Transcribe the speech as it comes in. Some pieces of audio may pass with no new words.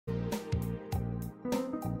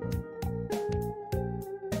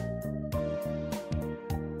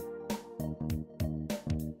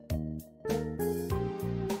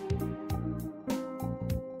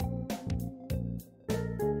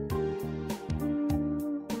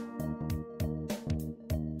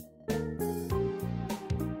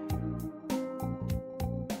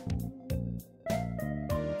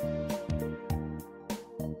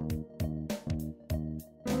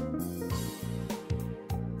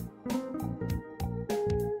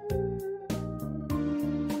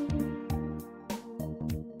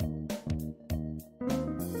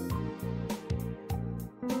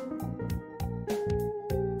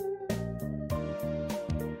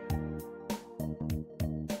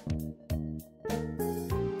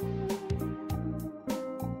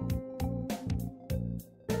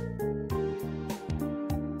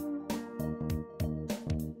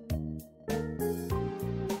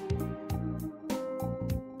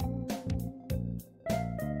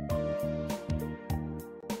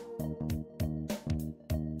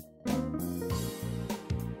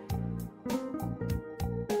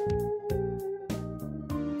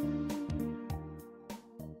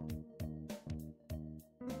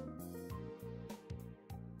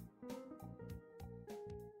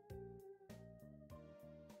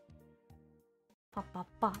Ba, ba,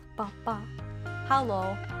 ba, ba, ba.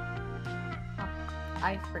 Hello.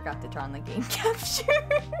 I forgot to turn on the game capture.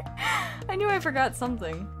 I knew I forgot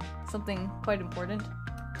something. Something quite important.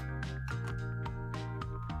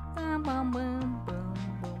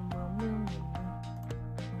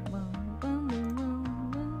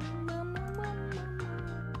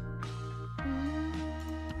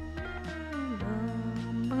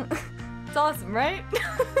 It's awesome, right?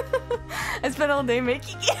 I spent all day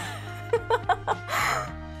making it.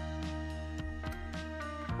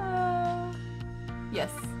 Yes.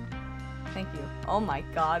 Thank you. Oh my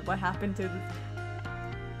god, what happened to this?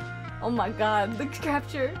 Oh my god, the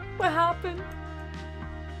capture. What happened?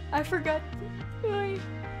 I forgot. Wait.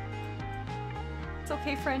 It's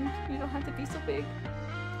okay, friend. You don't have to be so big.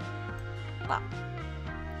 Wow.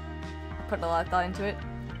 I put a lot of thought into it.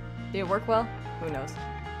 Did it work well? Who knows?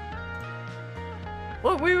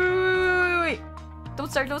 Whoa, wait. Don't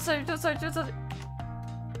start.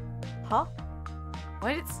 Huh?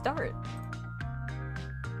 Why did it start?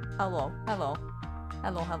 Hello.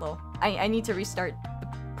 I need to restart the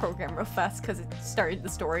program real fast because it started the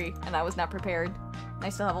story and I was not prepared. And I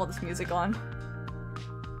still have all this music on.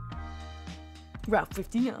 Route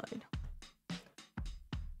 59.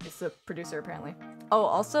 It's the producer apparently. Oh,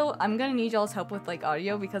 also, I'm gonna need y'all's help with like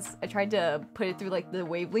audio because I tried to put it through like the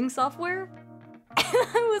Wavelink software. And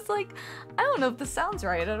I was like, I don't know if this sounds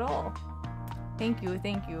right at all. Thank you.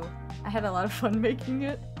 I had a lot of fun making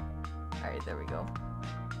it. Alright, there we go.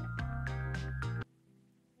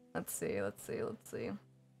 Let's see.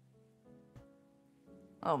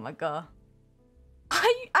 Oh my god.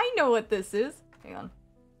 I know what this is. Hang on.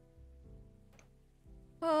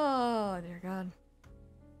 Oh, dear god.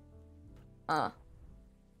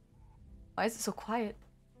 Why is it so quiet?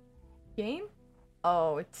 Game?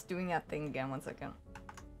 Oh, it's doing that thing again. 1 second.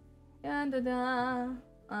 Da-da-da.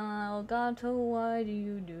 Oh god, so why do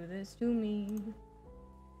you do this to me?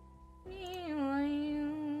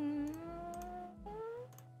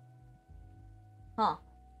 Huh.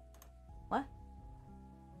 What?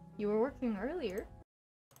 You were working earlier.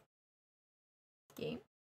 Game?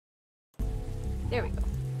 There we go.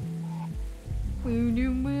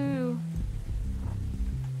 Woo-doo-woo.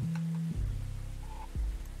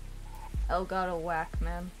 Elgato whack,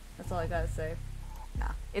 man. That's all I gotta say.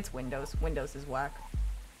 Nah, it's Windows. Windows is whack.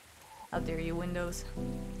 How dare you, Windows.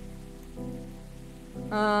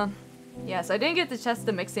 Yes, I didn't get to test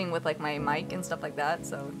the mixing with like my mic and stuff like that,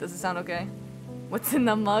 so does it sound okay? What's in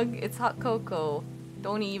the mug? It's hot cocoa.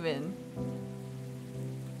 Don't even.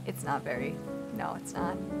 It's not very. No, it's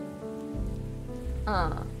not.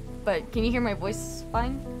 But can you hear my voice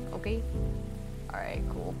fine? Okay. Alright,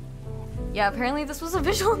 cool. Yeah, apparently this was a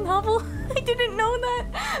visual novel. I didn't know that.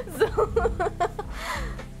 So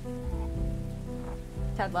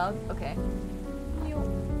tad loud? Okay.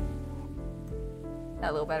 That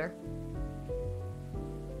a little better.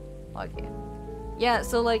 Okay. Yeah,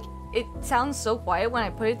 so like it sounds so quiet when I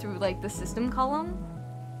put it through like the system column.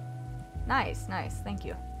 Nice. Thank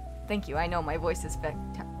you. I know my voice is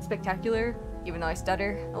spectacular, even though I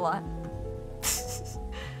stutter a lot.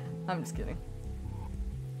 I'm just kidding.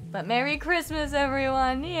 But Merry Christmas,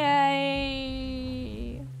 everyone!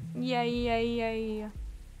 Yay! Yay!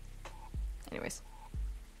 Anyways.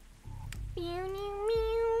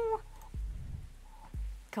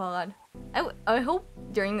 God. I hope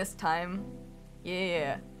during this time...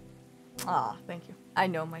 Yeah. Ah, thank you. I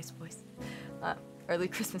know my voice. Early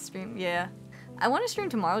Christmas stream, yeah. I want to stream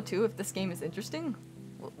tomorrow too if this game is interesting.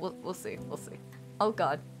 We'll see. Oh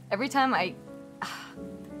god. Every time I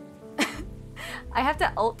have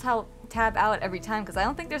to alt-tab out every time because I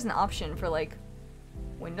don't think there's an option for like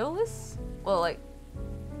windowless? Well, like,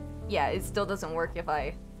 yeah, it still doesn't work if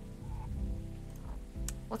I...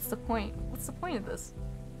 What's the point? What's the point of this?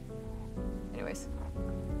 Anyways.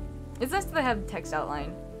 It's nice that I have text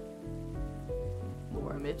outline.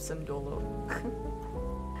 Lorem ipsum dolo.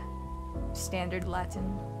 Standard Latin.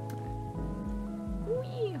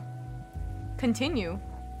 Whee! Continue?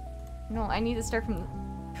 No, I need to start from...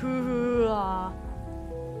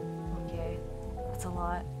 Okay. That's a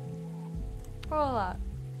lot. A lot.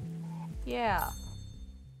 Yeah.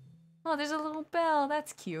 Oh, there's a little bell.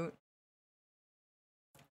 That's cute.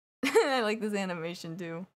 I like this animation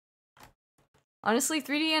too. Honestly,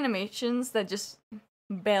 3D animations that just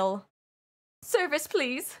bell. Service,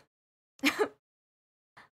 please.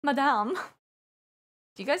 Madame.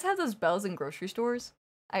 Do you guys have those bells in grocery stores?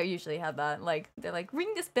 I usually have that. Like, they're like,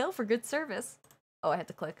 ring this bell for good service. Oh, I had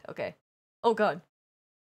to click. Okay. Oh god.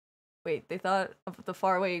 Wait, they thought of the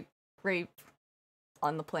faraway rape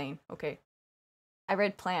on the plane. Okay. I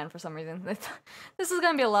read plan for some reason. This is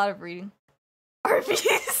gonna be a lot of reading.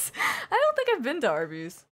 Arby's. I don't think I've been to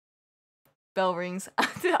Arby's. Bell rings.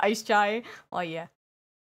 The ice chai. Oh yeah.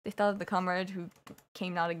 They thought of the comrade who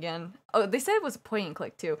came not again. Oh, they said it was a point and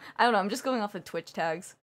click too. I don't know. I'm just going off the Twitch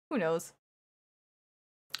tags. Who knows?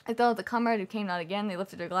 I thought of the comrade who came not again. They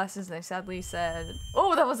lifted their glasses and they sadly said,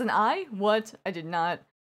 "Oh, that was an I? What? I did not."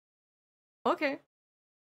 Okay.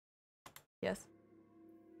 Yes.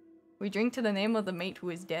 We drink to the name of the mate who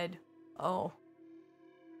is dead. Oh.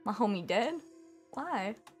 My homie dead?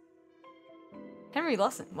 Why? Henry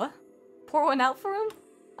Lawson. What? Pour one out for him?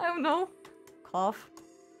 I don't know. Cough.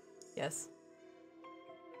 Yes.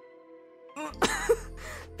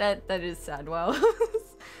 That is sad. Wow.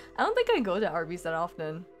 I don't think I go to Arby's that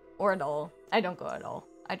often. Or at all. I don't go at all.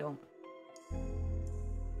 I don't.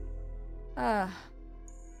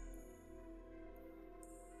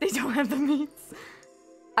 They don't have the meats.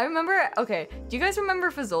 I remember, okay, do you guys remember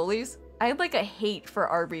Fazoli's? I had like a hate for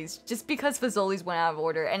Arby's just because Fazoli's went out of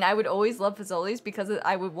order, and I would always love Fazoli's because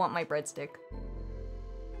I would want my breadstick.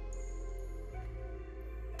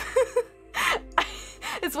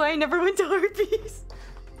 It's why I never went to Arby's.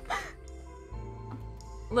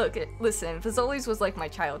 Look, listen, Fazoli's was like my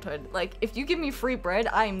childhood. Like, if you give me free bread,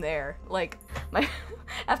 I'm there. Like,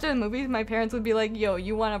 after the movies, my parents would be like, "Yo,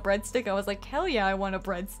 you want a breadstick?" I was like, "Hell yeah, I want a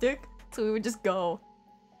breadstick." So we would just go.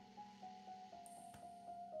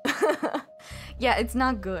 Yeah, it's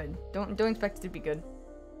not good. Don't expect it to be good.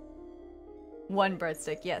 One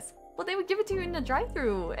breadstick, yes. Well, they would give it to you in the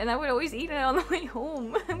drive-thru, and I would always eat it on the way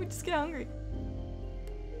home. I would just get hungry.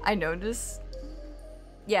 I noticed.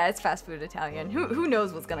 Yeah, it's fast food Italian. Who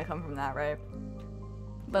knows what's gonna come from that, right?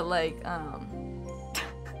 But like,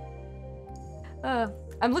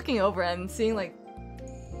 I'm looking over and seeing like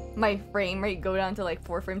my frame rate go down to like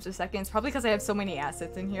 4 frames per second. It's probably because I have so many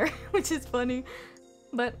assets in here, which is funny.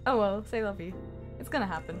 But oh well, say lovey. It's gonna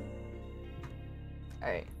happen.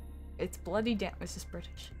 Alright. It's bloody damn. It's just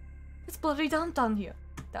British. It's bloody damn down here.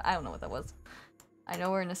 I don't know what that was. I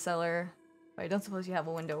know we're in a cellar, but I don't suppose you have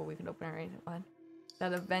a window we can open it, right? What?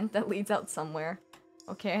 That event that leads out somewhere.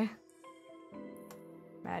 Okay.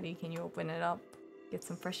 Maddie, can you open it up? Get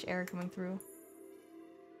some fresh air coming through.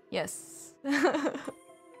 Yes.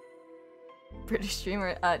 British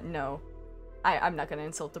streamer? No. I'm not gonna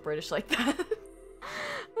insult the British like that.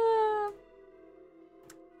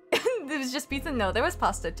 It was just pizza? No, there was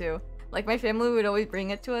pasta too. Like, my family would always bring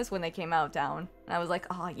it to us when they came out of town. And I was like,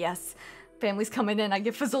 oh yes, family's coming in, I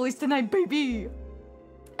get Fazoli's tonight, baby!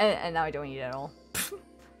 And now I don't eat it at all.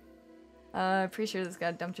 Pretty sure this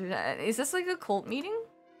guy dumped your... Is this like a cult meeting?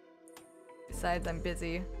 Besides, I'm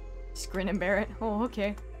busy. Just grin and bear it. Oh,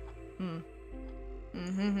 okay.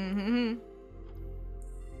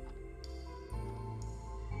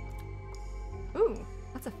 Ooh,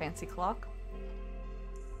 that's a fancy clock.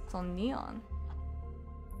 It's all neon.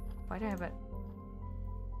 Why do I have it?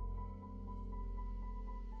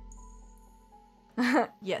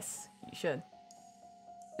 Yes, you should.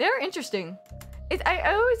 They're interesting.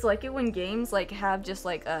 I always like it when games like have just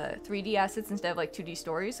like 3D assets instead of like 2D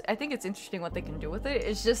stories. I think it's interesting what they can do with it.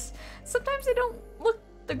 It's just sometimes they don't look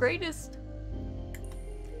the greatest.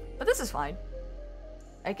 But this is fine.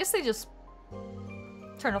 I guess they just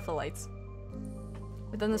turn off the lights.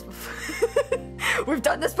 We've done this before. We've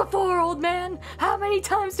done this before, old man! How many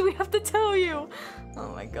times do we have to tell you? Oh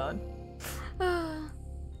my god.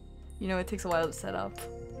 You know, it takes a while to set up.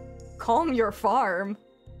 Calm your farm.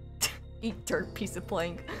 Eat dirt, piece of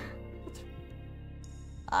plank.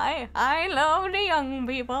 I love the young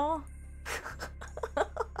people. I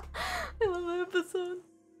love that episode.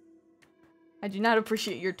 I do not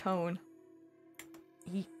appreciate your tone.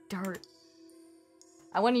 Eat dirt.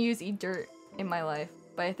 I want to use eat dirt in my life,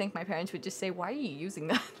 but I think my parents would just say, why are you using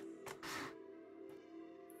that?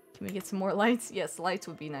 Can we get some more lights? Yes, lights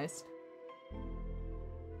would be nice.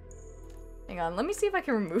 Hang on, let me see if I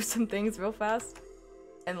can remove some things real fast.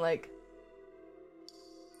 And like...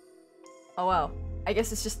 Oh wow, I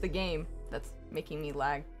guess it's just the game that's making me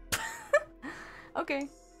lag. Okay.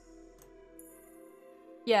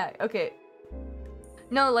 Yeah, okay.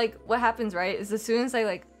 No, like, what happens, right, is as soon as I,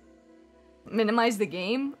 like, minimize the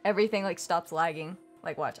game, everything, like, stops lagging.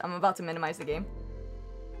 Like, watch, I'm about to minimize the game.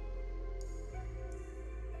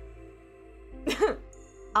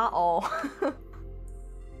 Uh-oh.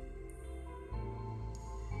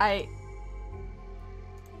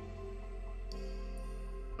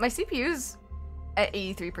 My CPU's at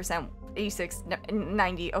 83%, 86,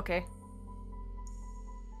 90, okay.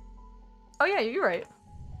 Oh yeah, you're right.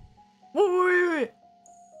 Wait.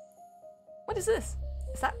 What is this?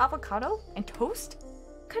 Is that avocado and toast?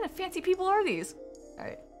 What kind of fancy people are these?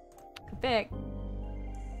 Alright. Come back.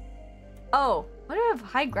 Oh, why do I have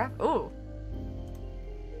high graph? Oh.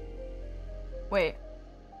 Wait.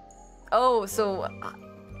 Oh, so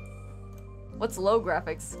what's low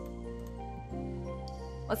graphics?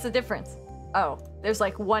 What's the difference? Oh, there's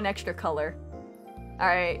like one extra color.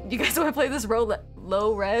 Alright, you guys want to play this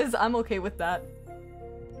low res? I'm okay with that.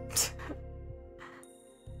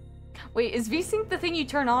 Wait, is VSync the thing you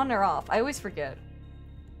turn on or off? I always forget.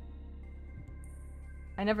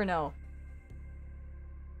 I never know.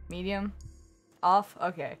 Medium? Off?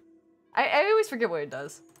 Okay. I always forget what it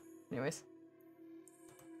does. Anyways.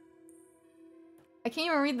 I can't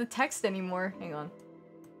even read the text anymore. Hang on.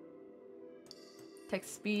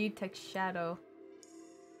 Text speed, text shadow.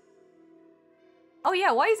 Oh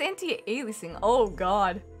yeah, why is anti-aliasing? Oh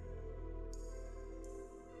god.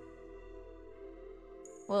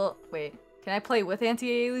 Well, wait. Can I play with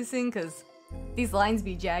anti-aliasing? Because these lines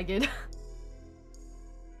be jagged.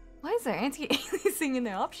 Why is there anti-aliasing in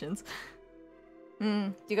the options?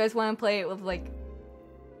 Do you guys want to play it with like...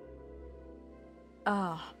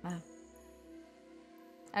 Oh, man.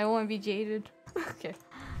 I don't want to be jaded. Okay.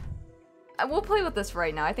 We'll play with this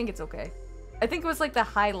right now. I think it's okay. I think it was like the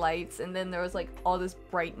highlights and then there was like all this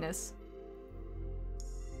brightness.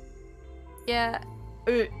 Yeah.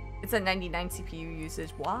 It's a 99 CPU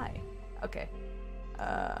usage. Why? Okay.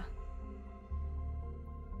 Yeah.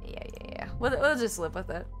 We'll just live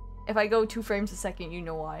with it. If I go 2 frames a second, you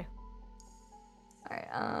know why.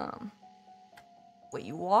 Alright, wait,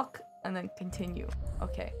 you walk and then continue.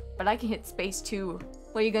 Okay. But I can hit space too.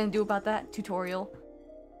 What are you gonna do about that? Tutorial?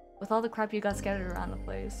 With all the crap you got scattered around the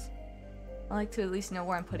place, I like to at least know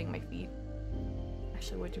where I'm putting my feet.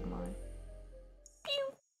 Actually, would you mind?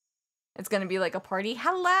 Pew! It's gonna be like a party.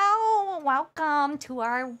 Hello! Welcome to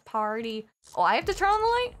our party. Oh, I have to turn on the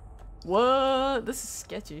light? What? This is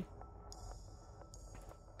sketchy.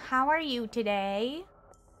 How are you today?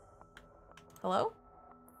 Hello?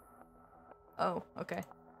 Oh, okay.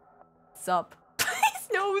 Sup? His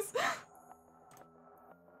nose!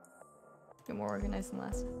 Get more organized than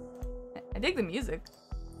last. I dig the music.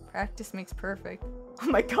 Practice makes perfect. Oh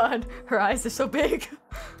my god, her eyes are so big.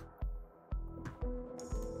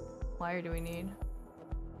 Wire do we need?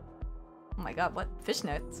 Oh my god, what?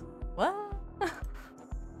 Fishnets? What?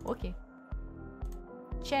 Okay.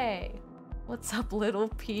 Che. What's up, little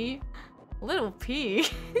P? Little P?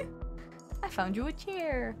 I found you a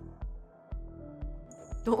chair.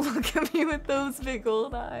 Don't look at me with those big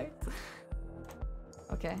old eyes.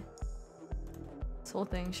 Okay. This whole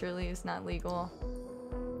thing surely is not legal.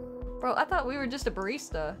 Bro, I thought we were just a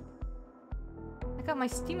barista. I got my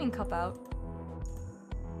steaming cup out.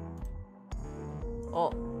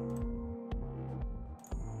 Oh.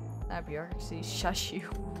 That bureaucracy, shush you.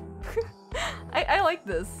 I like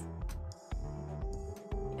this.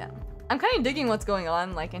 Yeah. I'm kind of digging what's going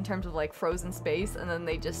on, like, in terms of, like, frozen space, and then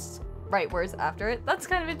they just write words after it. That's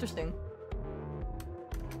kind of interesting.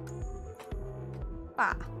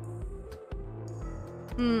 Ah.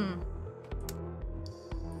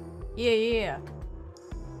 Yeah.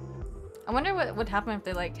 I wonder what would happen if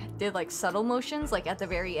they, like, did, like, subtle motions, like, at the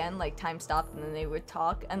very end, like, time stopped, and then they would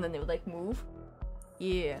talk, and then they would, like, move.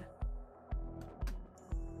 Yeah.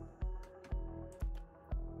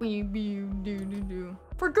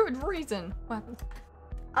 For good reason. What happened?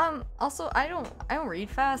 Also, I don't read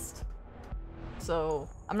fast, so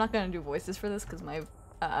I'm not gonna do voices for this because my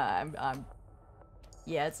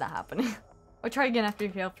yeah, it's not happening. I'll try again after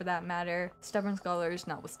you fail, for that matter. Stubborn scholars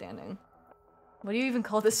notwithstanding. What do you even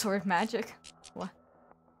call this sort of magic? What?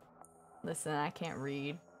 Listen, I can't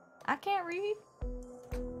read. I can't read?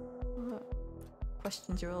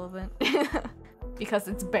 Question's irrelevant. Because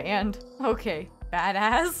it's banned. Okay.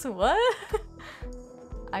 Badass? What?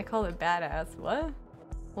 I call it badass. What?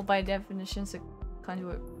 Well, by definition, it's a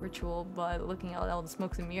conduit ritual, but looking at all the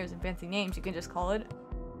smokes and mirrors and fancy names, you can just call it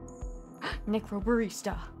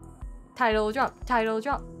NecroBarista. Title drop. Title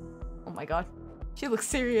drop. Oh my god. She looks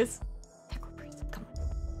serious. NecroBarista, come on.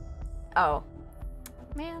 Oh.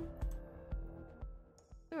 Man.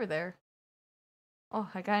 We were there. Oh,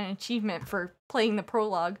 I got an achievement for playing the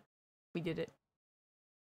prologue. We did it.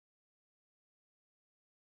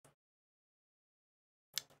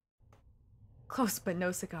 Close but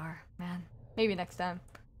no cigar. Man. Maybe next time.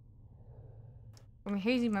 From your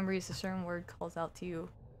hazy memories, a certain word calls out to you.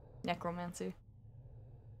 Necromancy.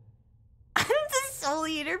 I'm the Soul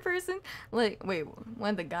Eater person? Like, wait,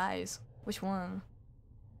 one of the guys. Which one?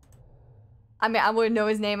 I mean, I wouldn't know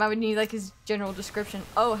his name. I would need, like, his general description.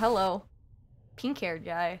 Oh, hello. Pink-haired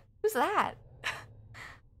guy. Who's that?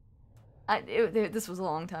 This was a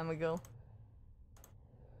long time ago.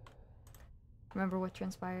 Remember what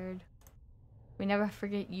transpired? We never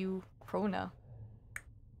forget you, Krona.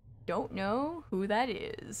 Don't know who that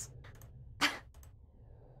is.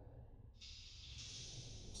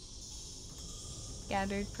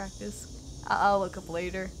 Gathered practice. I'll look up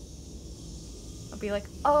later. I'll be like,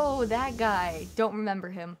 oh, that guy. Don't remember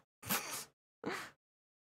him.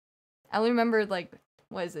 I only remember, like,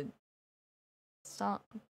 what is it?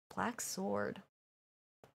 Black Sword.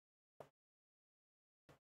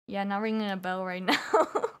 Yeah, not ringing a bell right now.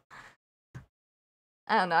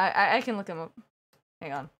 I don't know. I can look him up.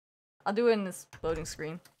 Hang on. I'll do it in this loading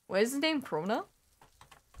screen. What is his name? Krona?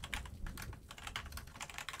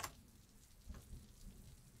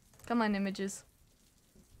 Come on, images.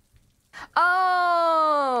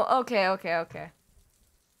 Oh! Okay, okay, okay.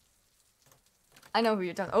 I know who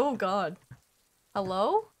you're talking. Oh, God.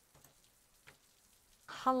 Hello?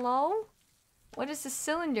 Hello? What is this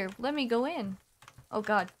cylinder? Let me go in. Oh,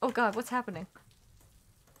 God. Oh, God. What's happening?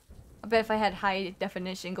 I bet if I had high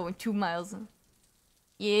definition going 2 miles.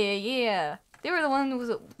 Yeah, yeah. They were the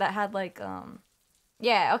ones that had, like,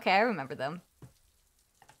 Yeah, okay. I remember them.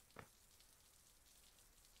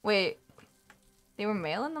 Wait. They were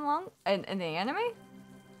male in the in the anime?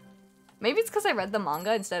 Maybe it's because I read the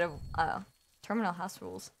manga instead of, Terminal House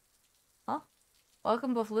Rules. Huh?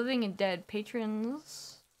 Welcome both living and dead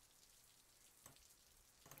patrons.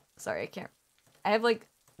 Sorry, I can't. I have, like,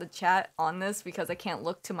 the chat on this because I can't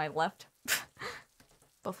look to my left.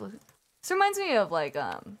 Both living. This reminds me of, like,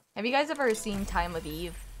 have you guys ever seen Time of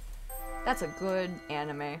Eve? That's a good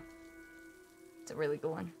anime. It's a really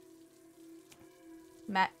good one.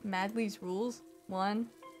 Madly's Rules 1.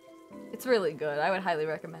 It's really good. I would highly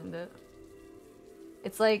recommend it.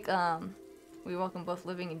 It's like, we welcome both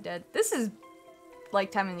living and dead. This is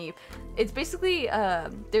like Time of Eve. It's basically,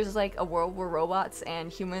 there's like a world where robots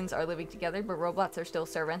and humans are living together, but robots are still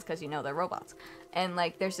servants because, you know, they're robots. And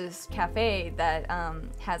like, there's this cafe that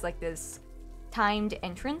has like this timed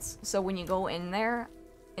entrance. So when you go in there,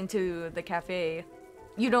 into the cafe,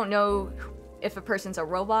 you don't know if a person's a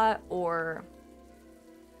robot or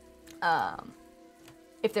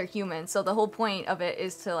if they're human. So the whole point of it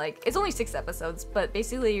is to like, it's only 6 episodes, but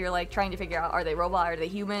basically you're like trying to figure out, are they robot, are they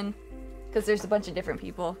human? Because there's a bunch of different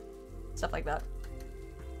people, stuff like that.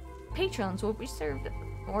 Patrons will be served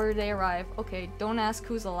or they arrive. Okay, don't ask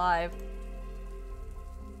who's alive.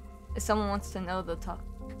 If someone wants to know, they'll talk.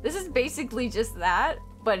 This is basically just that,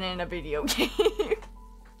 but in a video game.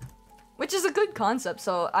 Which is a good concept,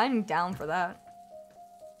 so I'm down for that.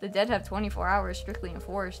 The dead have 24 hours strictly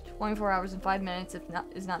enforced. 24 hours and 5 minutes if not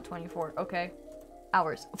is not 24. Okay.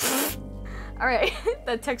 Hours. Alright,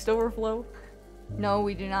 that text overflow. No,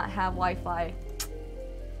 we do not have Wi-Fi.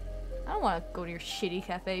 I don't want to go to your shitty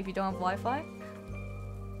cafe if you don't have Wi-Fi.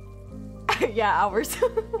 Yeah, hours.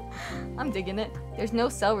 I'm digging it. There's no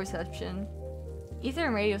cell reception. Ether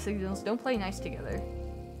and radio signals don't play nice together.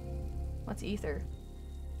 What's ether?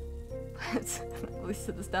 At least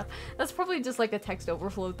to the stuff. That's probably just like a text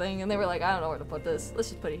overflow thing, and they were like, I don't know where to put this. Let's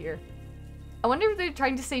just put it here. I wonder if they're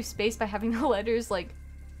trying to save space by having the letters like...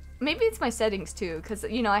 Maybe it's my settings too, because,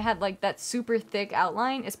 you know, I had like that super thick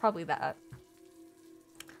outline. It's probably that.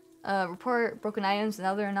 Report broken items and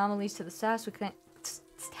other anomalies to the staff. We can't...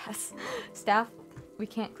 Staff. We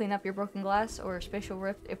can't clean up your broken glass or spatial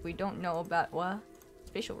rift if we don't know about what?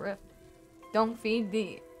 Spatial rift. Don't feed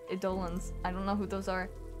the Idolans. I don't know who those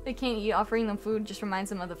are. They can't eat. Offering them food just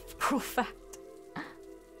reminds them of the cruel fact.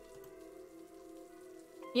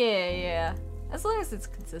 Yeah. As long as it's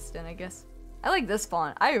consistent, I guess. I like this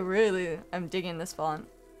font. I really am digging this font.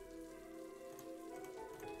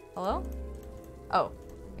 Hello? Oh,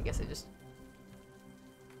 I guess I just...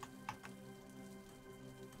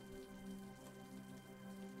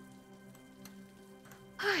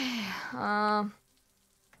 I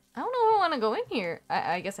don't know if I want to go in here.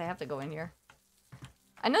 I guess I have to go in here.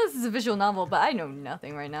 I know this is a visual novel, but I know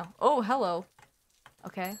nothing right now. Oh, hello.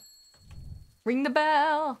 Okay. Ring the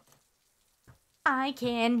bell. I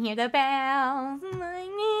can hear the bells.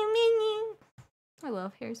 I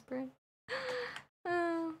love Hairspray.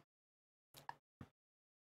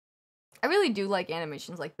 I really do like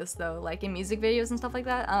animations like this though, like in music videos and stuff like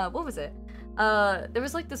that. What was it? There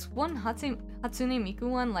was like this one Hatsune Miku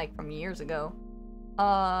one like from years ago.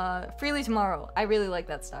 Freely Tomorrow. I really like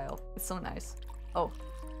that style. It's so nice. Oh.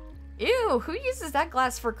 Ew, who uses that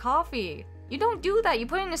glass for coffee? You don't do that. You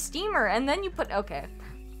put it in a steamer and then you put... Okay.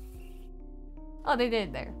 Oh, they did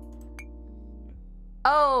it there.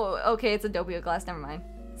 Oh, okay, it's a Doppio glass. Never mind.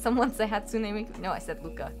 Someone said Hatsune Miku. No, I said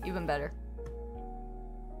Luca. Even better.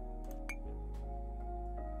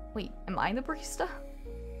 Wait, am I the barista?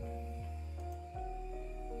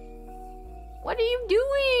 What are you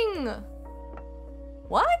doing?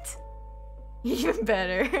 What? Even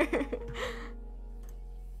better.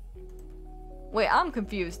 Wait, I'm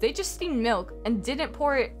confused. They just steamed milk and didn't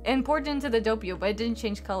pour it into the doppio, but it didn't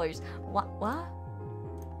change colors. What?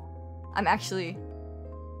 I'm actually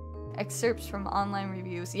excerpts from online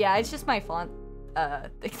reviews. Yeah, it's just my font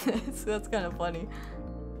thickness. That's kind of funny.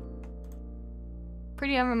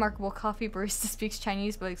 Pretty unremarkable coffee. Barista speaks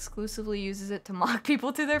Chinese, but exclusively uses it to mock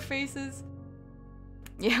people to their faces.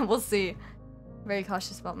 Yeah, we'll see. Very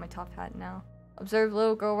cautious about my top hat now. Observed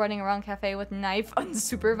little girl running around cafe with knife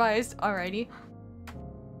unsupervised. Alrighty.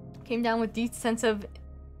 Came down with deep sense of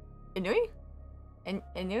Inui?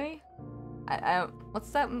 Inui? What's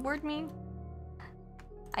that word mean?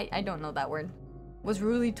 I don't know that word. Was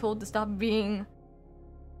rudely told to stop being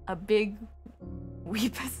a big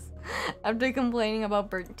weepus after complaining about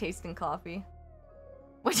burnt taste in coffee.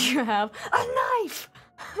 What do you have? A knife!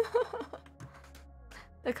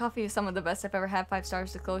 The coffee is some of the best I've ever had. 5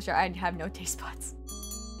 stars disclosure. I have no taste buds.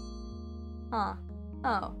 Huh.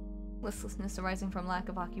 Oh. Listlessness arising from lack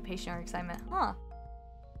of occupation or excitement. Huh.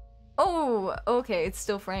 Oh, okay. It's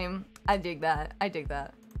still frame. I dig that. I dig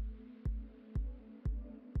that.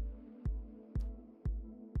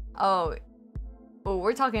 Oh. Oh,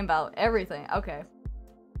 we're talking about everything. Okay.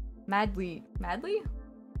 Madly?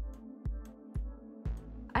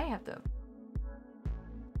 I have to...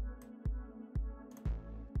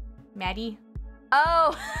 Maddie?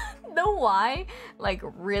 Oh! No, why? Like,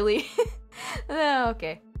 really?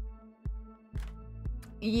 Okay.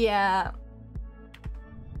 Yeah.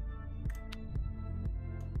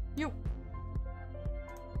 You...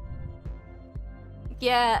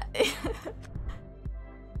 Yeah.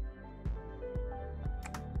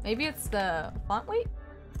 Maybe it's the font weight?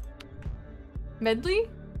 Medley?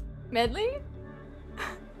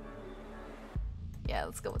 Yeah,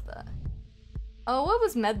 let's go with that. Oh, what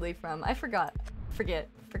was medley from? I forgot. Forget.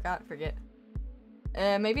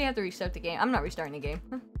 Maybe I have to restart the game. I'm not restarting the game.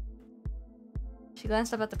 She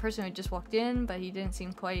glanced up at the person who had just walked in, but he didn't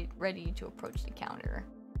seem quite ready to approach the counter.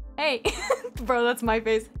 Hey! Bro, that's my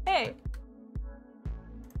face. Hey!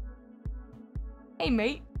 Hey,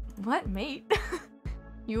 mate. What, mate?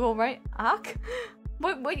 You alright? Ak?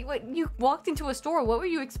 What? You walked into a store. What were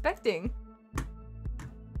you expecting?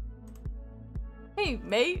 Hey,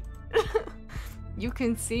 mate. You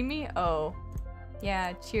can see me? Oh.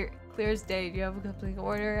 Yeah, clear as day. Do you have a complete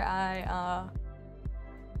order?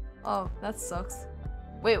 Oh, that sucks.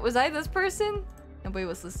 Wait, was I this person? Nobody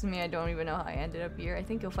was listening to me. I don't even know how I ended up here. I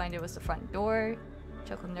think you'll find it was the front door.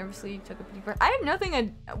 Chuckled nervously, took a deep breath. I have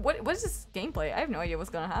nothing. What is this gameplay? I have no idea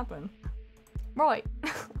what's gonna happen. Right.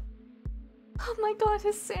 Oh my god,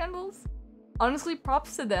 his sandals. Honestly,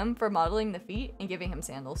 props to them for modeling the feet and giving him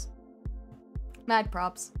sandals. Mad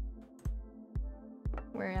props.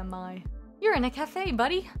 Where am I? You're in a cafe,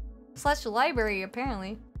 buddy. / library,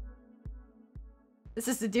 apparently. This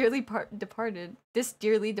is the dearly departed. This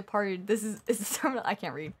dearly departed. This is the terminal. I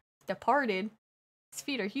can't read. Departed. His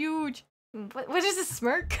feet are huge. What is this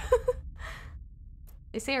smirk?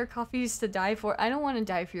 They say our coffee is to die for. I don't want to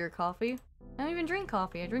die for your coffee. I don't even drink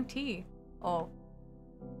coffee. I drink tea. Oh.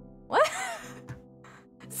 What?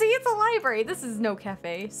 See, it's a library. This is no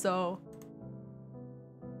cafe, so...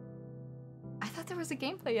 I thought there was a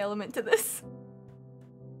gameplay element to this.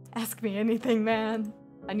 Ask me anything, man.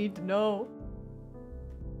 I need to know.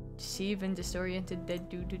 Deceive and disoriented dead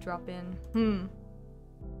dude to drop in.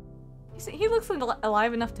 He looks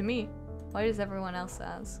alive enough to me. Why does everyone else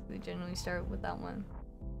ask? They generally start with that one.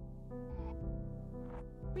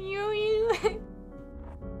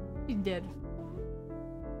 He's dead.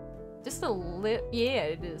 Just a lit. Yeah,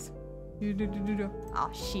 it is.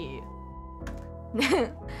 Ah, shit.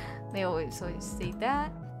 They always say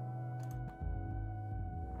that.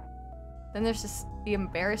 Then there's just the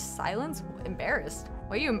embarrassed silence. Embarrassed?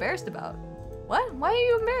 What are you embarrassed about? What? Why are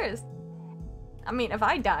you embarrassed? I mean, if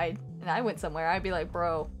I died and I went somewhere, I'd be like,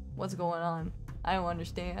 bro, what's going on? I don't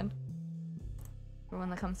understand. Everyone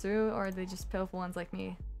that comes through, or are they just pitiful ones like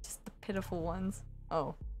me? Just the pitiful ones.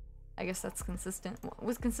 Oh. I guess that's consistent.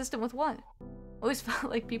 Was consistent with what? Always felt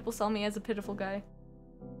like people saw me as a pitiful guy.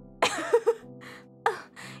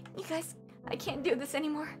 You guys, I can't do this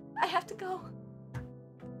anymore. I have to go.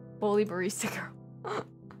 Bully barista girl.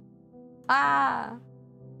 Ah.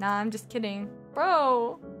 Nah, I'm just kidding.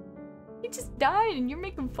 Bro. He just died and you're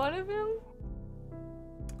making fun of him?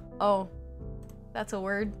 Oh. That's a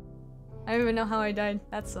word. I don't even know how I died.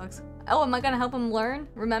 That sucks. Oh, am I gonna help him learn?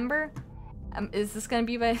 Remember? Is this gonna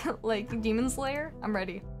be my, like, Demon Slayer? I'm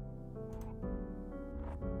ready.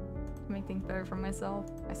 Make things better for myself.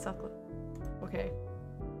 I suck. Okay.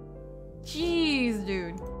 Jeez,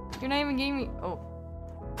 dude. You're not even giving me- oh.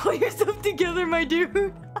 Pull yourself together, my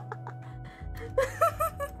dude.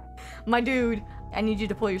 My dude, I need you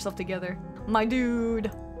to pull yourself together. My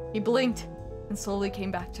dude. He blinked and slowly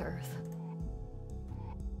came back to Earth.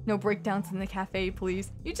 No breakdowns in the cafe,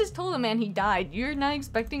 please. You just told a man he died. You're not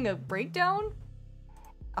expecting a breakdown?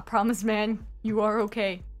 I promise, man, you are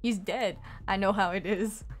okay. He's dead. I know how it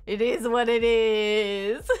is. It is what it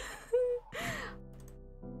is.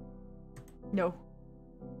 No.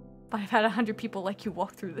 But I've had 100 people like you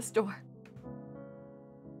walk through this door.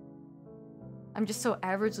 I'm just so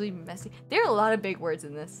averagely messy. There are a lot of big words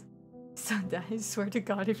in this. Someday, I swear to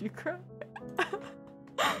God if you cry.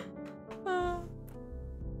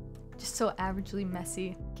 Just so averagely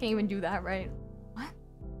messy. Can't even do that right. What?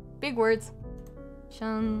 Big words.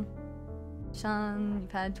 Shun,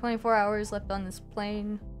 you've had 24 hours left on this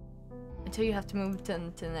plane until you have to move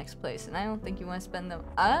to the next place, and I don't think you want to spend them.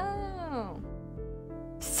 Oh,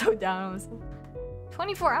 so down.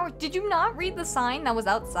 24 hours. Did you not read the sign that was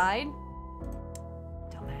outside?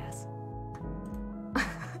 Dumbass.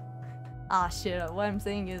 Ah, shit. What I'm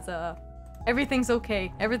saying is, everything's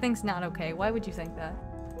okay. Everything's not okay. Why would you think that?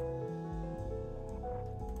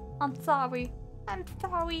 I'm sorry. I'm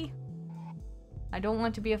sorry. I don't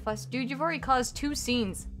want to be a fuss. Dude, you've already caused 2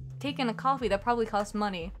 scenes. Taking a coffee that probably costs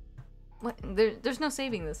money. What? There's no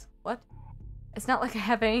saving this. What? It's not like I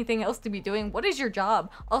have anything else to be doing. What is your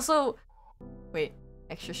job? Also, wait.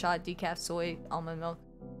 Extra shot, decaf, soy, almond milk.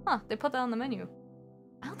 Huh, they put that on the menu.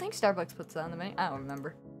 I don't think Starbucks puts that on the menu. I don't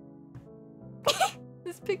remember.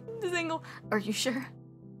 This angle. Are you sure?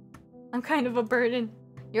 I'm kind of a burden.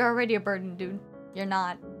 You're already a burden, dude. You're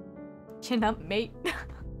not. Chin up, mate.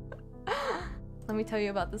 Let me tell you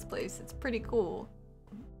about this place. It's pretty cool.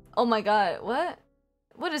 Oh my god, what?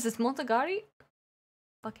 What is this, Multigari?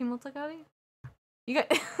 Fucking Multigari? You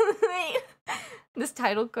got this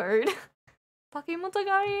title card. Fucking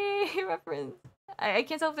Multigari reference. I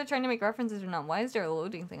can't tell if they're trying to make references or not. Why is there a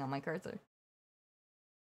loading thing on my cursor?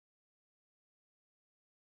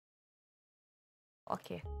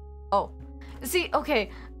 Okay. Oh. See,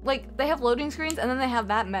 okay. Like, they have loading screens and then they have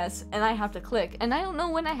that mess and I have to click. And I don't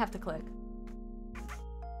know when I have to click.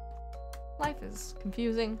 Life is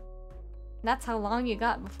confusing. That's how long you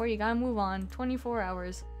got before you gotta move on. 24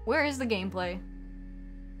 hours. Where is the gameplay?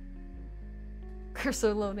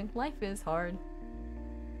 Cursor loading. Life is hard.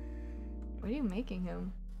 What are you making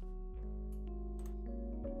him?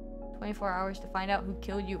 24 hours to find out who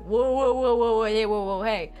killed you. Whoa, whoa, whoa, whoa, hey, whoa, whoa,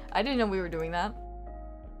 hey. I didn't know we were doing that.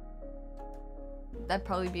 That'd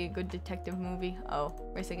probably be a good detective movie. Oh,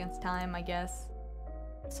 Race Against Time, I guess.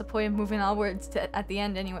 What's the point of moving onwards to at the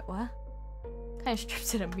end anyway? What? Kind of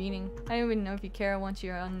strips it of meaning. I don't even know if you care once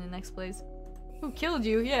you're on the next place. Who killed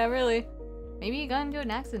you? Yeah, really. Maybe you got into an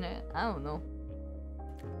accident. I don't know.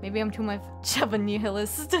 Maybe I'm too much of a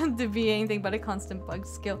nihilist to be anything but a constant bug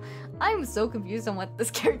skill. I'm so confused on what this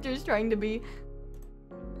character is trying to be.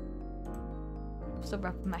 I'm still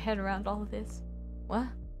wrapping my head around all of this. What?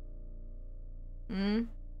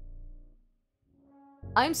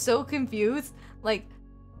 I'm so confused. Like,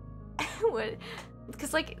 what?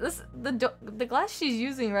 Because like this, the glass she's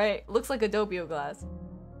using, right, looks like a Doppio glass,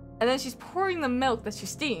 and then she's pouring the milk that she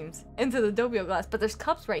steams into the Doppio glass. But there's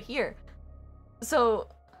cups right here, so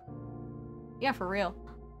yeah, for real.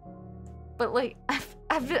 But like,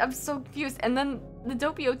 I'm so confused. And then the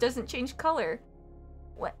Doppio doesn't change color.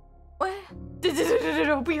 What? What?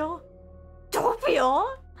 Doppio?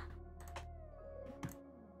 Doppio?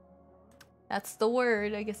 That's the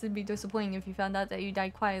word. I guess it'd be disappointing if you found out that you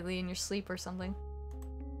died quietly in your sleep or something.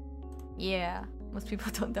 Yeah, most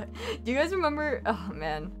people don't die. Do you guys remember? Oh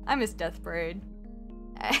man, I miss Death Parade.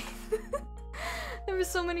 There was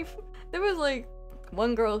so many. There was like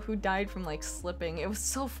one girl who died from like slipping. It was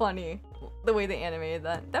so funny the way they animated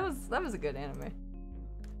that. That was a good anime.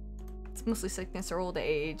 It's mostly sickness or old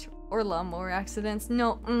age or lawnmower accidents.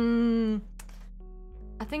 No,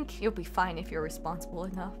 I think you'll be fine if you're responsible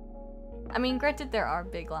enough. I mean, granted, there are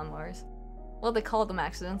big lawnmowers. Well, they call them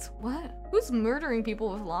accidents. What? Who's murdering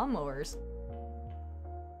people with lawnmowers?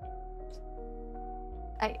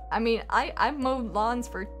 I mean, I've mowed lawns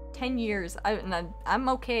for 10 years. I'm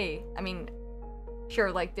okay. I mean,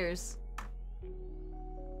 sure, like there's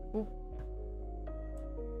ooh,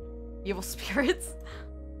 evil spirits.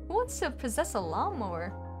 Who wants to possess a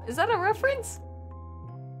lawnmower? Is that a reference?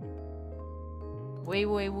 Wait,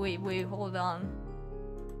 hold on.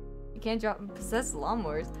 You can't drop and possess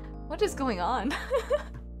lawnmowers. What is going on?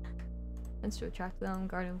 Tends to attract them,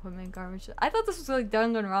 garden equipment, garbage. I thought this was like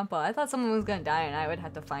Danganronpa. I thought someone was gonna die and I would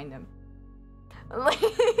have to find him. Like,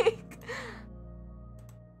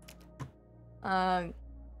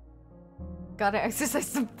 Gotta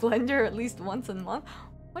exercise the blender at least once a month?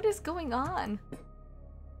 What is going on?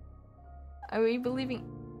 Are we believing...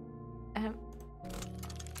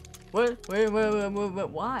 What? Wait,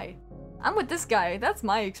 why? I'm with this guy. That's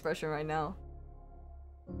my expression right now.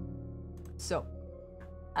 So,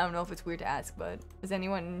 I don't know if it's weird to ask, but is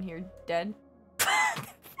anyone in here dead?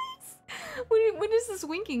 What is this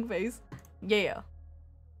winking face? Yeah.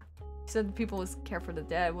 You said the people was care for the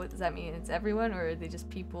dead. What does that mean? It's everyone, or are they just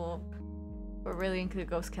people who are really into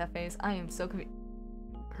ghost cafes? I am so confused.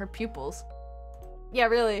 Her pupils. Yeah,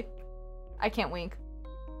 really. I can't wink.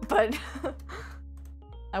 But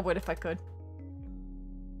I would if I could.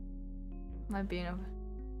 Might be enough.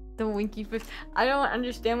 The winky face. I don't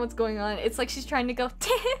understand what's going on. It's like she's trying to go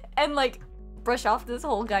and like brush off this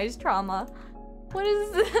whole guy's trauma.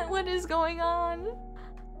 What is going on?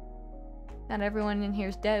 Not everyone in here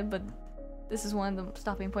is dead, but this is one of the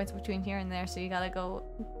stopping points between here and there, so you gotta go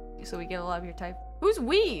so we get a lot of your type. Who's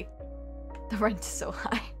we? The rent is so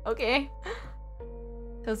high. Okay.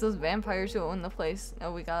 Because those vampires who own the place.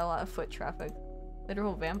 No, we got a lot of foot traffic.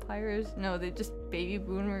 Literal vampires? No, they're just baby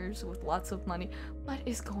boomers with lots of money. What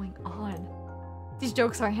is going on? These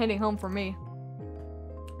jokes aren't hitting home for me.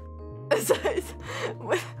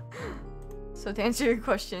 So to answer your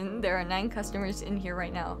question, there are 9 customers in here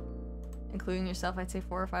right now. Including yourself, I'd say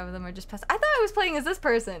 4 or 5 of them are just past. I thought I was playing as this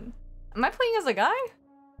person! Am I playing as a guy?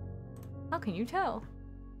 How can you tell?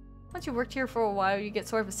 Once you worked here for a while, you get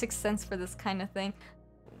sort of a sixth sense for this kind of thing.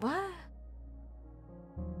 What?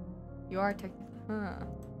 You are technically... Huh.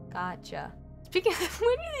 Gotcha. Speaking of...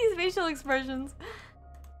 What are these facial expressions?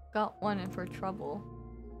 Got one in for trouble.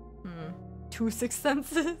 2 sixth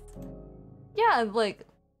senses? Yeah, like...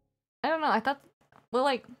 I don't know, I thought... Well,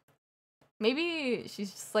 like... Maybe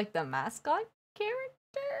she's just like the mascot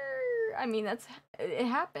character? I mean, that's... It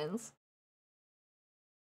happens.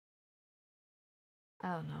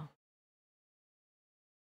 I don't know.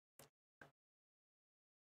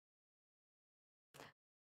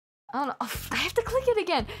 I don't know. Oh, I have to click it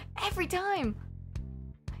again every time.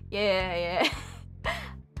 Yeah.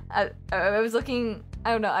 I was looking.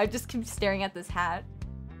 I don't know. I just keep staring at this hat.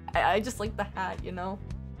 I just like the hat, you know.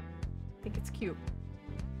 I think it's cute.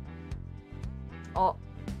 Oh,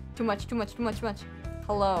 too much.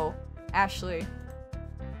 Hello, Ashley.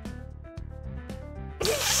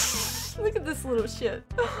 Look at this little shit.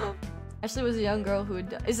 Ashley was a young girl who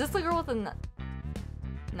is this the girl with the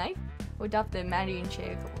knife? Who adopted Maddie and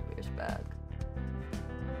Shay a couple of years back.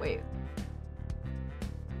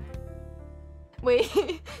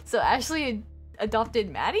 Wait, so Ashley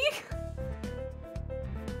adopted Maddie?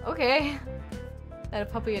 Okay. That a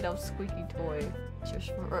puppy adopts squeaky toy.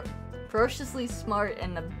 She's ferociously smart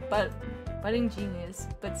and a budding genius,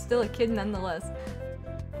 but still a kid nonetheless.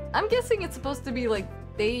 I'm guessing it's supposed to be like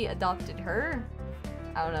they adopted her.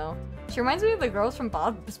 I don't know. She reminds me of the girls from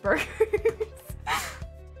Bob's Burgers.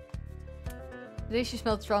 Today she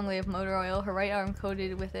smelled strongly of motor oil, her right arm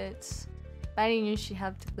coated with it. Maddie knew she'd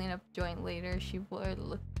have to clean up the joint later. She would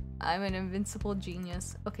look. I'm an invincible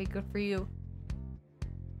genius. Okay, good for you.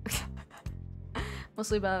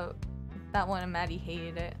 Mostly about that one, and Maddie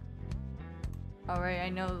hated it. Alright, I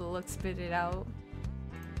know the look, spit it out.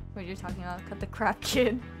 What you're talking about? Cut the crap,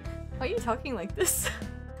 kid. Why are you talking like this?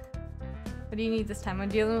 What do you need this time? I'm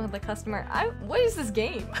dealing with the customer. What is this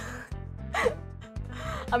game?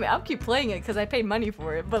 I mean, I'll keep playing it because I paid money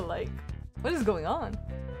for it, but like, what is going on?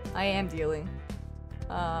 I am dealing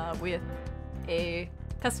with a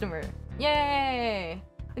customer. Yay!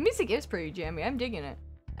 The music is pretty jammy. I'm digging it.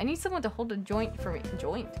 I need someone to hold a joint for me.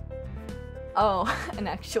 Joint? Oh, an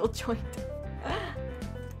actual joint.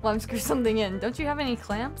 Well, I'm screw something in. Don't you have any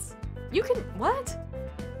clamps? You can- what?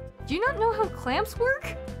 Do you not know how clamps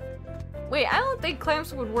work? Wait, I don't think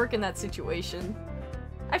clamps would work in that situation.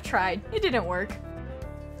 I've tried. It didn't work.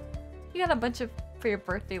 You got a bunch of for your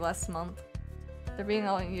birthday last month. They're being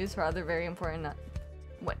all used for other very important...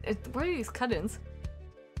 What are these cut-ins?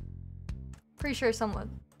 Pretty sure someone...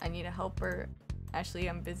 I need a helper. Ashley,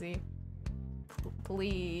 I'm busy.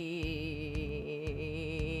 Please.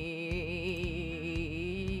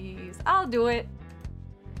 I'll do it.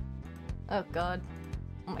 Oh god.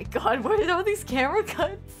 Oh my god, what are all these camera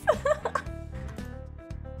cuts?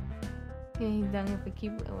 Getting done if we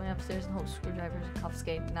keep going upstairs and hold screwdrivers and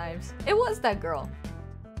confiscate knives. It was that girl.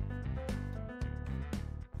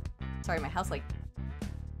 Sorry, my house like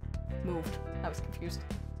moved. I was confused.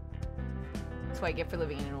 That's what I get for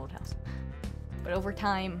living in an old house. But over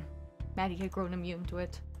time, Maddie had grown immune to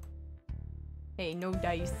it. Hey, no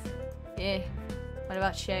dice. Eh. What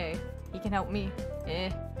about Shay? He can help me. Eh.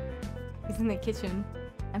 He's in the kitchen,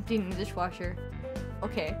 emptying the dishwasher.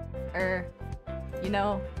 Okay. You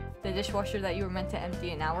know, the dishwasher that you were meant to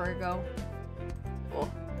empty an hour ago? Oh,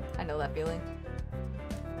 I know that feeling.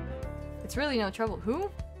 It's really no trouble. Who?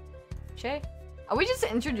 Shay? Are we just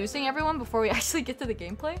introducing everyone before we actually get to the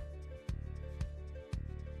gameplay?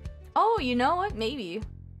 Oh, you know what? Maybe.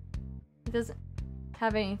 He doesn't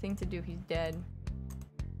have anything to do. He's dead.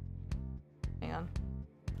 Hang on.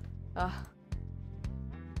 Ugh.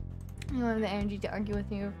 I don't have the energy to argue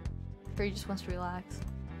with you. Or he just wants to relax.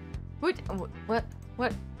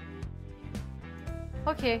 What?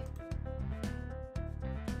 Okay.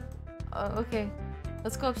 Okay.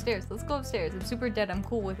 Let's go upstairs. Let's go upstairs. I'm super dead. I'm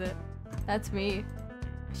cool with it. That's me.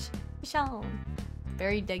 Sean.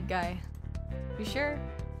 Very dead guy. You sure?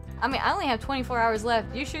 I mean, I only have 24 hours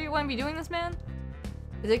left. You sure you want to be doing this, man?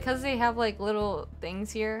 Is it because they have, like, little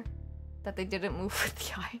things here that they didn't move with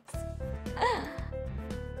the eyes?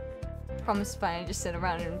 Promise it's fine. I just sit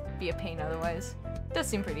around and be a pain otherwise. Does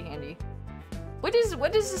seem pretty handy. What is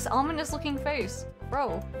this ominous looking face?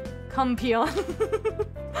 Bro, come peon.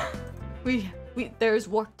 There's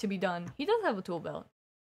work to be done. He does have a tool belt.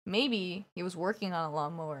 Maybe he was working on a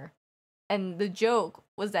lawnmower. And the joke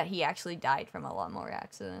was that he actually died from a lawnmower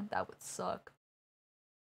accident. That would suck.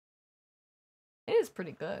 It is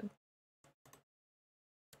pretty good.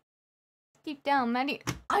 Deep down, Maddie.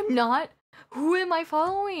 I'm not. Who am I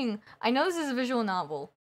following? I know this is a visual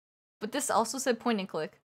novel. But this also said point and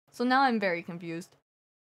click. So now I'm very confused.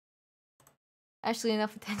 Actually,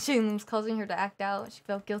 enough attention was causing her to act out. She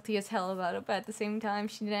felt guilty as hell about it, but at the same time,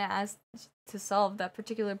 she didn't ask to solve that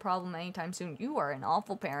particular problem anytime soon. You are an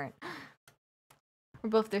awful parent. For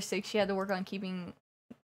both their sakes, she had to work on keeping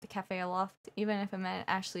the cafe aloft, even if it meant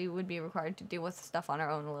Ashley would be required to deal with stuff on her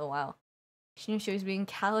own in a little while. She knew she was being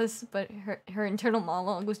callous, but her internal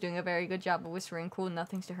monologue was doing a very good job of whispering cool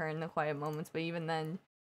nothings to her in the quiet moments, but even then,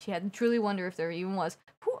 she had to truly wonder if there even was.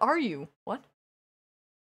 Who are you? What?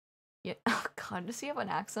 Yeah. Oh god, does he have an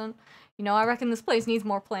accent? You know, I reckon this place needs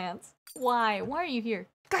more plants. Why? Why are you here?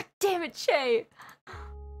 God damn it, Shay!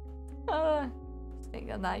 Think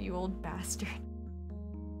of that, you old bastard.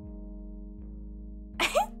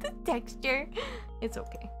 The texture. It's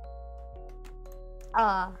okay.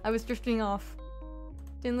 I was drifting off.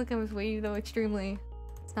 Didn't look at his way though, extremely.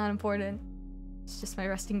 It's not important. It's just my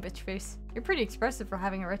resting bitch face. You're pretty expressive for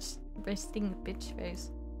having a resting bitch face.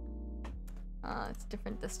 It's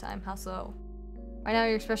different this time. How so? Right now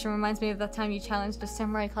your expression reminds me of that time you challenged a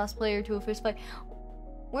samurai cosplayer to a fist fight.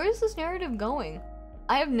 Where is this narrative going?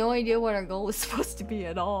 I have no idea what our goal is supposed to be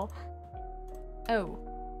at all. Oh.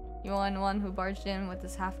 You want one who barged in with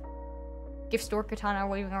his half gift store katana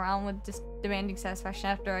waving around with just demanding satisfaction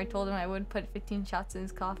after I told him I would put 15 shots in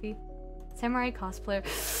his coffee. Samurai cosplayer.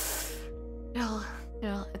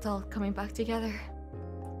 It's all coming back together.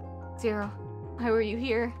 Zero. Why were you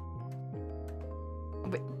here?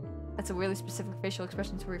 Wait, that's a really specific facial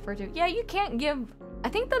expression to refer to. Yeah, you can't give... I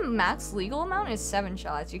think the max legal amount is 7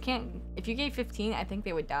 shots. You can't... If you gave 15, I think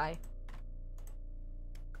they would die.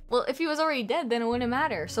 Well, if he was already dead, then it wouldn't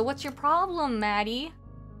matter. So what's your problem, Maddie?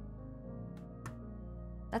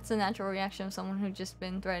 That's the natural reaction of someone who's just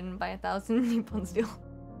been threatened by 1,000 Nippon steel.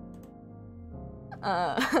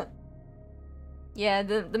 Yeah,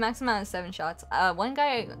 the max amount is 7 shots. One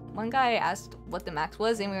guy asked what the max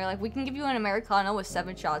was, and we were like, we can give you an Americano with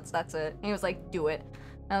 7 shots, that's it. And he was like, do it.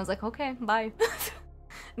 And I was like, okay, bye.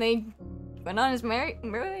 And they went on his merry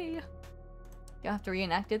way. You'll have to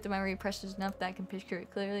reenact it. The memory precious enough that I can picture it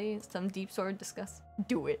clearly. Some deep sword disgust.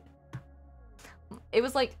 Do it. It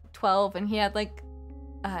was like 12, and he had like,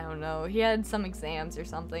 I don't know, he had some exams or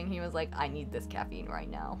something. He was like, I need this caffeine right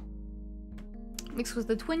now. Mixed with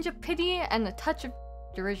a twinge of pity and a touch of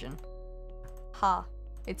derision. Ha,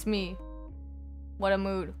 it's me. What a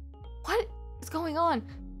mood. What is going on?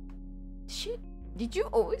 Did you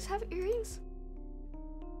always have earrings?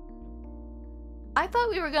 I thought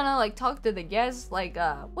we were gonna like talk to the guests, like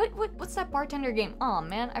what's that bartender game? Oh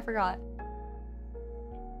man, I forgot.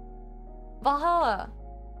 Valhalla.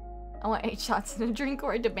 I want 8 shots and a drink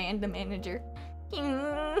or I demand the manager.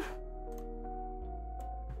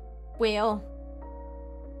 Well,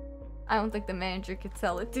 I don't think the manager could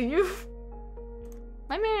sell it to you.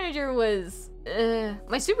 My manager was,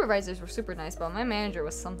 my supervisors were super nice, but my manager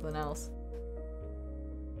was something else.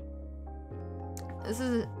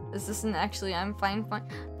 This isn't actually, I'm fine.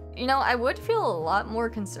 You know, I would feel a lot more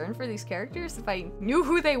concerned for these characters if I knew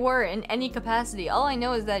who they were in any capacity. All I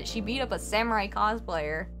know is that she beat up a samurai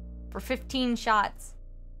cosplayer for 15 shots.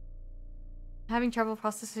 Having trouble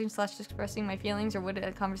processing / expressing my feelings, or would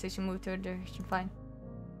a conversation move to a direction fine?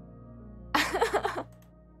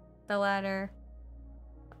 The latter.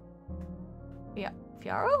 Yeah,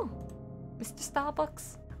 Fiaro? Mr.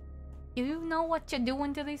 Starbucks, do you know what you're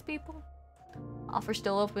doing to these people? Offer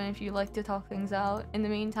still open if you'd like to talk things out. In the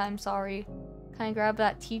meantime, sorry. Can I grab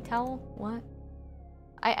that tea towel? What?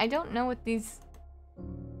 I don't know what these...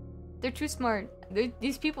 They're too smart.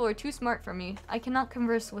 These people are too smart for me. I cannot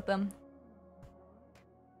converse with them.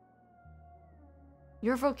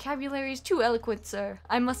 Your vocabulary is too eloquent, sir.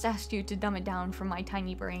 I must ask you to dumb it down for my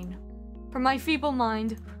tiny brain. For my feeble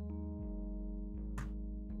mind.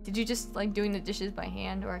 Did you just like doing the dishes by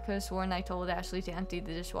hand? Or I could have sworn I told Ashley to empty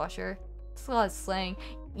the dishwasher. It's a lot of slang.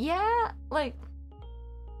 Yeah, like...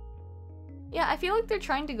 Yeah, I feel like they're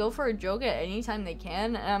trying to go for a joke at any time they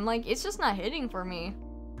can. And I'm like, it's just not hitting for me.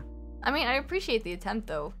 I mean, I appreciate the attempt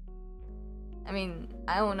though. I mean,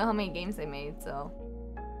 I don't know how many games they made, so...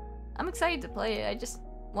 I'm excited to play it. I just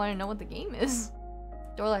want to know what the game is.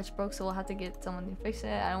 Door latch broke, so we'll have to get someone to fix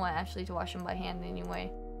it. I don't want Ashley to wash them by hand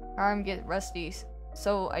anyway. Her arm get rusty,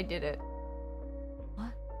 so I did it.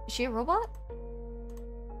 What? Is she a robot?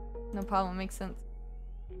 No problem, makes sense.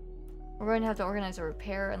 We're going to have to organize a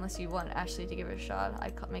repair unless you want Ashley to give it a shot.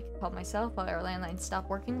 I make a call myself, but our landline stopped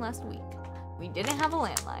working last week. We didn't have a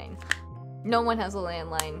landline. No one has a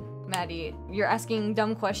landline, Maddie. You're asking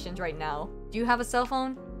dumb questions right now. Do you have a cell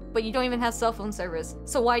phone? But you don't even have cell phone service.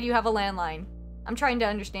 So why do you have a landline? I'm trying to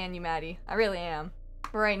understand you, Maddie. I really am.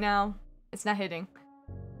 But right now, it's not hitting.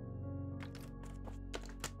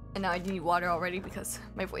 And now I need water already because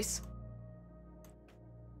my voice.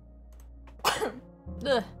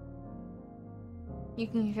 Ugh. You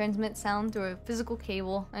can transmit sound through a physical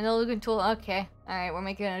cable. I know the tool. Okay. Alright, we're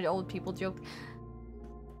making an old people joke.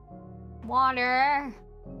 Water.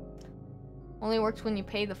 Only works when you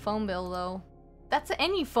pay the phone bill, though. That's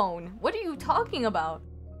any phone. What are you talking about?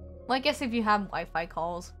 Well, I guess if you have Wi-Fi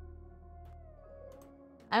calls.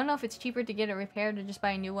 I don't know if it's cheaper to get it repaired or just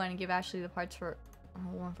buy a new one and give Ashley the parts for...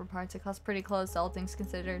 one for parts. It costs pretty close, all things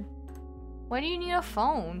considered. Why do you need a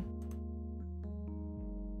phone?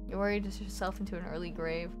 You're worried yourself into an early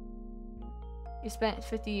grave. You spent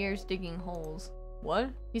 50 years digging holes. What?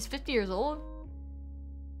 He's 50 years old?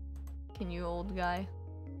 Can you, old guy?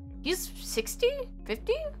 He's 60?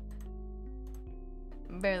 50?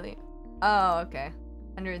 Barely. Oh, okay.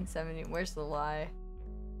 170. Where's the lie?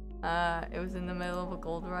 It was in the middle of a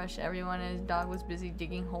gold rush. Everyone and his dog was busy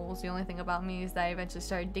digging holes. The only thing about me is that I eventually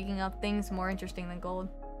started digging up things more interesting than gold.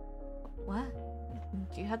 What?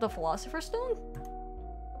 Do you have the Philosopher's Stone?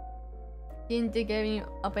 You didn't dig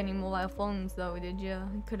up any mobile phones though, did you?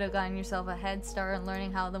 You could have gotten yourself a head start on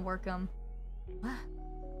learning how to work them. What?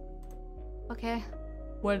 Okay.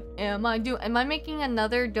 What am I doing? Am I making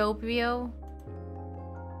another dope video?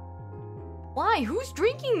 Why? Who's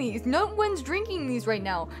drinking these? No one's drinking these right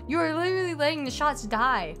now. You are literally letting the shots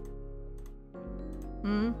die.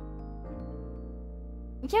 Hmm?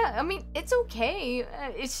 Yeah, I mean, it's okay.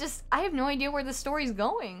 It's just, I have no idea where the story's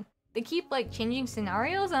going. They keep, like, changing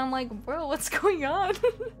scenarios, and I'm like, bro, what's going on?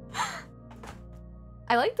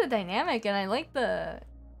 I like the dynamic, and I like the...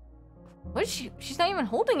 What is she? She's not even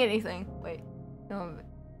holding anything. Wait. No.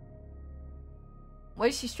 What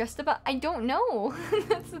is she stressed about? I don't know.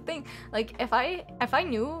 That's the thing. Like, if I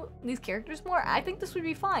knew these characters more, I think this would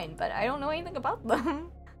be fine, but I don't know anything about them.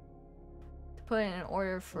 To put in an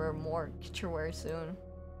order for more kitchenware soon.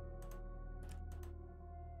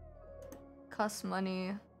 Costs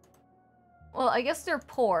money. Well, I guess they're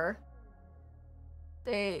poor.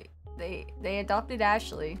 They adopted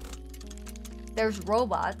Ashley. There's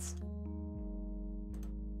robots.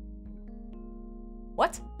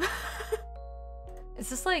 What? Is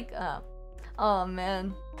this like, oh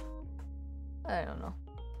man. I don't know.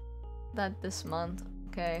 Not this month.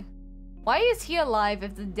 Okay. Why is he alive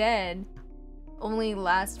if the dead only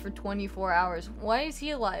lasts for 24 hours? Why is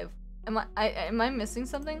he alive? Am I missing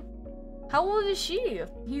something? How old is she?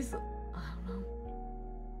 He's... I don't know.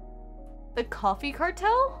 The coffee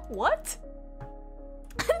cartel? What?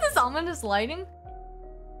 This ominous lighting?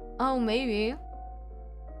 Oh, maybe.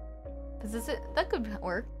 Is this it? That could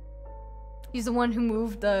work. He's the one who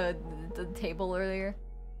moved the table earlier.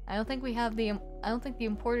 I don't think the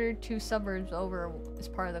importer 2 suburbs over is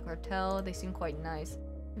part of the cartel. They seem quite nice.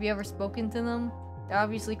 Have you ever spoken to them? They're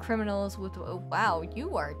obviously criminals with... Oh, wow,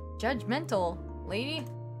 you are judgmental, lady.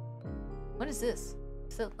 What is this?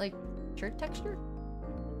 Is it like shirt texture?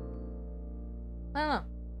 I don't know.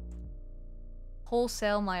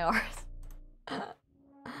 Wholesale my art.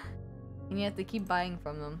 And you have to keep buying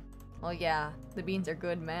from them. Well, yeah, the beans are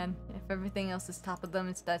good, man. If everything else is top of them,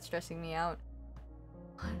 it's that stressing me out.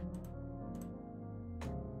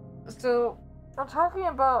 So, we're talking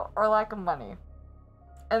about our lack of money.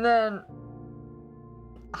 And then...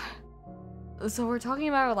 So we're talking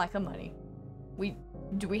about our lack of money.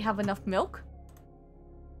 do we have enough milk?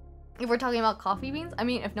 If we're talking about coffee beans, I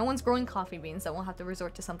mean, if no one's growing coffee beans, then we'll have to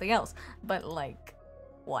resort to something else. But like,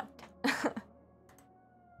 what?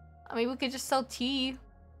 I mean, we could just sell tea.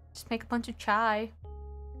 Just make a bunch of chai.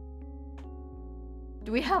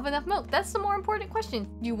 Do we have enough milk? That's the more important question.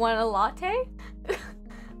 Do you want a latte?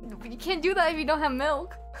 You can't do that if you don't have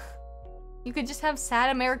milk. You could just have sad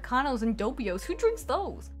Americanos and Dopios. Who drinks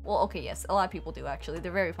those? Well, okay, yes, a lot of people do actually.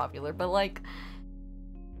 They're very popular, but like,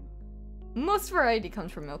 most variety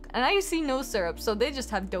comes from milk. And I see no syrup, so they just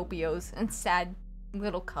have Dopios and sad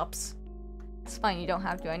little cups. It's fine, you don't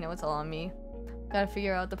have to. I know it's all on me. Gotta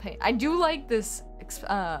figure out the pain. I do like this,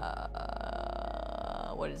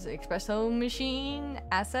 what is it? Espresso machine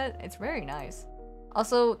asset. It's very nice.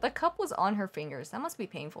 Also, the cup was on her fingers. That must be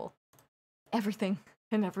painful. Everything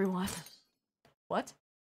and everyone. What?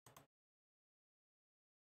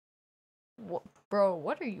 What? Bro,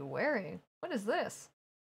 what are you wearing? What is this?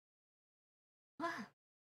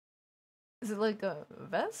 Is it like a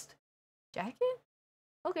vest? Jacket?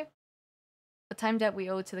 Okay. The time debt we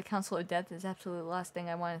owe to the Council of Death is absolutely the last thing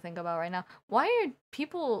I want to think about right now. Why are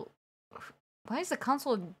people... Why is the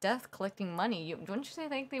Council of Death collecting money? Don't you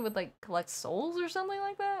think they would, like, collect souls or something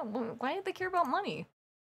like that? Why did they care about money?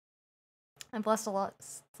 I've lost a lot of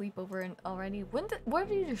sleep over it already. What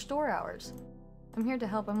are your store hours? I'm here to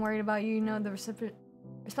help. I'm worried about you. You know, the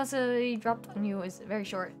responsibility dropped on you is very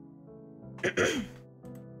short.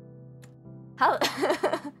 How...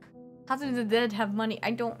 How do the dead have money?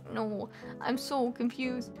 I don't know. I'm so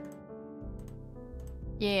confused.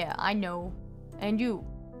 Yeah, I know. And you.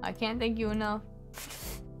 I can't thank you enough.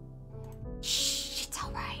 Shh, it's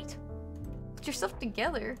alright. Put yourself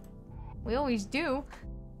together. We always do.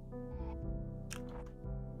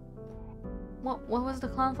 What was the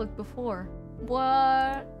conflict before?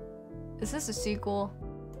 What? Is this a sequel?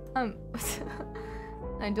 I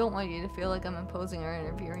don't want you to feel like I'm imposing or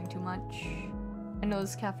interfering too much. I know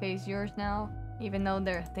this cafe is yours now, even though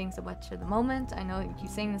there are things about you at the moment. I know you keep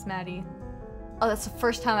saying this, Maddie. Oh, that's the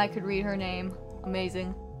first time I could read her name.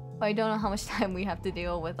 Amazing. But I don't know how much time we have to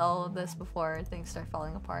deal with all of this before things start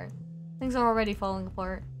falling apart. Things are already falling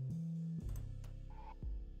apart.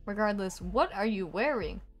 Regardless, what are you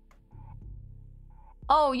wearing?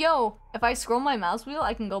 Oh, yo! If I scroll my mouse wheel,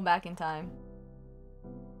 I can go back in time.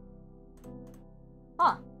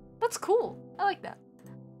 Huh. That's cool. I like that.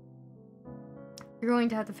 You're going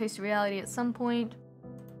to have to face reality at some point.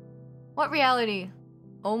 What reality?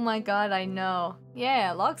 Oh my god, I know.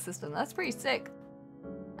 Yeah, log system. That's pretty sick.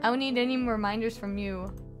 I don't need any more reminders from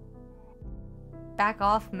you. Back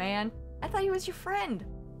off, man. I thought he was your friend.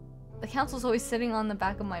 The council's always sitting on the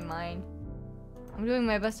back of my mind. I'm doing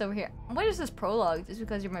my best over here. What is this prologue? Just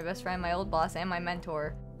because you're my best friend, my old boss, and my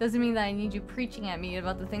mentor doesn't mean that I need you preaching at me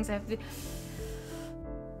about the things I have to do.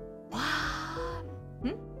 What?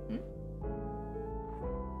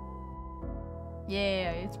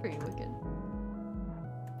 Yeah, it's pretty wicked.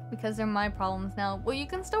 Because they're my problems now. Well, you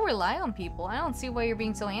can still rely on people. I don't see why you're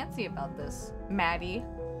being so antsy about this, Maddie.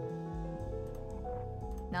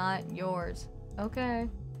 Not yours. Okay.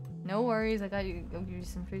 No worries. I got you. Go give you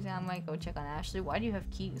some free time. I might go check on Ashley. Why do you have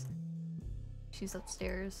keys? She's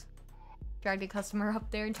upstairs. Dragged a customer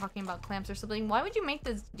up there and talking about clamps or something. Why would you make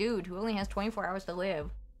this dude who only has 24 hours to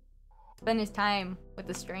live spend his time with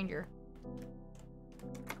a stranger?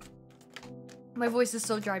 My voice is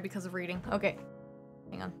so dry because of reading. Okay.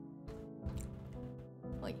 Hang on.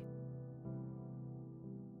 Like.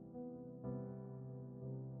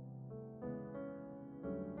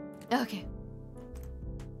 Okay.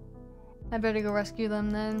 I better go rescue them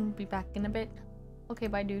then. Be back in a bit. Okay,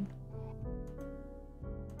 bye, dude.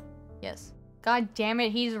 Yes. God damn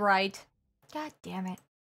it, he's right. God damn it.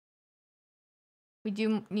 We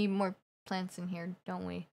do need more plants in here, don't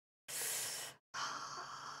we?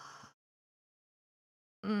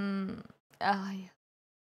 Yeah.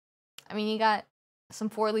 I mean, you got some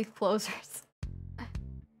 4-leaf closers.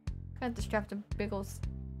 Got to strap a big old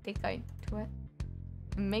stake guy to it.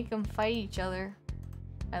 And make them fight each other.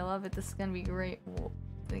 I love it. This is gonna be great.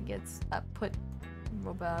 It gets put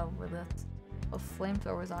with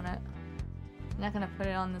flamethrowers on it. You're not gonna put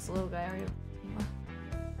it on this little guy, are you?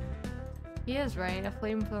 He is right. A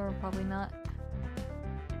flamethrower, probably not.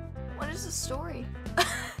 What is the story?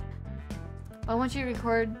 I want you to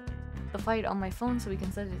record the fight on my phone so we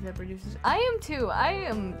can send it to the producers. I am too. I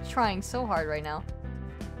am trying so hard right now.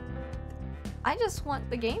 I just want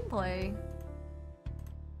the gameplay.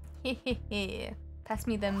 Hehehe. Pass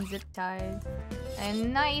me them zip ties. And a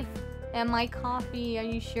knife. And my coffee. Are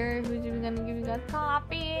you sure? Who's even gonna give you that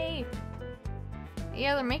coffee?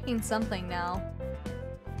 Yeah, they're making something now.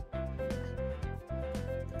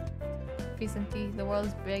 Coffee is empty. The world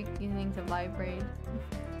is beginning to vibrate.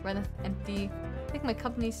 Runneth empty. I think my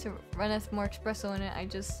cup needs to runneth more espresso in it.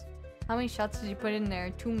 How many shots did you put in there?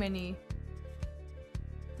 Too many.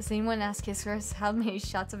 Does anyone ask Icarus how many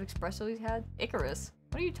shots of espresso he's had? Icarus?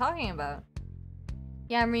 What are you talking about?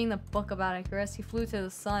 Yeah, I'm reading the book about Icarus. He flew to the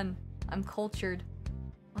sun. I'm cultured.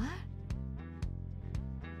 What?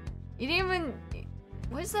 You didn't even...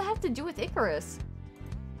 What does that have to do with Icarus?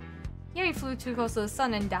 Yeah, he flew too close to the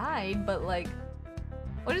sun and died, but like...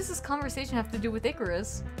 What does this conversation have to do with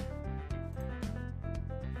Icarus?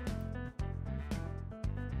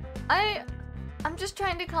 I'm just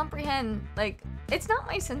trying to comprehend, like... It's not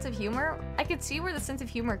my sense of humor. I could see where the sense of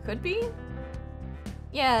humor could be.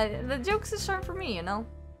 Yeah, the jokes just aren't for me, you know?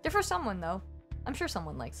 They're for someone, though. I'm sure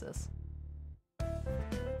someone likes this.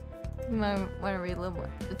 You might want to read a little more.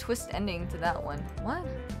 The twist ending to that one. What?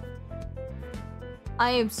 I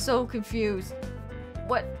am so confused.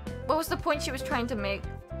 What was the point she was trying to make?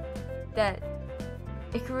 That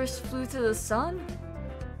Icarus flew to the sun?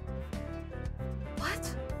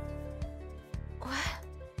 What?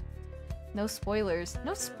 No spoilers.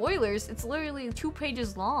 No spoilers? It's literally 2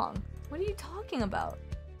 pages long. What are you talking about?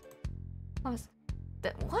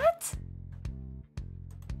 What?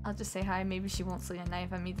 I'll just say hi. Maybe she won't sling a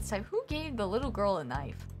knife at me this time. Who gave the little girl a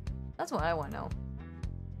knife? That's what I want to know.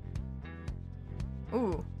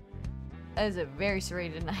 Ooh. That is a very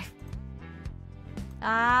serrated knife.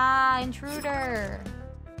 Ah, intruder.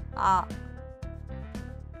 Ah.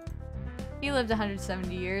 He lived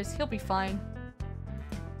 170 years. He'll be fine.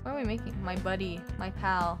 What are we making? My buddy. My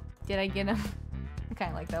pal. Did I get him? I kind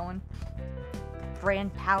of like that one.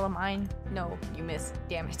 Brand pal of mine. No, you missed.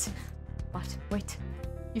 Damn it. What? Wait.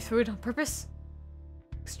 You threw it on purpose?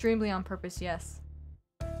 Extremely on purpose, yes.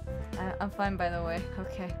 I'm fine, by the way.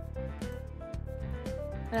 Okay.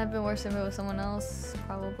 Would have been worse if it was someone else,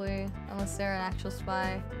 probably. Unless they're an actual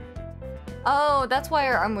spy. Oh, that's why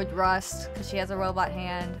her arm would rust. Because she has a robot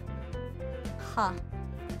hand. Huh.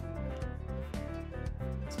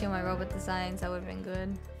 Steal my robot designs, that would have been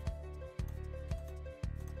good.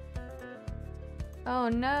 Oh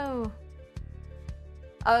no.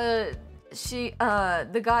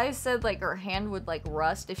 The guy said like her hand would like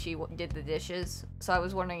rust if she did the dishes. So I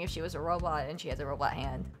was wondering if she was a robot and she has a robot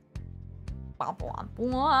hand. Blah, blah,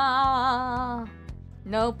 blah.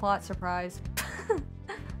 No plot surprise.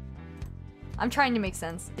 I'm trying to make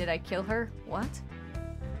sense. Did I kill her? What?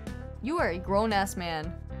 You are a grown-ass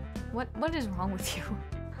man. What is wrong with you?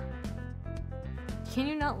 Can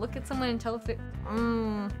you not look at someone and tell if they...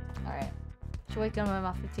 Alright. She'll wake up in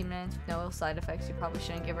about 15 minutes with no ill side effects. You probably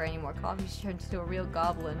shouldn't give her any more coffee. She turns into a real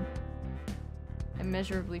goblin.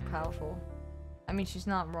 Immeasurably powerful. I mean, she's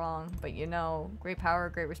not wrong, but you know, great power,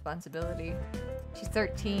 great responsibility. She's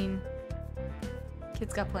 13.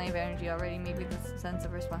 Kid's got plenty of energy already. Maybe that's a sense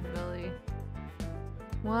of responsibility.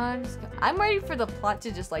 I'm ready for the plot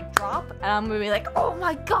to just like drop, and I'm gonna be like, oh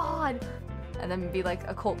my god! And then be like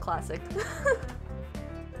a cult classic.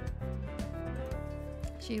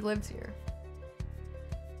 She lives here.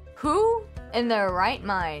 Who in their right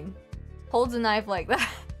mind holds a knife like that?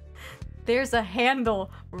 There's a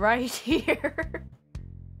handle right here.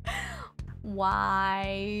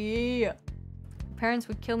 Why? Parents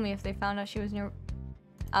would kill me if they found out she was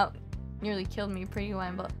nearly killed me, pretty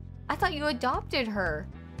one, but I thought you adopted her.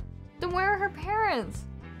 Then where are her parents?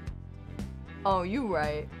 Oh, you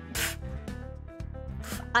right.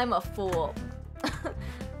 I'm a fool.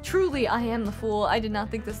 Truly, I am the fool. I did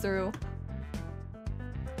not think this through.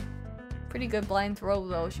 Pretty good blind throw,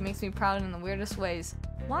 though. She makes me proud in the weirdest ways.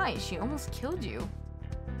 Why? She almost killed you.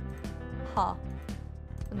 Huh.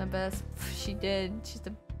 And the best. She did. She's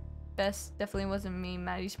the best. Definitely wasn't me.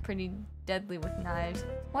 Maddie's pretty deadly with knives.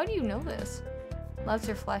 Why do you know this? Loves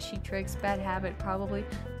her flashy tricks. Bad habit, probably.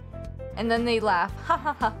 And then they laugh. Ha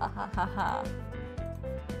ha ha ha ha ha ha.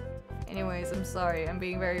 Anyways, I'm sorry. I'm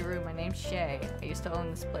being very rude. My name's Shay. I used to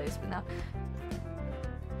own this place, but now...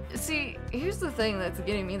 See, here's the thing that's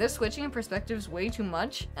getting me. They're switching in perspectives way too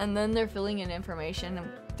much, and then they're filling in information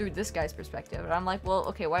through this guy's perspective. And I'm like, well,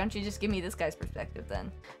 okay, why don't you just give me this guy's perspective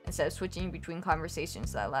then? Instead of switching between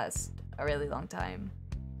conversations that last a really long time.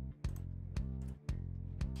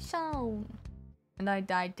 So... And I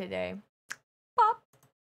died today. Pop!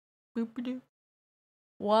 Boop-a-doo.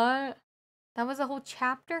 What? That was a whole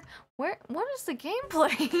chapter? What is the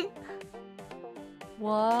gameplay?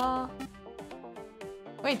 What?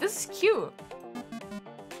 Wait, this is cute.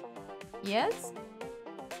 Yes?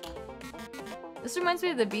 This reminds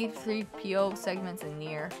me of the B3PO segments in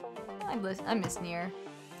Nier. I miss Nier.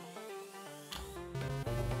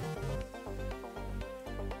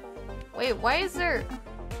 Wait, why is there...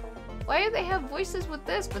 Why do they have voices with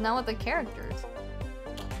this, but not with the characters?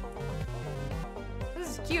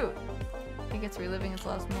 This is cute. I think it's reliving its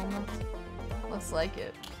last moments. Looks like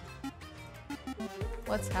it.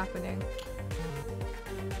 What's happening?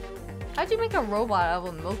 How'd you make a robot out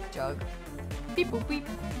of a milk jug? Beep boop beep.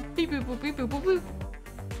 Beep boop boop beep boop boop boop.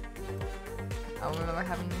 I don't remember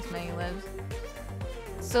having this many lives.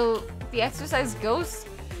 So the exercise ghosts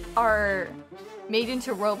are made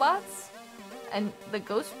into robots? And the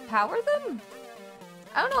ghosts power them?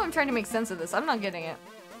 I don't know, I'm trying to make sense of this. I'm not getting it.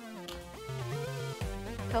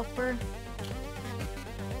 Helper.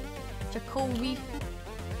 Jacoby.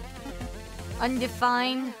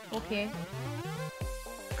 Undefined. Okay.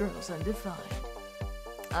 Girls Undefined.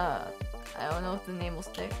 I don't know if the name will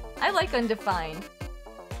stick. I like Undefined.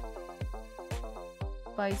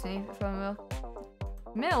 Body's made from milk.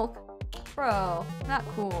 Milk? Bro, not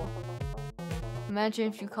cool. Imagine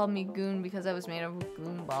if you called me Goon because I was made of a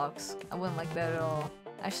Goon box. I wouldn't like that at all.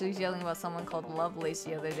 Actually, was yelling about someone called Lovelace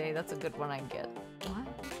the other day. That's a good one I get. What?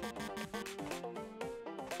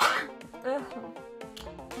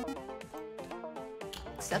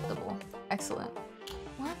 Acceptable. Excellent.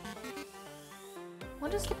 What?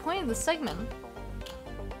 What is the point of the segment?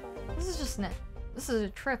 This is just this is a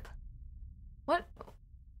trip. What?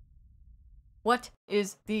 What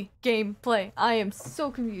is the gameplay? I am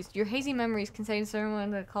so confused. Your hazy memories contain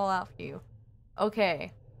someone to call out for you.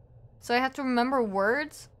 Okay. So I have to remember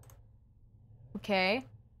words? Okay.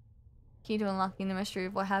 Key to unlocking the mystery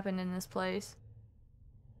of what happened in this place.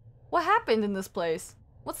 What happened in this place?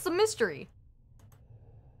 What's the mystery?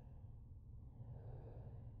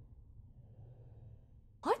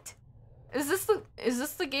 What? Is this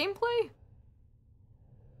the gameplay?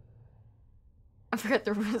 I forgot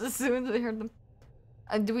the rules as soon as I heard them.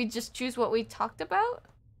 Do we just choose what we talked about?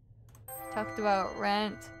 Talked about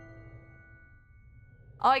rent.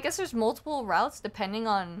 Oh, I guess there's multiple routes depending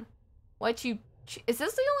on what you is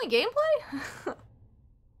this the only gameplay?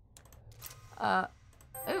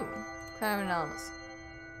 Ooh, crime analysis.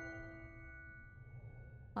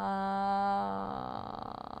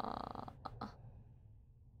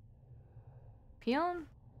 Peon?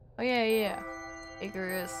 Oh yeah.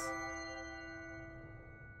 Icarus.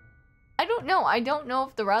 I don't know. I don't know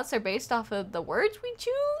if the routes are based off of the words we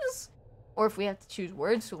choose, or if we have to choose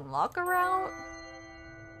words to unlock a route.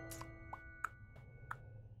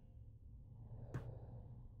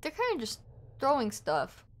 They're kind of just throwing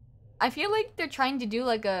stuff. I feel like they're trying to do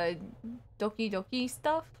like a Doki Doki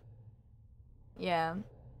stuff. Yeah.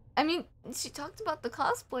 I mean, she talked about the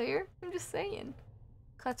cosplayer. I'm just saying.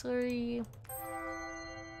 Cutlery.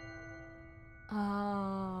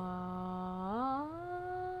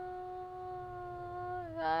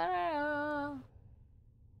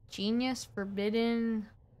 Genius, forbidden.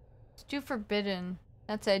 Let's do forbidden.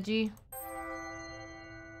 That's edgy.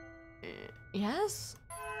 Yes?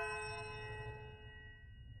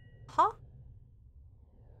 Huh?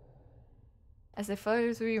 As they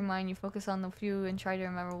flutter through your mind, you focus on the few and try to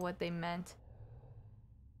remember what they meant.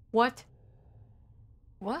 What?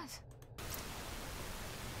 What?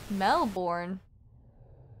 Melbourne?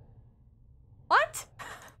 What?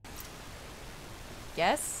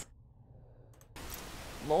 Yes?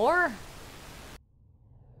 Lore?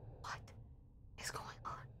 What is going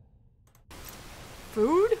on?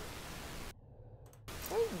 Food?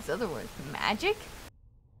 What are these other words? Magic?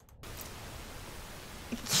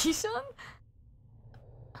 Kishan?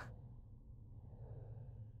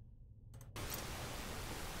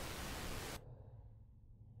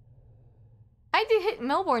 I did hit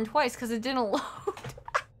Melbourne twice because it didn't load.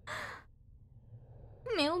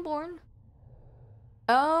 Melbourne.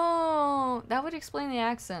 Oh, that would explain the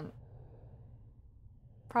accent.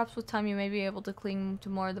 Perhaps with time you may be able to cling to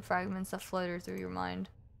more of the fragments that flutter through your mind.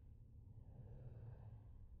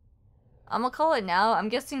 I'm gonna call it now. I'm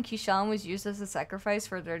guessing Kishan was used as a sacrifice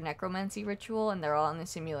for their necromancy ritual and they're all in the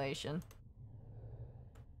simulation.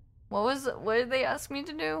 What did they ask me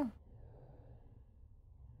to do?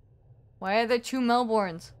 Why are there 2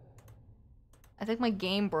 Melbournes? I think my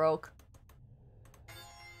game broke.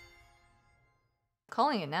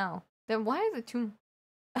 Calling it now. Then why are there 2?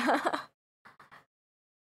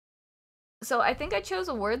 So I think I chose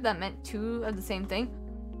a word that meant 2 of the same thing.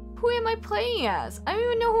 Who am I playing as? I don't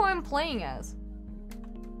even know who I'm playing as.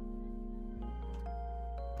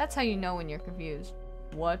 That's how you know when you're confused.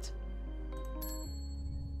 What?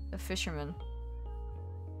 The fisherman.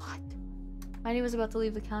 What? Mighty was about to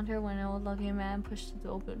leave the counter when an old lucky man pushed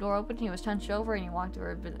the door open. He was hunched over and he walked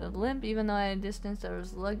over a bit of limp. Even though at a distance there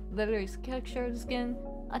was literally texture of the skin.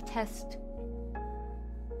 A test.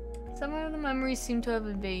 Some of the memories seem to have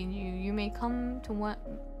evaded you. You may come to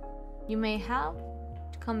You may have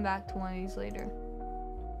to come back to one of these later.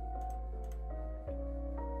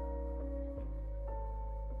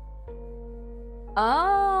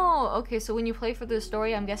 Oh, okay, so when you play for the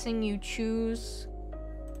story, I'm guessing you choose...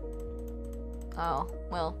 Oh,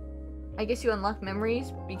 well, I guess you unlock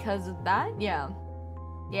memories because of that? Yeah.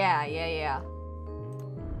 Yeah.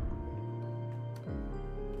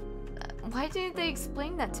 Why didn't they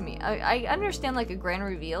explain that to me? I understand like a grand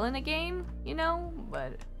reveal in a game, you know,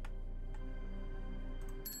 but...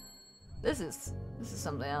 This is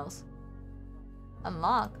something else.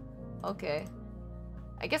 Unlock? Okay.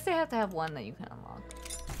 I guess they have to have one that you can unlock.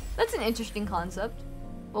 That's an interesting concept.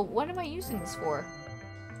 But what am I using this for?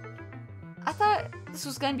 I thought this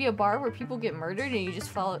was gonna be a bar where people get murdered and you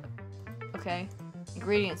just follow... Okay.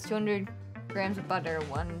 Ingredients, 200 grams of butter,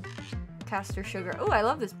 1 caster sugar. Oh, I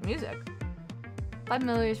love this music. 5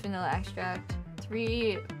 milliliters vanilla extract,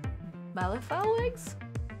 3 balafel eggs?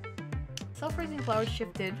 Self-raising flour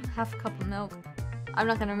shifted, half a cup of milk. I'm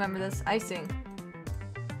not gonna remember this. Icing.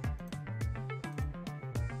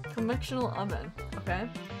 Convectional oven. Okay.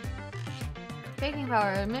 Baking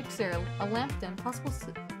powder, a mixer, a lambton, possible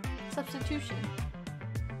substitution.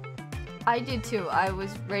 I did too. I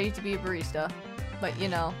was ready to be a barista. But you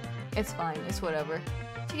know, it's fine. It's whatever.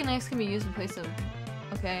 Chicken eggs can be used in place of...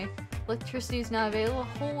 Okay. Electricity is now available.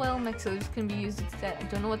 Whole whale mixers can be used instead. I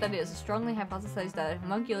don't know what that is. I strongly hypothesize that a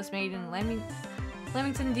homunculus made in lamington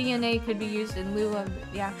DNA could be used in lieu of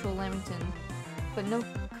the actual lamington. But no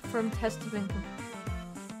confirmed tests have been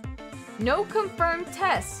No confirmed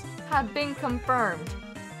tests have been confirmed.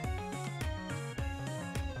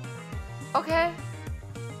 Okay.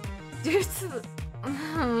 Due to the...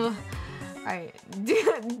 Alright.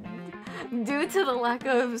 Due to the lack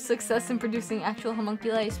of success in producing actual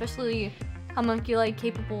homunculi, especially homunculi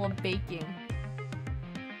capable of baking.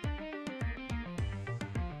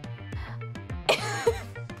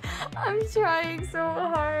 I'm trying so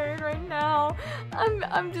hard right now.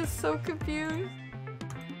 I'm just so confused.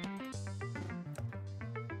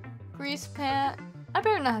 Grease pan. I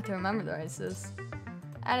better not have to remember the rest of this.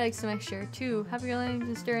 Add eggs to mixture. 2. Have your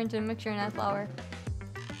lamington stir into the mixture and add flour.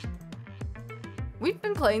 We've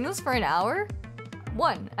been playing this for an hour?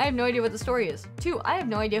 1. I have no idea what the story is. 2. I have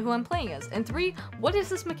no idea who I'm playing as. And 3. What is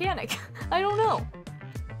this mechanic? I don't know.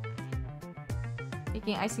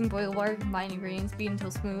 Making icing boil water, combine ingredients, beat until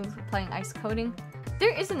smooth, applying ice coating.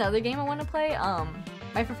 There is another game I want to play.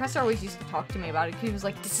 My professor always used to talk to me about it. He was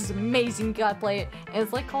like, "This is amazing, you gotta play it." And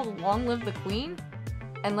it's like called Long Live the Queen.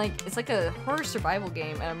 And like, it's like a horror survival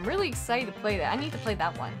game, and I'm really excited to play that. I need to play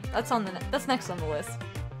that one. That's next on the list.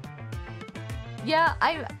 Yeah,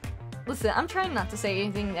 listen, I'm trying not to say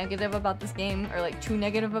anything negative about this game, or like too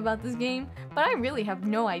negative about this game, but I really have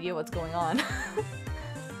no idea what's going on.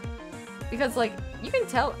 Because like, you can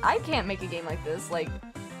tell, I can't make a game like this. Like,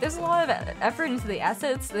 there's a lot of effort into the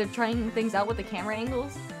assets. They're trying things out with the camera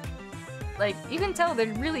angles. Like, you can tell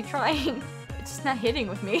they're really trying. It's just not hitting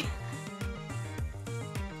with me.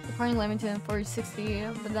 Pouring lamington,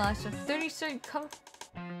 40-60, vanilla extra, 30 cup.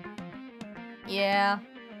 Yeah.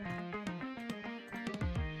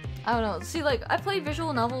 I don't know. See, like, I played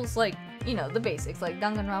visual novels, like, you know, the basics, like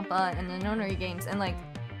Danganronpa and the Nonary games, and like,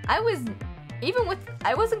 I wasn't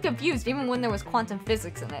confused even when there was quantum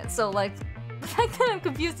physics in it. So like, the fact that I'm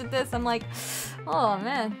confused at this, I'm like, oh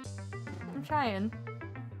man, I'm trying.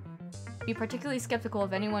 Be particularly skeptical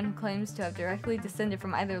of anyone who claims to have directly descended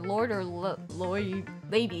from either Lord or Lady,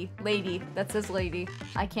 that says Lady,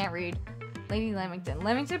 I can't read. Lady Lamington.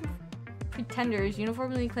 Lamington pretenders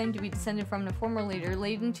uniformly claim to be descended from the former leader,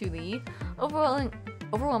 leading to the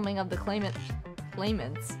overwhelming of the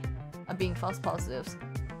claimants of being false positives.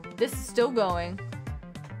 This is still going.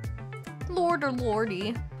 Lord or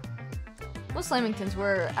Lordy. Most Lamingtons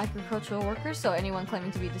were agricultural workers, so anyone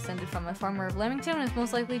claiming to be descended from a farmer of Lamington is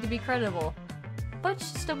most likely to be credible, but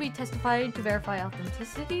should still be testified to verify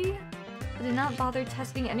authenticity. I did not bother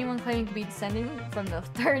testing anyone claiming to be descended from the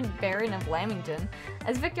 3rd Baron of Lamington,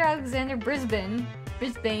 as Victor Alexander Brisbane,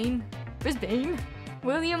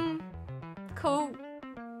 William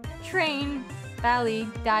Coltrane Valley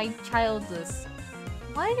died childless.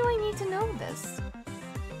 Why do I need to know this?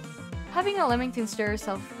 Having a lamington stir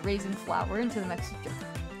self-raising flour into the mixture.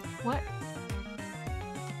 What?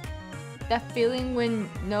 That feeling when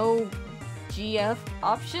no GF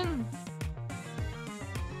option?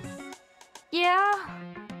 Yeah.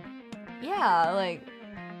 Yeah, like,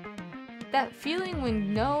 that feeling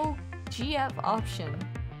when no GF option.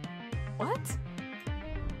 What?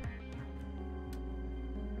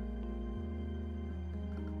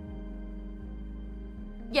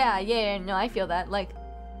 Yeah, no, I feel that. Like,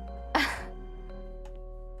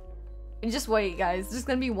 Just wait, guys. There's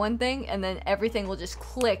gonna be one thing, and then everything will just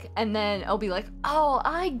click, and then it'll be like, oh,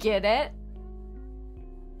 I get it.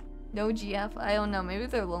 No GF? I don't know. Maybe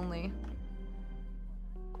they're lonely.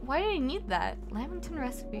 Why do I need that? Lamington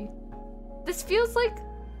recipe. This feels like...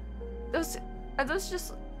 Those... Are those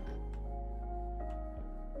just...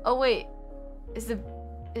 Oh, wait. Is the...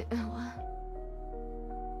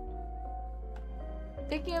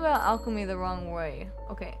 Thinking about alchemy the wrong way.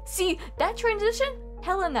 Okay. See, that transition?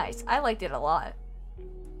 Hella nice. I liked it a lot.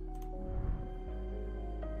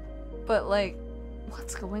 But, like,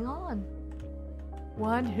 what's going on?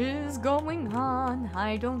 What is going on?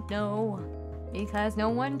 I don't know. Because no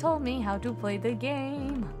one told me how to play the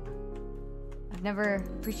game. I've never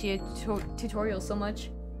appreciated tutorials so much.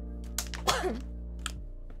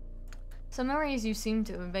 Some memories you seem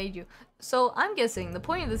to evade you. So I'm guessing the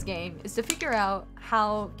point of this game is to figure out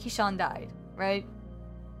how Kishan died, right?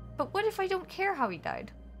 But what if I don't care how he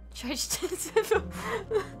died? Should I just...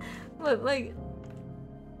 But like,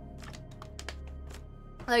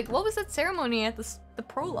 what was that ceremony at the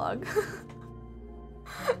prologue?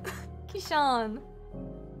 Kishan.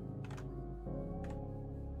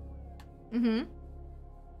 Mm-hmm.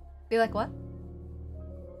 Be like, what?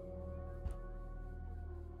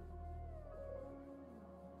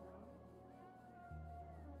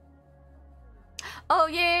 Oh,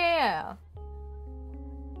 yeah!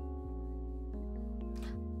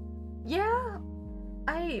 Yeah,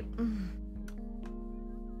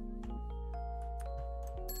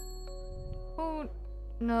 Who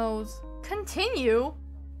knows? Continue?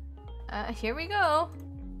 Here we go.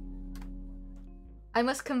 I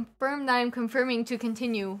must confirm that I'm confirming to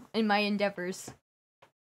continue in my endeavors.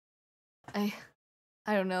 I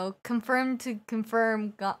don't know. Confirmed to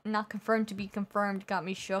confirm, not confirmed to be confirmed got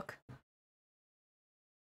me shook.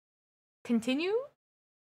 Continue?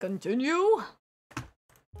 Continue?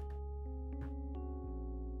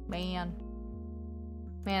 Man,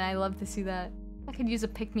 I love to see that. I could use a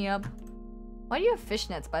pick-me-up. Why do you have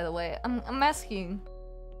fishnets, by the way? I'm asking.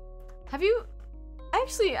 Have you...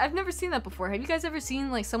 Actually, I've never seen that before. Have you guys ever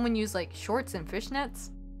seen, like, someone use, like, shorts and fishnets?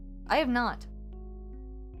 I have not.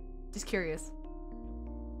 Just curious.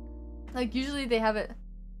 Like, usually they have it...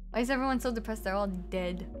 Why is everyone so depressed? They're all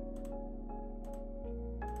dead.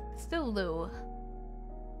 Still low.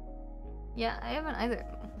 Yeah, I haven't either.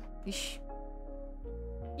 Yeesh.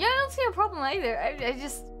 Yeah, I don't see a problem either. I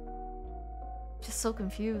just so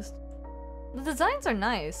confused. The designs are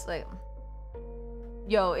nice. Like,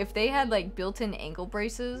 yo, if they had like built-in ankle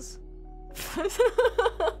braces,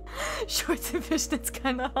 shorts and fishnets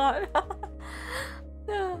kind of hot.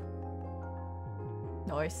 Yeah.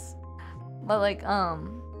 Nice. But like,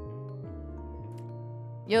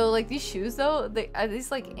 yo, like these shoes though, are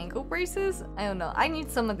these like ankle braces? I don't know. I need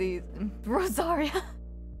some of these. Rosaria.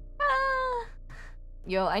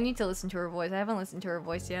 Yo, I need to listen to her voice. I haven't listened to her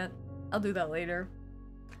voice yet. I'll do that later.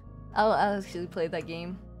 I'll actually play that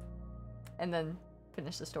game. And then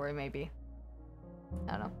finish the story, maybe.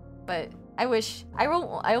 I don't know. But I wish... I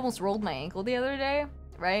almost rolled my ankle the other day,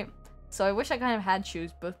 right? So I wish I kind of had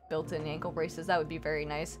shoes with built-in ankle braces. That would be very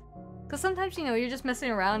nice. Because sometimes, you know, you're just messing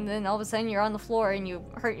around and then all of a sudden you're on the floor and you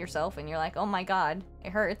hurt yourself and you're like, oh my god, it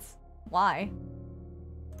hurts. Why?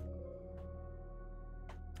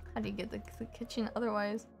 How do you get the kitchen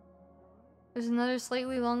otherwise? There's another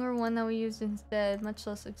slightly longer one that we used instead, much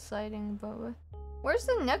less exciting, but where's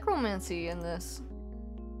the necromancy in this?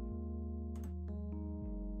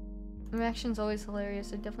 The reaction's always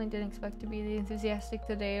hilarious. I definitely didn't expect to be enthusiastic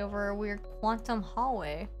today over a weird quantum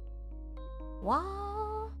hallway. What?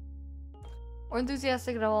 Or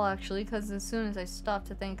enthusiastic at all, actually, because as soon as I stopped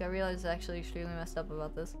to think, I realized I actually extremely messed up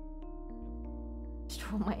about this. Just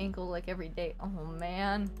roll my ankle like every day. Oh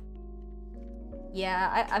man.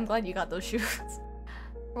 Yeah, I'm glad you got those shoes.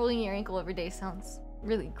 Rolling your ankle every day sounds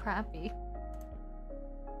really crappy.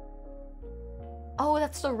 Oh,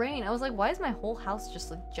 that's the rain. I was like, why is my whole house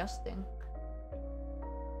just adjusting?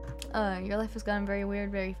 Your life has gotten very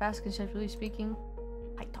weird very fast, conceptually speaking.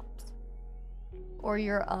 High tops. Or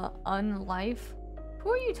your unlife.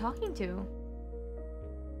 Who are you talking to?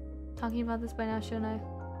 Talking about this by now, shouldn't I?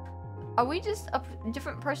 Are we just a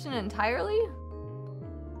different person entirely?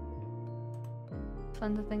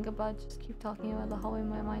 Fun to think about. Just keep talking about the hallway.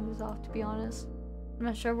 My mind is off, to be honest. I'm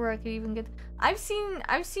not sure where I could even get. I've seen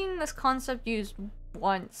this concept used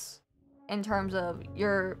once, in terms of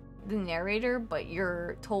you're the narrator, but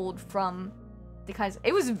you're told from the kinds.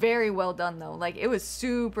 It was very well done though. Like it was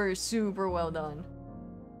super well done.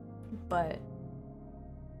 But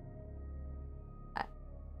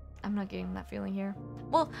I'm not getting that feeling here.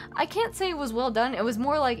 Well, I can't say it was well done. It was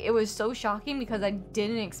more like it was so shocking because I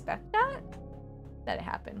didn't expect that. that it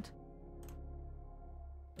happened.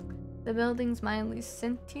 The building's mildly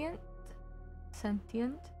sentient?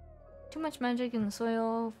 Sentient? Too much magic in the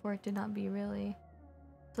soil for it to not be really.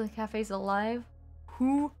 So the cafe's alive?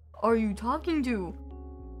 Who are you talking to?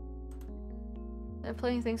 There are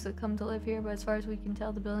plenty of things that come to live here, but as far as we can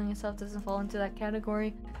tell, the building itself doesn't fall into that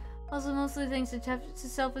category. Also, most of the things attach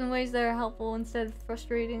itself in ways that are helpful instead of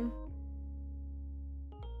frustrating.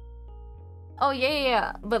 Oh,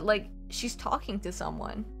 yeah. But, like, she's talking to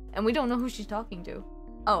someone. And we don't know who she's talking to.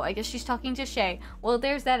 Oh, I guess she's talking to Shay. Well,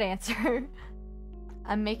 there's that answer.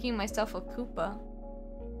 I'm making myself a Koopa.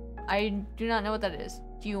 I do not know what that is.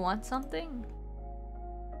 Do you want something?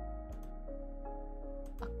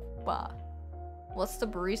 A Koopa. What's the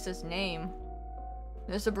barista's name?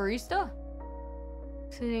 There's a barista?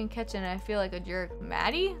 Sitting in the kitchen and I feel like a jerk.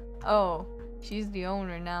 Maddie? Oh, she's the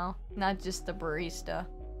owner now. Not just the barista.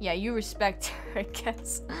 Yeah, you respect her, I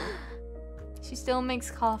guess. She still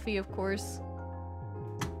makes coffee, of course.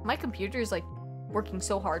 My computer is like working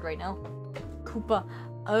so hard right now. Koopa.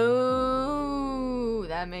 Oh,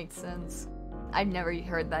 that makes sense. I've never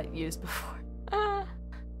heard that used before.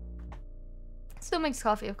 Still makes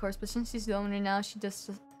coffee, of course, but since she's the owner now, she does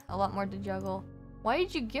a lot more to juggle. Why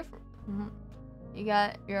did you give her? You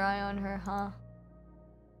got your eye on her, huh?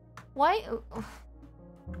 Why?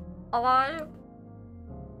 Alive?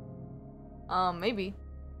 Maybe.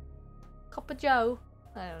 Cup of Joe.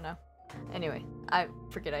 I don't know. Anyway, I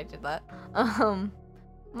forget I did that.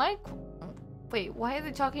 Wait, why are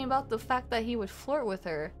they talking about the fact that he would flirt with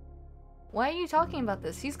her? Why are you talking about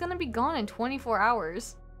this? He's gonna be gone in 24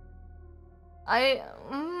 hours.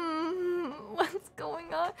 What's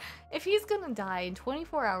going on? If he's gonna die in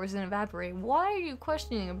 24 hours and evaporate, why are you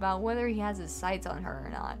questioning about whether he has his sights on her or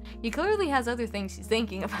not? He clearly has other things he's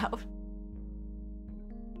thinking about.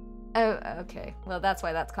 Oh, okay. Well, that's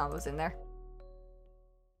why that combo's in there.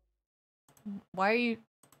 Why are you...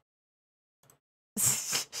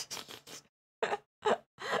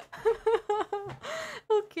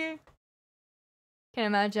 Okay. Can't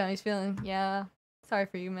imagine how he's feeling. Yeah. Sorry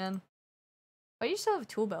for you, man. Why do you still have a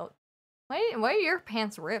tool belt? Why are your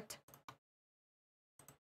pants ripped?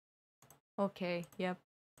 Okay, yep.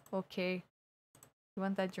 Okay. You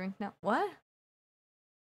want that drink now? What?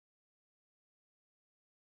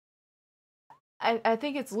 I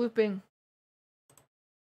think it's looping.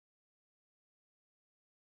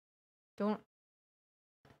 Don't...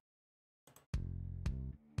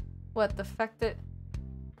 What, the fact that...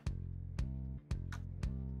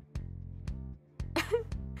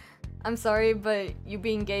 I'm sorry, but you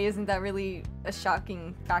being gay isn't that really a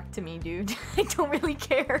shocking fact to me, dude. I don't really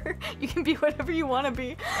care. You can be whatever you want to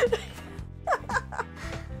be.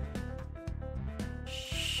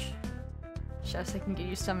 Shh. Just I can get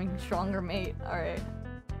you something stronger, mate. Alright.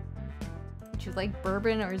 Would you like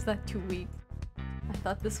bourbon, or is that too weak? I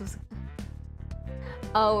thought this was...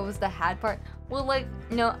 Oh, it was the hat part? Well, like,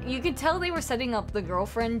 no, you could tell they were setting up the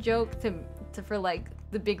girlfriend joke for, like,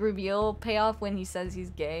 the big reveal payoff when he says he's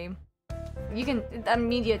gay. You can... That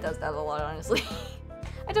media does that a lot, honestly.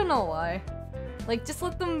 I don't know why. Like, just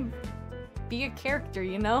let them be a character,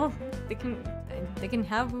 you know? They can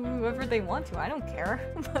have whoever they want to. I don't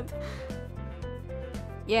care. But...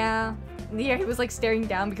 Yeah. Yeah, he was, like, staring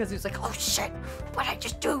down because he was like, oh shit! What'd I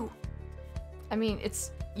just do? I mean,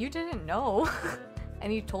 it's... You didn't know.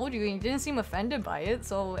 And he told you, and you didn't seem offended by it,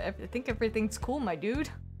 so I think everything's cool, my dude.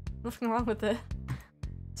 Nothing wrong with it.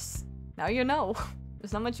 Just, now you know.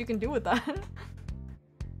 There's not much you can do with that.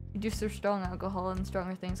 You do serve strong alcohol and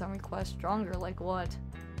stronger things on request. Stronger, like what?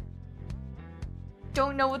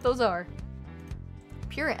 Don't know what those are.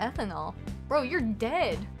 Pure ethanol. Bro, you're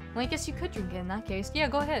dead. Well, I guess you could drink it in that case. Yeah,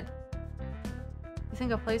 go ahead. You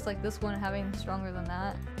think a place like this wouldn't have anything stronger than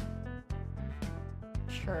that?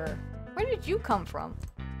 Sure. Where did you come from?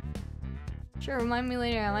 Sure, remind me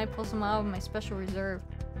later. I might pull some out of my special reserve.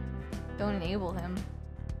 Don't enable him.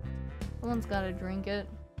 Someone's gotta drink it.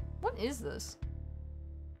 What is this?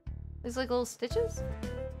 These like little stitches?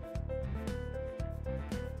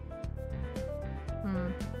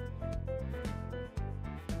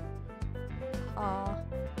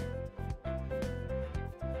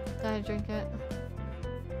 Gotta drink it.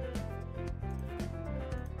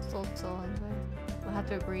 Still anyway. We'll have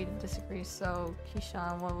to agree to disagree. So,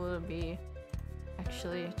 Keyshawn, what will it be?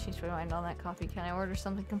 Actually, I changed my mind on that coffee. Can I order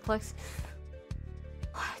something complex?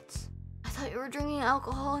 What? I thought you were drinking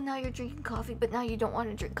alcohol and now you're drinking coffee, but now you don't want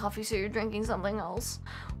to drink coffee, so you're drinking something else.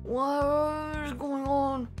 What is going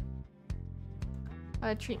on?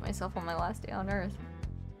 I treat myself on my last day on Earth.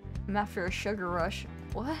 I'm after a sugar rush.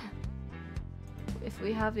 What? If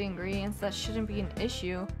we have the ingredients, that shouldn't be an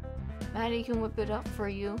issue. Maddie can whip it up for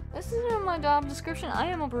you. This isn't in my job description. I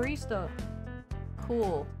am a barista.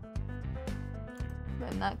 Cool.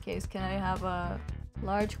 In that case, can I have a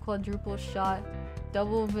large quadruple shot,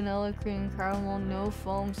 double vanilla cream caramel, no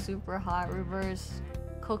foam, super hot, reverse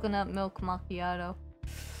coconut milk macchiato?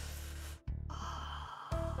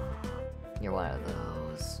 You're one of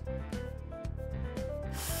those.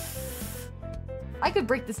 I could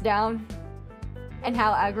break this down and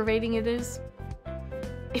how aggravating it is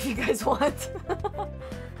if you guys want.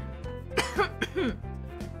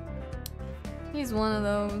 He's one of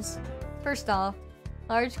those. First off,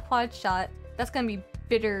 large quad shot. That's gonna be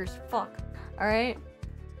bitter as fuck. Alright?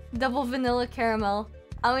 Double vanilla caramel.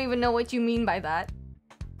 I don't even know what you mean by that.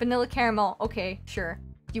 Vanilla caramel. Okay, sure.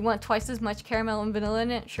 You want twice as much caramel and vanilla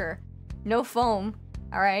in it? Sure. No foam.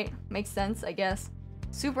 Alright? Makes sense, I guess.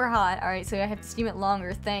 Super hot. Alright, so I have to steam it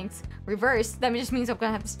longer. Thanks. Reverse. That just means I'm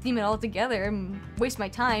gonna have to steam it all together and waste my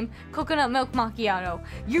time. Coconut milk macchiato.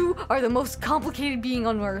 You are the most complicated being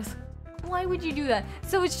on earth. Why would you do that?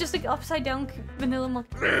 So it's just like upside down vanilla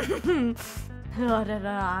macchiato.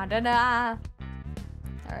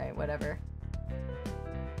 Alright, whatever.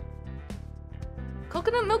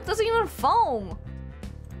 Coconut milk doesn't even foam!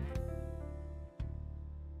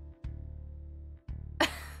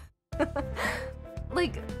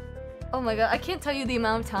 Like, oh my god, I can't tell you the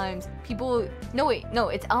amount of times people... No, wait, no,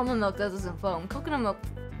 it's almond milk that doesn't foam. Coconut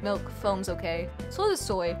milk foams okay. So does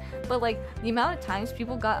soy. But like, the amount of times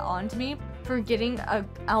people got on to me for getting a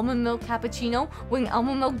almond milk cappuccino when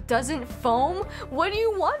almond milk doesn't foam? What do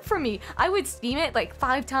you want from me? I would steam it like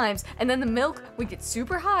 5 times, and then the milk would get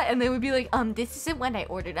super hot, and they would be like, this isn't what I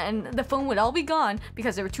ordered, and the foam would all be gone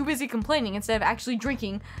because they were too busy complaining instead of actually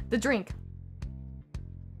drinking the drink.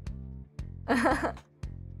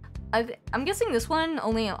 I'm guessing this one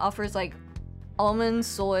only offers like almond,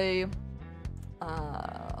 soy,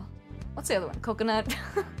 what's the other one? Coconut,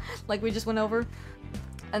 like we just went over.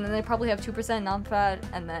 And then they probably have 2% non-fat,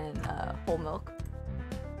 and then whole milk.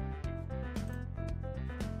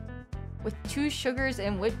 With 2 sugars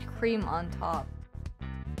and whipped cream on top.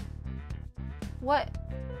 What?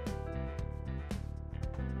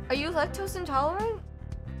 Are you lactose intolerant?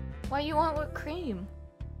 Why you want whipped cream?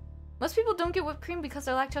 Most people don't get whipped cream because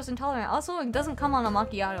they're lactose intolerant. Also, it doesn't come on a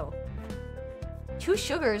macchiato. 2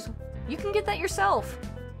 sugars? You can get that yourself.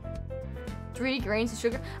 3 grains of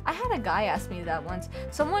sugar. I had a guy ask me that once.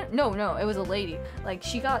 No, it was a lady. Like,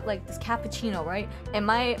 she got like this cappuccino, right? And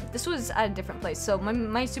this was at a different place, so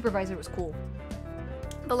my supervisor was cool.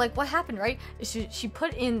 But like, what happened, right? She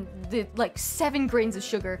put in the like 7 grains of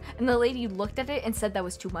sugar, and the lady looked at it and said that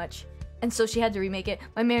was too much. And so she had to remake it.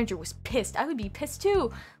 My manager was pissed. I would be pissed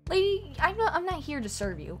too. Lady, I'm not here to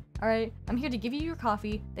serve you, alright? I'm here to give you your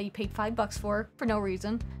coffee that you paid $5 for no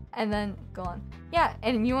reason, and then go on. Yeah,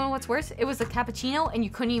 and you know what's worse? It was a cappuccino and you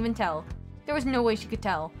couldn't even tell. There was no way she could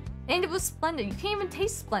tell. And it was Splenda. You can't even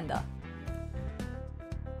taste Splenda.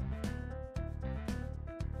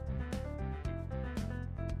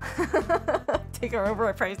 Take her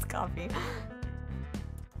overpriced coffee.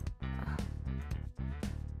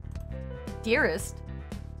 Dearest.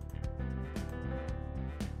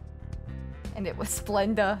 And it was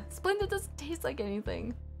Splenda. Splenda doesn't taste like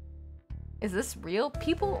anything. Is this real?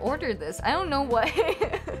 People ordered this. I don't know why.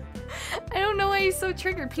 I don't know why he's so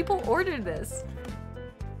triggered. People ordered this.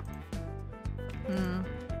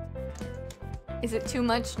 Is it too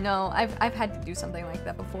much? No, I've had to do something like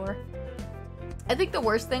that before. I think the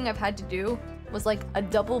worst thing I've had to do was like a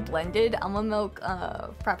double blended almond milk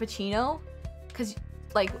frappuccino, because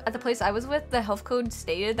like at the place I was with, the health code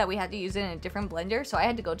stated that we had to use it in a different blender, so I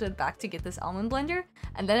had to go to the back to get this almond blender,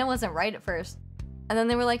 and then it wasn't right at first. And then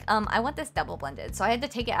they were like, I want this double blended, so I had to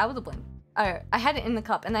take it out of the blender. I had it in the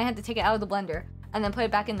cup, and I had to take it out of the blender, and then put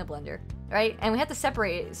it back in the blender, right? And we had to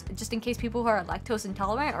separate it, just in case people who are lactose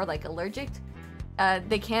intolerant or like allergic,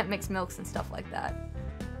 they can't mix milks and stuff like that.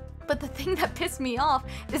 But the thing that pissed me off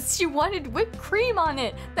is she wanted whipped cream on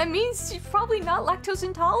it. That means she's probably not lactose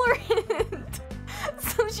intolerant.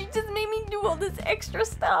 So she just made me do all this extra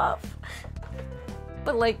stuff.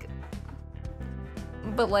 But like,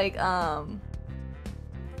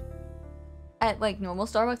 at like normal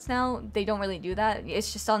Starbucks now, they don't really do that.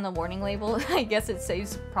 It's just on the warning label. I guess it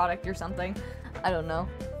saves product or something. I don't know.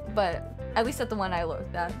 But at least at the one I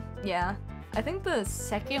looked at, yeah. I think the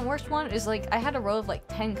second worst one is like, I had a row of like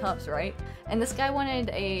 10 cups, right? And this guy wanted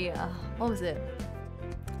a, what was it?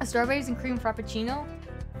 A strawberries and cream frappuccino.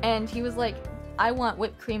 And he was like, I want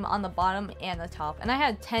whipped cream on the bottom and the top. And I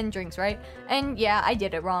had 10 drinks, right? And yeah, I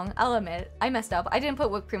did it wrong. I'll admit it. I messed up. I didn't put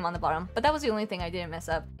whipped cream on the bottom, but that was the only thing I didn't mess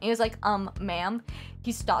up. And he was like, ma'am.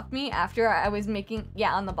 He stopped me after I was making,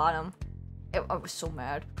 yeah, on the bottom. I was so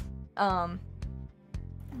mad.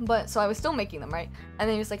 But so I was still making them, right? And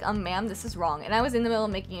then he was like, ma'am, this is wrong. And I was in the middle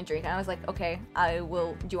of making a drink, and I was like, okay, I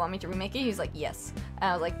will. Do you want me to remake it? He's like, yes. And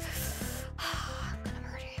I was like, I'm gonna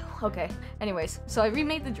murder you. Okay. Anyways, so I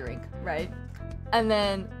remade the drink, right? And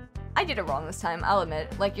then I did it wrong this time. I'll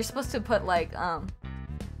admit. Like, you're supposed to put like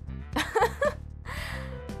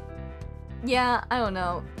yeah, I don't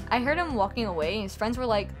know. I heard him walking away, and his friends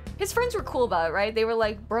were cool about it, right? They were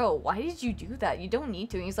like, bro, why did you do that? You don't need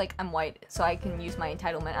to. And he's like, I'm white, so I can use my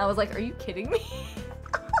entitlement. I was like, are you kidding me?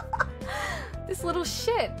 This little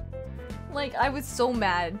shit. Like, I was so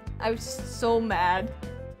mad. I was so mad.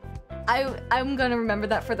 I'm gonna remember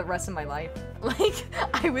that for the rest of my life. Like,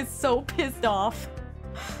 I was so pissed off.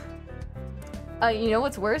 You know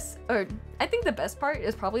what's worse? Or, I think the best part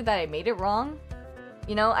is probably that I made it wrong.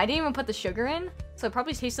 You know, I didn't even put the sugar in, so it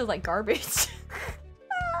probably tasted like garbage.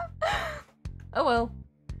 Oh well.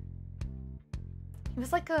 He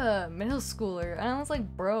was like a middle schooler, and I was like,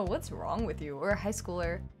 bro, what's wrong with you? Or a high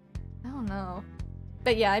schooler. I don't know.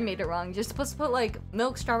 But yeah, I made it wrong. You're supposed to put like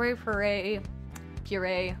milk, strawberry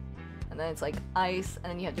puree, and then it's like ice, and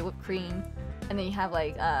then you have your whipped cream, and then you have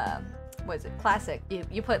like, what is it? Classic.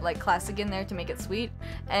 You put like classic in there to make it sweet,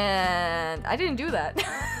 and I didn't do that.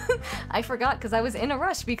 I forgot because I was in a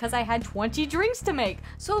rush because I had 20 drinks to make.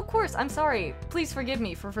 So of course, I'm sorry. Please forgive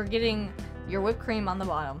me for forgetting your whipped cream on the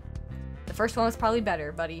bottom. The first one was probably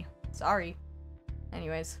better, buddy. Sorry.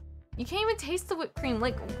 Anyways, you can't even taste the whipped cream.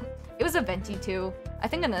 Like, it was a venti too. I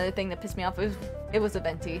think another thing that pissed me off is it was a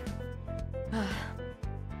venti.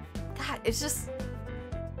 God, it's just,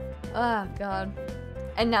 oh god.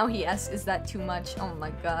 And now he asks, is that too much? Oh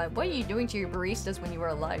my god, what are you doing to your baristas when you were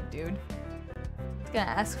alive, dude? He's gonna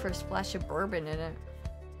ask for a splash of bourbon in it.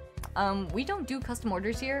 We don't do custom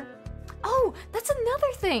orders here. Oh, that's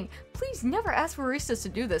another thing! Please never ask baristas to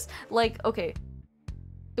do this. Like, okay,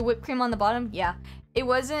 the whipped cream on the bottom, yeah. It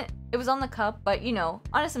was on the cup, but you know,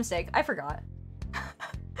 honest mistake, I forgot.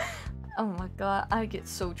 Oh my god, I get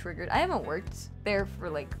so triggered. I haven't worked there for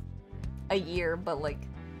like a year, but like,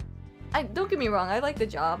 don't get me wrong, I like the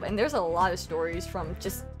job, and there's a lot of stories from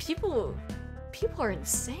just people are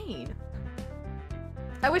insane.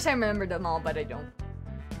 I wish I remembered them all, but I don't.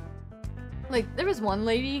 Like, there was one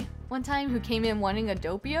lady one time who came in wanting a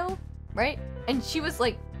doppio, right? And she was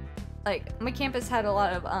like, my campus had a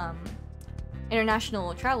lot of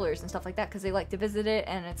international travelers and stuff like that because they like to visit it,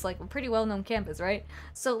 and it's like a pretty well-known campus, right?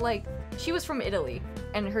 So like, she was from Italy,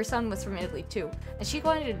 and her son was from Italy too, and she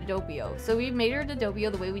wanted a doppio, so we made her the doppio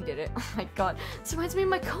the way we did it. Oh my god, this reminds me of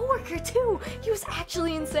my coworker too. He was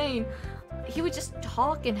actually insane. He would just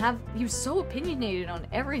talk and he was so opinionated on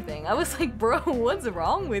everything. I was like, bro, what's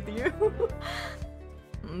wrong with you?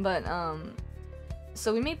 But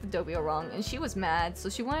so we made the doppio wrong, and she was mad, so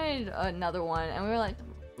she wanted another one, and we were like,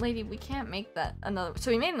 lady, we can't make that another. So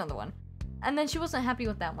we made another one, and then she wasn't happy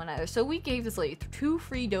with that one either, so we gave this lady 2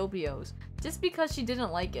 free doppios just because she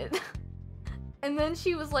didn't like it. And then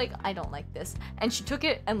she was like, I don't like this, and she took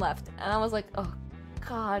it and left, and I was like, oh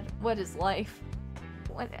god, what is life?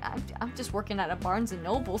 What? I'm just working at a Barnes and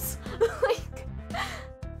Nobles. Like,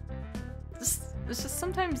 it's just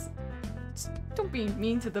sometimes, just don't be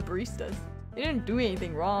mean to the baristas. They didn't do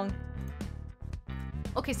anything wrong.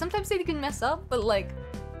 Okay, sometimes they can mess up, but like,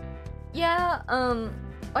 yeah,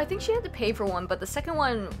 I think she had to pay for one, but the second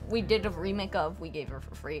one we did a remake of, we gave her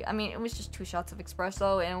for free. I mean, it was just 2 shots of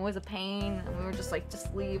espresso, and it was a pain, and we were just like,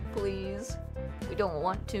 just leave, please. We don't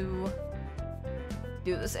want to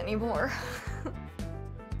do this anymore.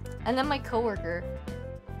 And then my coworker.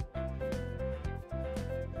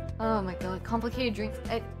 Oh my god, complicated drinks.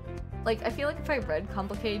 I feel like if I read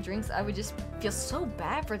complicated drinks, I would just feel so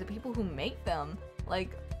bad for the people who make them.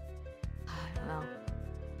 Like, I don't know.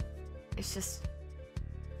 It's just,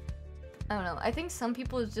 I don't know. I think some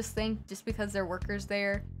people just think just because they're workers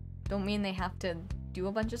there, don't mean they have to do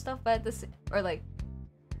a bunch of stuff, but or like,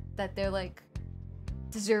 that they're like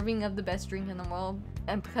deserving of the best drink in the world,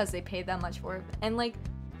 and because they paid that much for it. And like,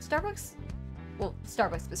 Starbucks, well,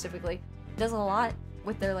 Starbucks specifically, does a lot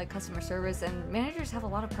with their like customer service, and managers have a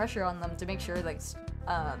lot of pressure on them to make sure like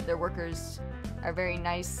their workers are very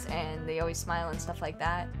nice and they always smile and stuff like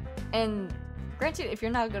that. And granted, if you're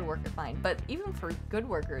not a good worker, fine, but even for good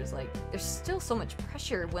workers, like, there's still so much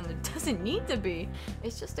pressure when it doesn't need to be.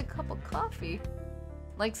 It's just a cup of coffee.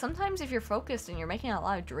 Like, sometimes if you're focused and you're making a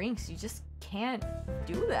lot of drinks, you just can't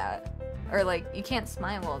do that, or like, you can't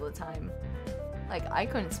smile all the time. Like, I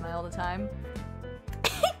couldn't smile all the time.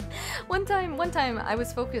 One time I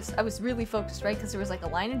was focused, I was really focused, right? Because there was like a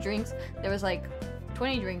line of drinks, there was like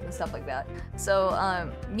 20 drinks and stuff like that.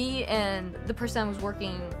 So me and the person I was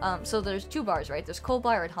working, so there's 2 bars, right? There's cold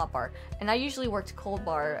bar and hot bar, and I usually worked cold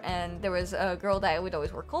bar, and there was a girl that I would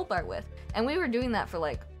always work cold bar with, and we were doing that for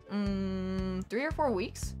like 3 or 4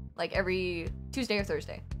 weeks, like every Tuesday or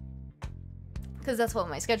Thursday, because that's what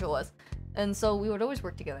my schedule was. And so we would always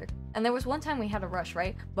work together. And there was one time we had a rush,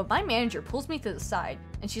 right? But my manager pulls me to the side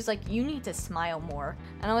and she's like, you need to smile more.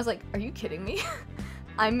 And I was like, are you kidding me?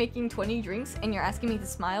 I'm making 20 drinks and you're asking me to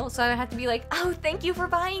smile? So I had to be like, oh, thank you for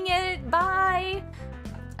buying it, bye!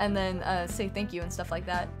 And then say thank you and stuff like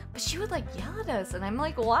that. But she would like yell at us and I'm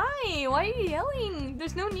like, why? Why are you yelling?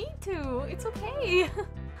 There's no need to, it's okay.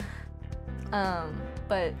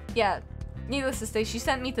 But yeah, needless to say, she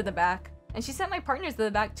sent me to the back. And she sent my partners to the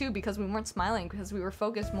back too because we weren't smiling because we were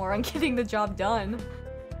focused more on getting the job done.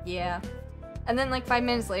 Yeah. And then like 5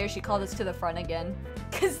 minutes later she called us to the front again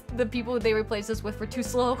because the people they replaced us with were too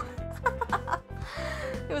slow.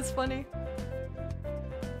 It was funny.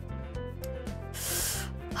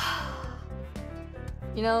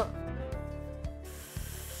 You know,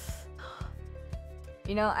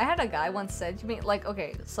 I had a guy once said to me, like,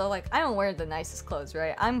 okay, so like I don't wear the nicest clothes,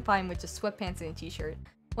 right? I'm fine with just sweatpants and a t-shirt.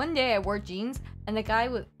 One day I wore jeans and the guy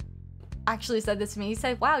actually said this to me. He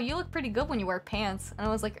said, wow, you look pretty good when you wear pants. And I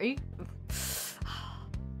was like, are you...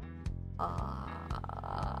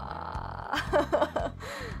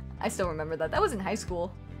 I still remember that. That was in high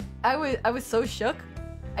school. I was so shook.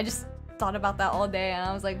 I just thought about that all day and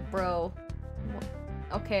I was like, bro,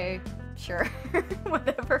 okay, sure,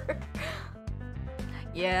 whatever.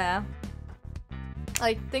 Yeah.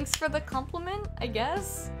 Like, thanks for the compliment, I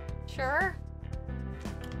guess. Sure.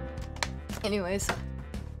 Anyways,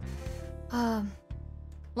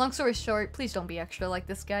 long story short, please don't be extra like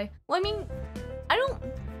this guy. Well, I mean,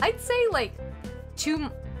 I'd say like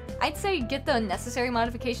I'd say get the necessary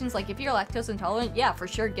modifications. Like if you're lactose intolerant, yeah, for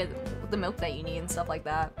sure get the milk that you need and stuff like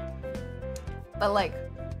that. But like,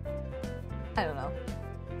 I don't know.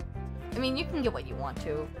 I mean, you can get what you want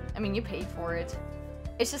to. I mean, you paid for it.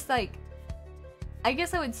 It's just like, I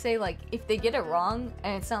guess I would say, like, if they get it wrong,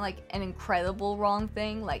 and it's not, like, an incredible wrong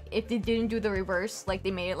thing, like, if they didn't do the reverse, like,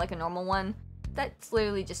 they made it like a normal one, that's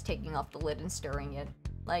literally just taking off the lid and stirring it.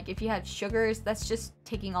 Like, if you had sugars, that's just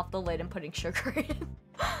taking off the lid and putting sugar in.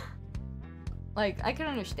 Like, I can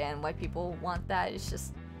understand why people want that, it's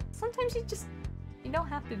just, sometimes you don't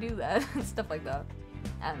have to do that, and stuff like that.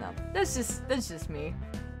 I don't know. That's just me.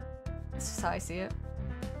 That's just how I see it.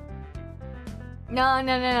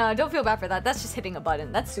 No, don't feel bad for that. That's just hitting a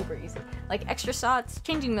button. That's super easy. Like, extra shots,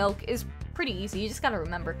 changing milk is pretty easy. You just gotta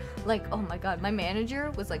remember. Like, oh my god, my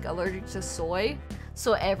manager was, like, allergic to soy.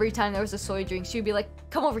 So every time there was a soy drink, she'd be like,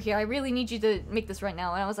 come over here, I really need you to make this right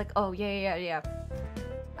now. And I was like, oh, yeah.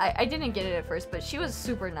 I didn't get it at first, but she was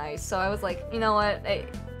super nice. So I was like, you know what?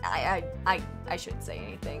 I shouldn't say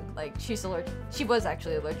anything. Like, she was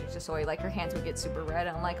actually allergic to soy. Like, her hands would get super red.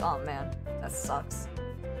 And I'm like, oh man, that sucks.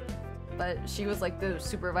 But she was like the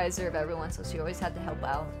supervisor of everyone, so she always had to help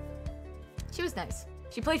out. She was nice.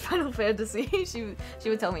 She played Final Fantasy. she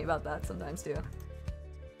would tell me about that sometimes too.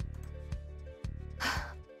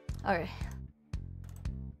 Alright.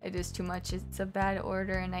 It is too much. It's a bad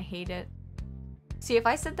order and I hate it. See, if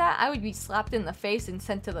I said that, I would be slapped in the face and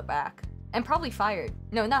sent to the back. And probably fired.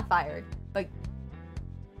 No, not fired. Like,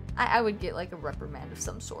 I would get like a reprimand of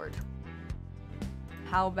some sort.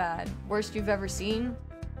 How bad? Worst you've ever seen?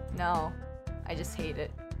 No, I just hate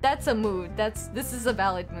it. That's a mood. This is a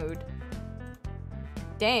valid mood.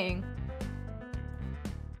 Dang.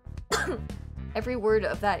 Every word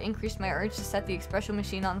of that increased my urge to set the espresso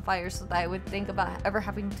machine on fire so that I would think about ever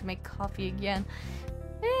having to make coffee again.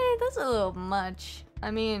 That's a little much.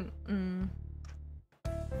 I mean,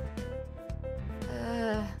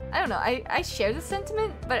 I don't know. I share the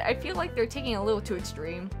sentiment, but I feel like they're taking it a little too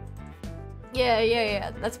extreme.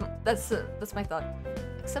 Yeah. That's my thought.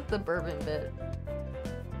 Except the bourbon bit.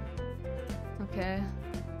 Okay.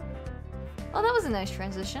 Oh, that was a nice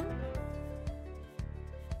transition.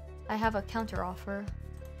 I have a counter offer.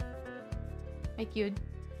 Make you a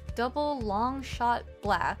double long shot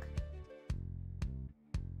black.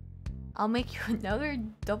 I'll make you another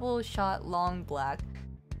double shot long black.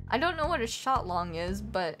 I don't know what a shot long is,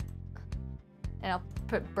 but... And I'll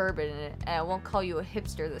put bourbon in it, and I won't call you a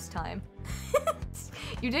hipster this time.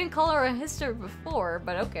 You didn't call her a hipster before,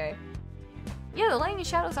 but okay. Yeah, the lighting and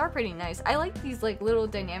shadows are pretty nice. I like these like little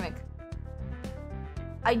dynamic.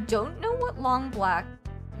 I don't know what long black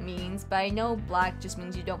means, but I know black just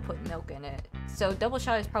means you don't put milk in it. So double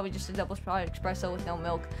shot is probably just a double shot espresso with no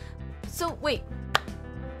milk. So wait,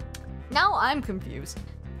 now I'm confused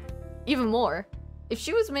even more. If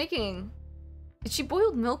she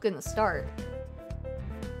boiled milk in the start,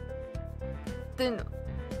 then,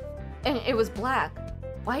 and it was black,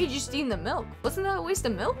 why did you steam the milk? Wasn't that a waste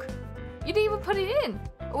of milk? You didn't even put it in.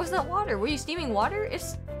 Or was that water? Were you steaming water?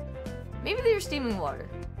 Maybe they were steaming water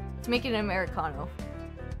to make it an Americano.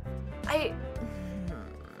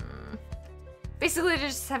 Basically, they're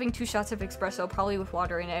just having 2 shots of espresso, probably with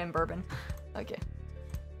water in it and bourbon. Okay.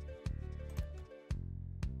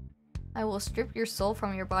 I will strip your soul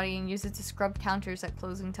from your body and use it to scrub counters at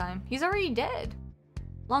closing time. He's already dead.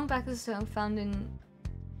 Long back is found in...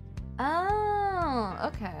 Oh,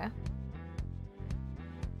 okay.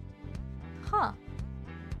 Huh.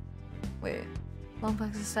 Wait. Long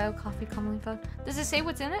back is a style of coffee commonly found. Does it say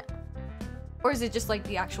what's in it? Or is it just like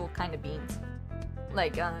the actual kind of beans?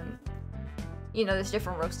 Like, you know, there's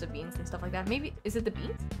different roasted beans and stuff like that. Maybe, is it the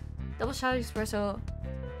beans? Double shot of espresso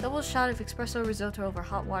risotto over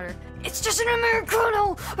hot water. It's just an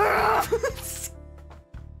Americano!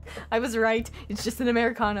 I was right. It's just an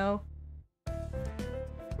Americano.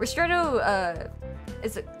 Ristretto,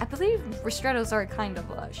 I believe ristrettos are a kind of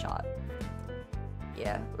a shot.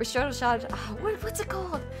 Yeah, ristretto shot. What's it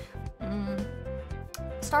called?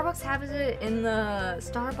 Starbucks has it in the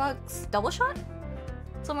Starbucks double shot?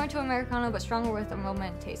 Similar to Americano, but stronger with aroma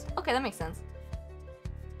and taste. Okay, that makes sense.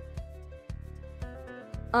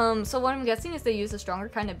 So what I'm guessing is they use a stronger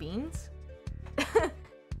kind of beans.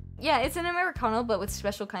 Yeah, it's an Americano, but with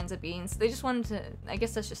special kinds of beans. They just wanted to, I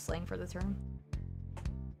guess that's just slang for the term.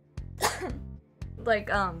 Like,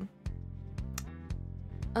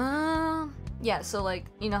 yeah, so like,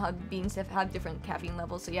 you know how beans have different caffeine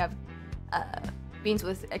levels, so you have, beans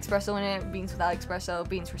with espresso in it, beans without espresso,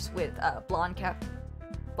 beans with, blonde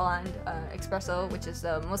espresso, which is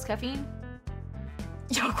the most caffeine.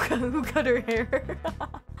 Yo, who cut her hair?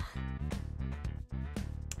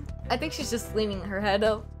 I think she's just leaning her head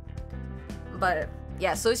up. But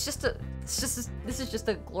yeah, so this is just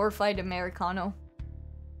a glorified Americano.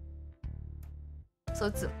 So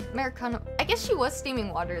it's Americano. I guess she was steaming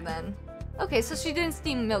water then. Okay, so she didn't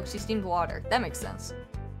steam milk, she steamed water. That makes sense.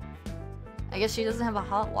 I guess she doesn't have a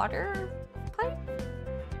hot water pipe?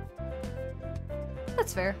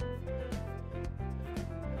 That's fair.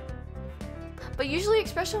 But usually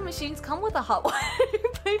espresso machines come with a hot water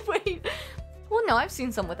pipe. Wait. Well, no, I've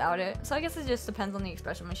seen some without it. So I guess it just depends on the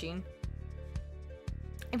espresso machine.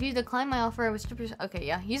 If you decline my offer, I would strip your... Okay,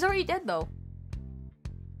 yeah. He's already dead, though.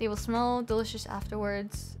 They will smell delicious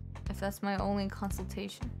afterwards, if that's my only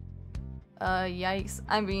consultation. Yikes.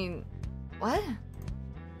 I mean... What?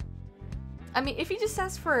 I mean, if you just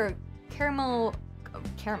asked for caramel...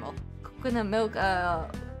 coconut milk,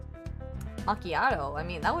 macchiato, I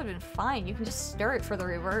mean, that would have been fine. You can just stir it for the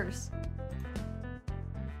reverse.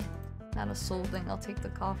 Not a soul thing. I'll take the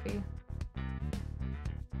coffee.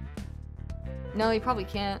 No, you probably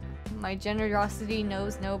can't. My generosity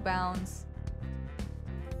knows no bounds.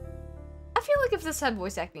 I feel like if this had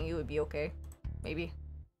voice acting, you would be okay. Maybe.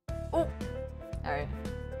 Oh! Alright.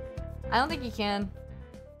 I don't think you can.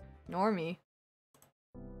 Nor me.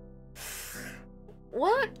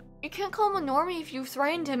 What? You can't call him a normie if you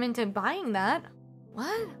threatened him into buying that.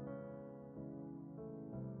 What?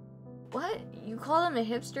 What? You call him a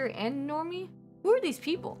hipster and a normie? Who are these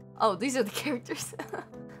people? Oh, these are the characters.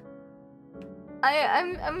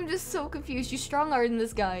 I'm just so confused. You strong-armed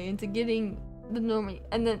this guy into getting the normie,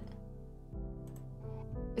 and then...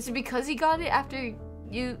 Is it because he got it after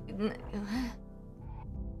you...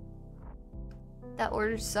 That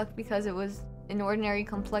order sucked because it was an ordinary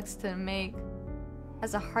complex to make.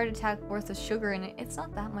 Has a heart attack worth of sugar in it. It's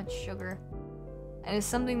not that much sugar. And it's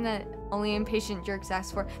something that only impatient jerks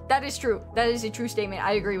ask for. That is true. That is a true statement.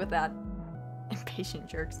 I agree with that. Impatient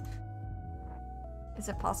jerks. Is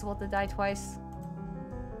it possible to die twice?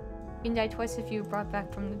 You can die twice if you were brought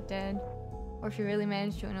back from the dead. Or if you really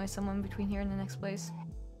managed to annoy someone between here and the next place.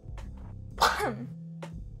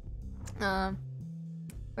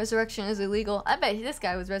 Resurrection is illegal. I bet this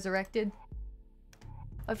guy was resurrected.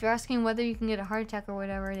 If you're asking whether you can get a heart attack or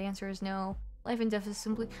whatever, the answer is no. Life and death is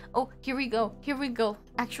simply... Oh, here we go. Here we go.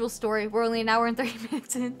 Actual story. We're only an hour and 30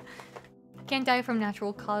 minutes in. Can't die from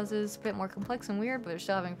natural causes. A bit more complex and weird, but we're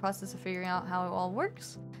still having a process of figuring out how it all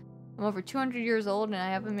works. I'm over 200 years old and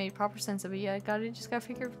I haven't made proper sense of it yet. Just gotta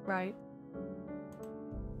figure it right.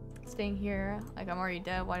 Staying here, like I'm already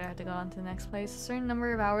dead. Why do I have to go on to the next place? A certain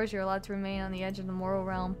number of hours you're allowed to remain on the edge of the moral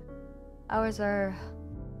realm. Hours are...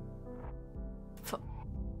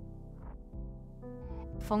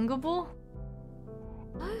 Fungible?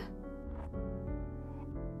 What?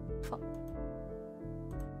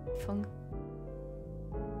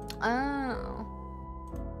 Oh.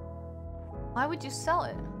 Why would you sell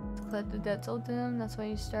it? To collect the debts owed to them. That's why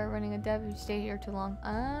you start running a debt if you stay here too long.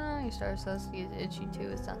 Ah, you start to get itchy too.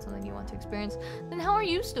 It's not something you want to experience. Then how are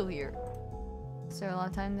you still here? Is there a lot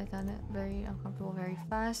of time that got it very uncomfortable very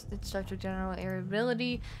fast? It starts with general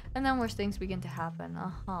irritability, and then worse things begin to happen.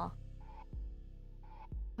 Uh-huh.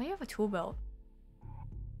 Why do you have a tool belt?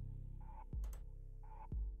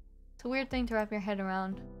 It's a weird thing to wrap your head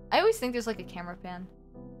around. I always think there's like a camera pan.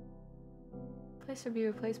 Place or be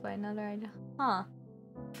replaced by another idea. Huh.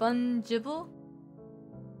 Fungible?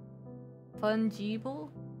 Fungible?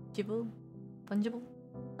 Gibble? Fungible?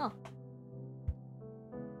 Oh.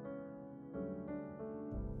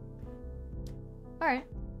 Alright.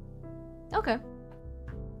 Okay.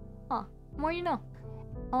 Huh. More you know.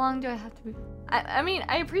 How long do I have to be? I mean,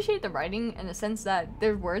 I appreciate the writing in the sense that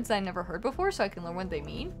they're words I never heard before, so I can learn what they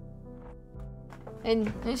mean.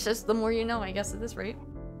 And it's just the more you know, I guess, at this rate.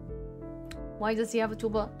 Why does he have a tool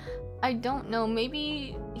belt? I don't know.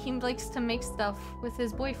 Maybe he likes to make stuff with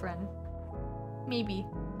his boyfriend. Maybe.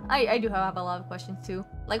 I do have a lot of questions too.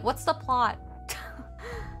 Like, what's the plot?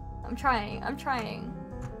 I'm trying.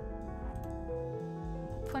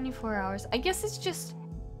 24 hours. I guess it's just...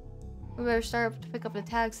 We better start to pick up the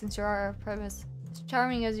tag since you are our premise. As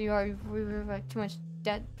charming as you are, we've too much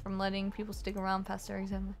debt from letting people stick around past their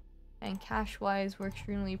exam. And cash-wise, we're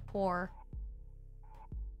extremely poor.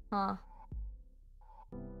 Huh.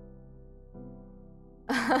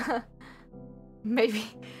 Maybe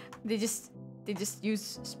they just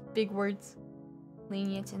use big words.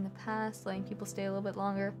 Lenient in the past, letting people stay a little bit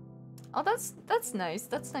longer. Oh, that's nice.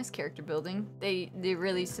 That's nice character building. They're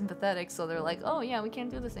really sympathetic, so they're like, oh yeah, we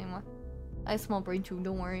can't do this anymore. I have small brain too,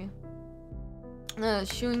 don't worry.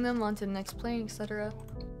 Shooing them onto the next plane, etc.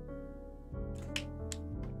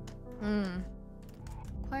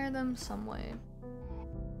 Acquire them some way.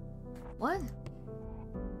 What?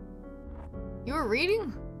 You were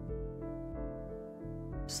reading?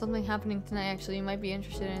 Something happening tonight, actually. You might be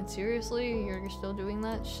interested in. Seriously? You're still doing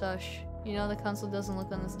that? Shush. You know the council doesn't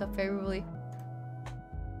look on this stuff favorably.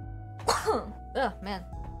 Ugh, man.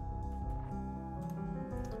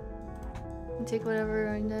 Take whatever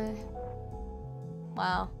and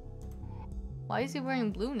wow. Why is he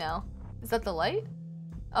wearing blue now? Is that the light?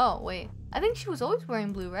 Oh, wait. I think she was always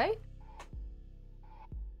wearing blue, right?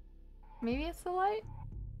 Maybe it's the light?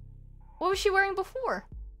 What was she wearing before?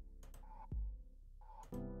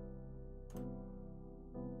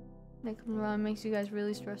 That comes around makes you guys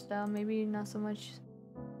really stressed out. Maybe not so much.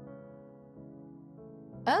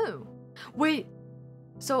 Oh. Wait.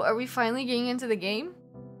 So are we finally getting into the game?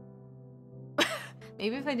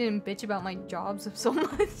 Maybe if I didn't bitch about my jobs so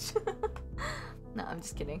much. No, I'm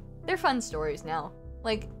just kidding. They're fun stories now.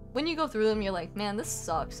 Like, when you go through them, you're like, man, this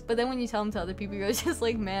sucks. But then when you tell them to other people, you're just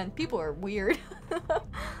like, man, people are weird.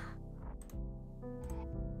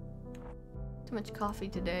 Too much coffee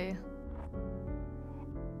today.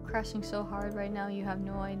 Crashing so hard right now, you have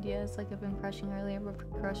no idea. It's like I've been crashing earlier, but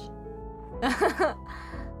crushed.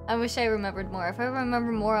 I wish I remembered more. If I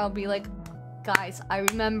remember more, I'll be like, guys, I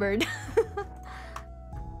remembered.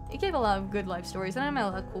 It gave a lot of good life stories, and I met a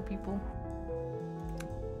lot of cool people.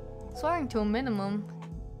 Swearing to a minimum.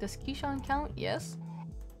 Does Keyshawn count? Yes.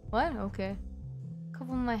 What? Okay. A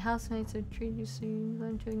couple of my housemates have treated you so you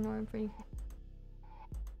learn to ignore it pretty.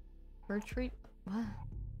 Retreat? What?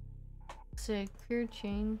 Say career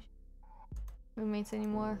change. Roommates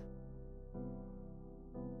anymore.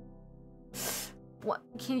 What?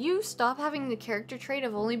 Can you stop having the character trait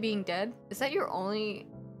of only being dead? Is that your only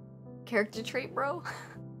character trait, bro?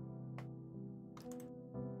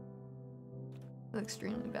 I feel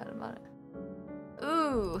extremely bad about it.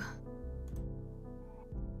 Ooh.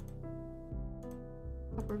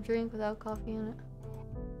 Proper drink without coffee in it.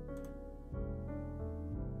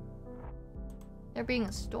 There being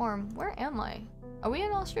a storm. Where am I? Are we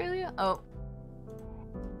in Australia? Oh.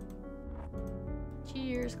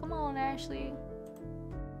 Cheers. Come on, Ashley.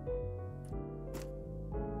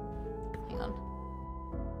 Hang on.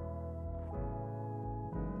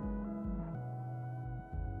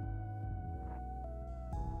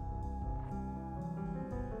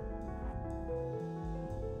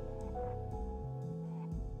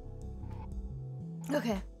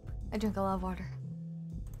 Okay. I drink a lot of water.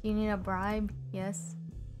 Do you need a bribe? Yes.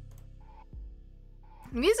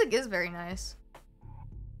 Music is very nice.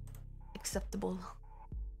 Acceptable.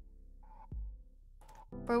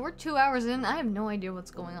 Bro, we're 2 hours in. I have no idea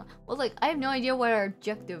what's going on. Well, like, I have no idea what our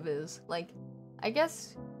objective is. Like, I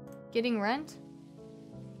guess getting rent?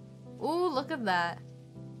 Ooh, look at that.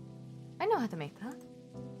 I know how to make that.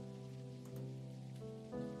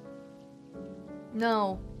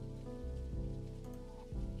 No.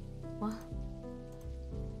 What?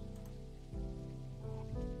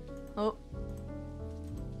 Oh.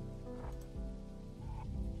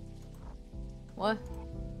 What?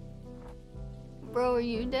 Bro, are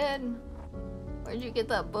you dead? Where'd you get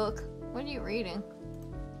that book? What are you reading?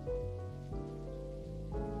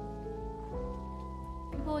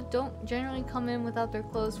 People don't generally come in without their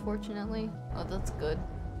clothes, fortunately. Oh, that's good.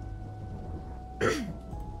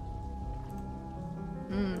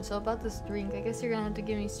 So about this drink, I guess you're gonna have to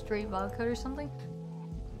give me straight vodka or something?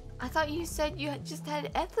 I thought you said you just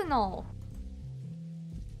had ethanol.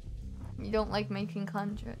 You don't like making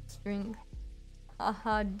contracts drink.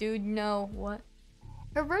 Haha, dude, no. What?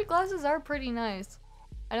 Her red glasses are pretty nice.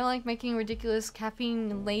 I don't like making ridiculous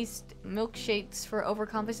caffeine-laced milkshakes for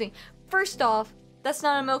overcompensating. First off, that's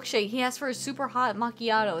not a milkshake. He asked for a super hot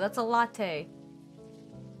macchiato. That's a latte.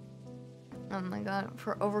 Oh my god,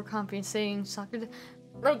 for overcompensating soccer.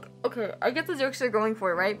 Like, okay, I get the jokes they're going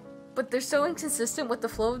for, right? But they're so inconsistent with the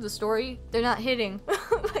flow of the story, they're not hitting.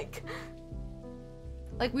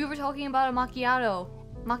 like we were talking about a macchiato.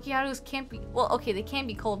 Macchiatos can't be, well, okay, they can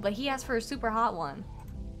be cold, but he asked for a super hot one.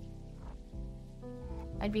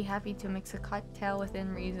 I'd be happy to mix a cocktail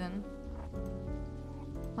within reason.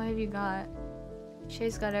 What have you got?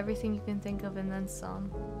 Shay's got everything you can think of and then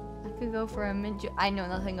some. I could go for a mint I know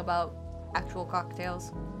nothing about actual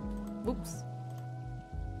cocktails. Oops.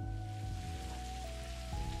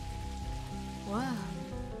 Wow.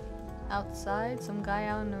 Outside, some guy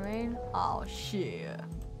out in the rain. Oh shit.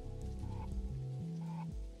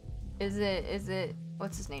 Is it,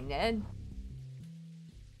 what's his name, Ned?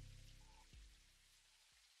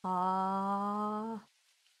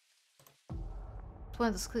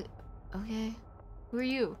 Okay. Who are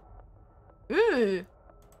you? Ooh.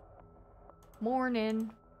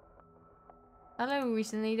 Morning. Hello,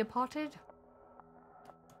 recently departed.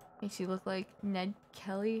 Makes you look like Ned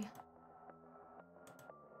Kelly.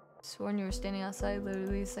 Sworn you were standing outside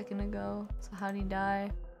literally a second ago. So how'd he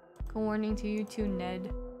die? Good morning to you too,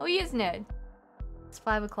 Ned. Oh, he is Ned. It's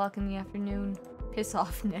 5 o'clock in the afternoon. Piss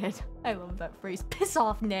off, Ned. I love that phrase. Piss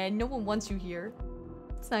off, Ned. No one wants you here.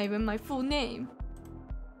 It's not even my full name.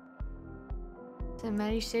 Did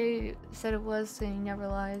Maddie said it was, so he never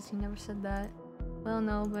lies. He never said that. Well,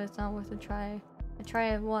 no, but it's not worth a try. A try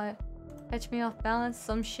at what? Catch me off balance?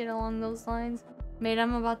 Some shit along those lines? Mate,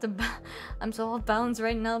 I'm about to I'm so off balance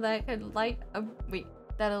right now that I could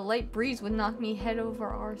that a light breeze would knock me head over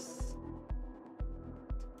arse.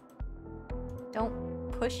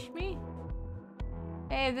 Don't push me?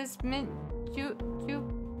 Hey, this mint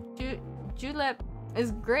julep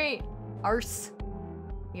is great. Arse.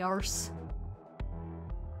 Yarse.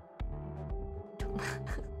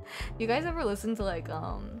 You guys ever listen to like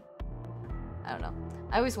I don't know.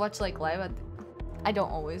 I always watch like live at I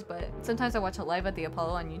don't always, but sometimes I watch it live at the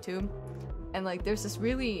Apollo on YouTube. And like there's this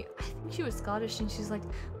really, I think she was Scottish and she's like,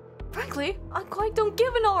 frankly, I quite don't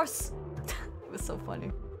give an arse. It was so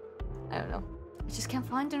funny. I don't know. I just can't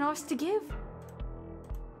find an arse to give.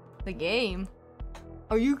 The game?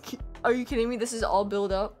 Are you kidding me? This is all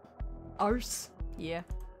build up. Arse? Yeah.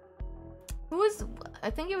 Who was,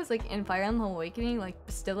 I think it was like in Fire Emblem Awakening, like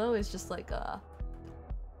Bastillo is just like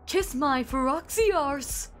kiss my Feroxy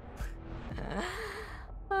arse.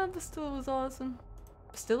 Bastillo was awesome.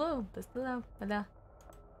 Bastillo.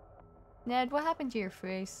 Ned, what happened to your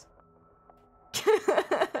face?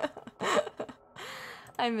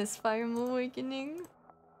 I miss Fire Emblem Awakening.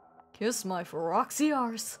 Kiss my Feroxy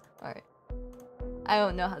arse. Alright. I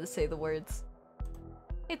don't know how to say the words.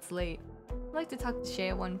 It's late. I'd like to talk to Shay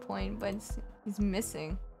at one point, but he's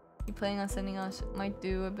missing. He planning on sending us might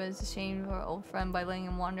do a bit of a shame to our old friend by letting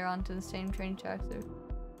him wander onto the same train tracks.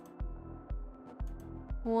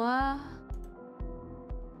 What?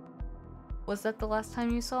 Was that the last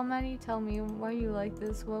time you saw Maddie? Tell me, why are you like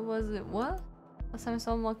this? What was it? What? Last time I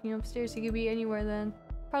saw him walking upstairs, he could be anywhere then.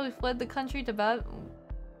 Probably fled the country to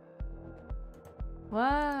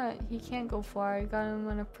What? He can't go far. I got him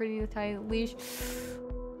on a pretty tight leash.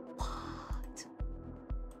 What?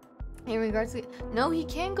 In regards to... No, he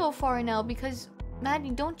can go far now because...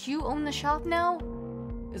 Maddie, don't you own the shop now?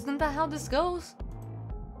 Isn't that how this goes?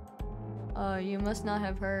 You must not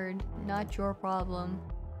have heard. Not your problem.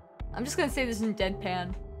 I'm just gonna say this in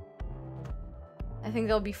deadpan. I think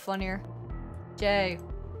that'll be funnier. Jay.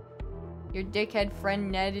 Your dickhead friend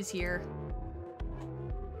Ned is here.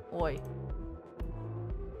 Oi.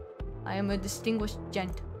 I am a distinguished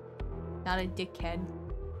gent. Not a dickhead.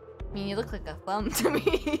 I mean, you look like a thumb to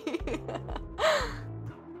me.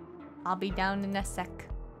 I'll be down in a sec.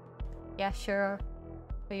 Yeah, sure.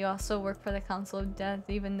 But you also work for the Council of Death,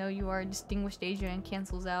 even though you are a distinguished agent and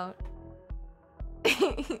cancels out.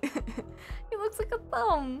 He looks like a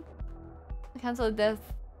thumb. The Council of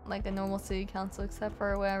Death, like a normal city council, except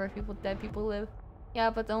for wherever dead people live. Yeah,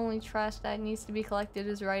 but the only trash that needs to be collected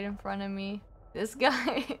is right in front of me. This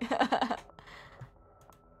guy.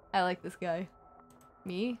 I like this guy.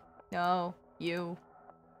 Me? No, you.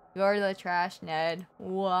 You're the trash, Ned.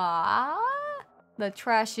 What? The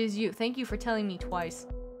trash is you. Thank you for telling me twice.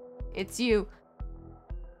 It's you,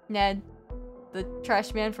 Ned, the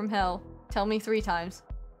trash man from hell. Tell me 3 times.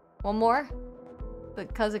 One more?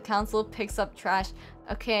 Because the council picks up trash.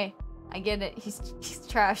 Okay, I get it. He's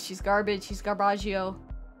trash. He's garbage. He's garbaggio.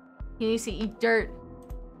 He needs to eat dirt.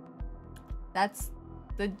 That's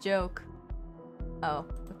the joke. Oh,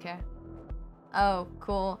 okay. Oh,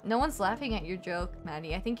 cool. No one's laughing at your joke,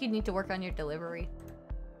 Maddie. I think you need to work on your delivery.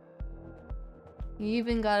 You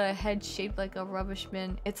even got a head shaped like a rubbish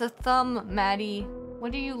bin. It's a thumb, Maddie.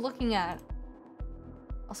 What are you looking at?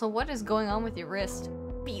 Also, what is going on with your wrist?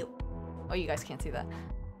 Pew. Oh, you guys can't see that.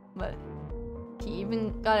 But he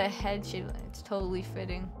even got a head shape. It's totally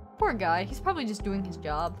fitting. Poor guy. He's probably just doing his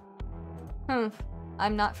job. Humph.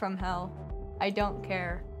 I'm not from hell. I don't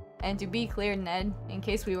care. And to be clear, Ned, in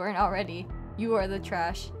case we weren't already, you are the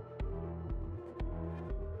trash.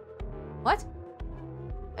 What?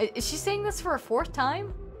 Is she saying this for a 4th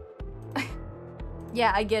time?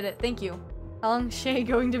 Yeah, I get it. Thank you. How long is Shay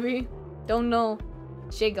going to be? Don't know.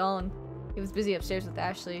 Shay gone. He was busy upstairs with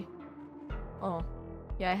Ashley. Oh.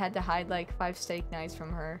 Yeah, I had to hide like 5 steak knives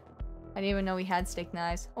from her. I didn't even know we had steak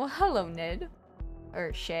knives. Oh, hello, Ned.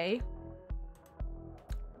 Or Shay.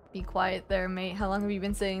 Be quiet there, mate. How long have you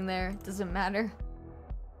been sitting there? Doesn't matter.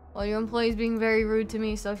 Well, your employee's being very rude to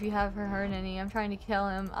me, so if you haven't heard any, I'm trying to kill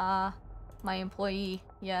him. My employee.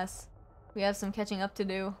 Yes. We have some catching up to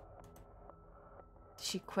do. Did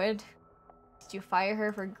she quit? Did you fire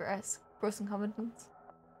her for gross incompetence?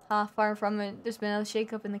 Far from it. There's been a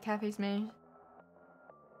shakeup in the cafe's management.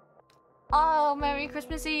 Oh, Merry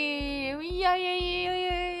Christmas Eve!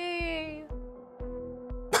 Yay!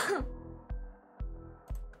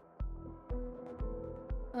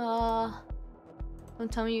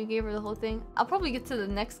 Don't tell me you gave her the whole thing. I'll probably get to the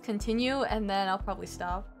next continue and then I'll probably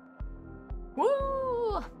stop.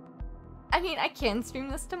 Woo! I mean, I can stream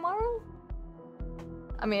this tomorrow.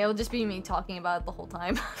 I mean, it'll just be me talking about it the whole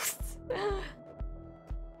time.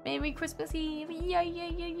 Merry Christmas Eve! Yeah.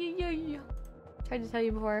 Tried to tell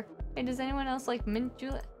you before. Hey, does anyone else like mint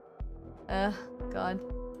julep? God.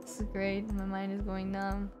 This is great. My mind is going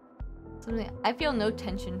numb. Something. I feel no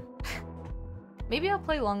tension. Maybe I'll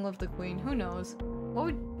play Long Live the Queen. Who knows? What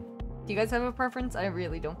would... Do you guys have a preference? I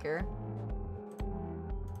really don't care.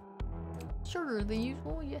 Sure, the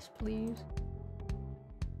usual. Yes, please.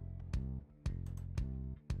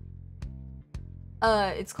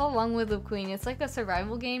 It's called Long Live the Queen. It's like a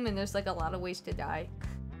survival game and there's like a lot of ways to die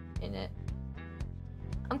in it.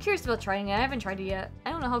 I'm curious about trying it. I haven't tried it yet.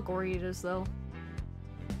 I don't know how gory it is though.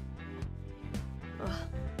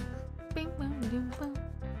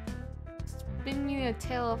 Spin me a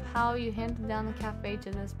tale of how you handed down the cafe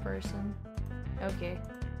to this person. Okay.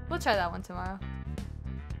 We'll try that one tomorrow.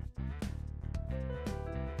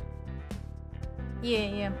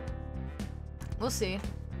 Yeah. We'll see.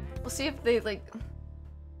 We'll see if they like...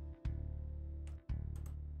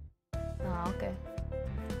 Oh, okay.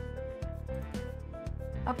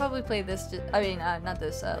 I'll probably play this, not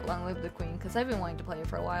this, Long Live the Queen, because I've been wanting to play it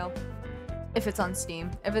for a while. If it's on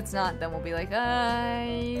Steam. If it's not, then we'll be like,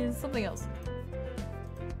 something else.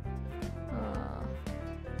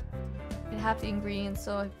 I have the ingredients,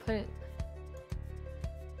 so I put it...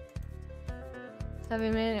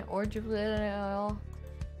 7-minute orgeat oil.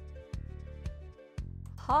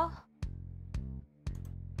 Huh?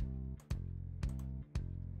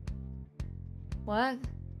 What?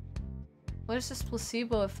 What is this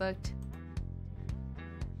placebo effect?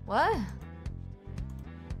 What?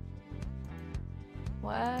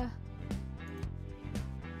 What?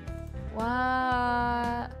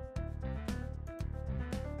 What?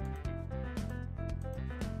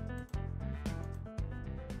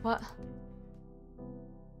 What?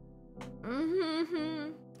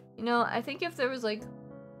 You know, I think if there was like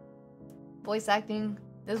voice acting,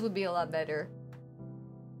 this would be a lot better.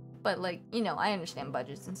 But like, you know, I understand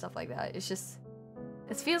budgets and stuff like that. It's just,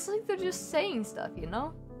 it feels like they're just saying stuff, you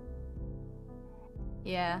know?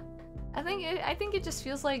 Yeah. I think it just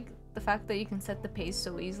feels like the fact that you can set the pace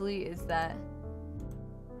so easily is that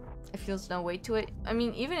it feels no weight to it. I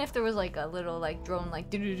mean, even if there was like a little like drone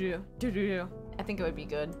like do-do-do, do-do-do, I think it would be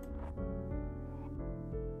good.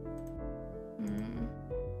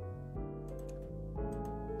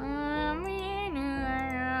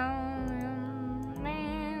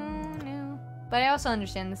 But I also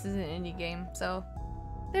understand this is an indie game, so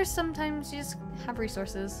there's sometimes you just have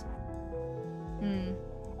resources.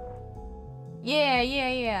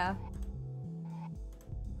 Yeah.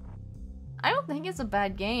 I don't think it's a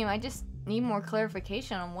bad game. I just need more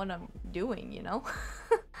clarification on what I'm doing, you know?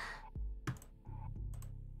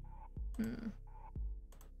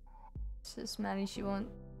 Says Maddie, she won't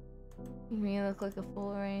make me look like a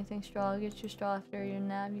fool or anything. Straw, get your straw after your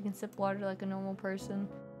nap. You can sip water like a normal person.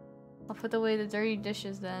 I'll put away the dirty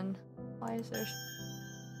dishes then. Why is there...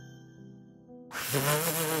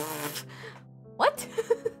 What?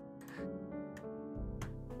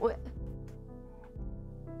 What?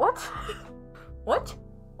 What? What?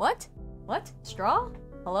 What? What? Straw?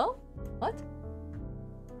 Hello? What?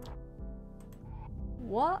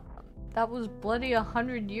 What? That was bloody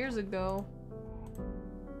 100 years ago.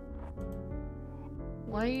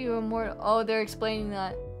 Why are you immortal? Oh, they're explaining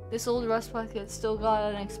that. This old rust bucket still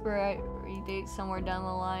got an expiry date somewhere down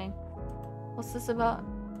the line. What's this about?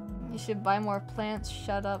 You should buy more plants.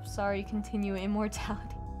 Shut up. Sorry, continue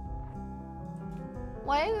immortality.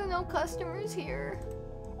 Why are there no customers here?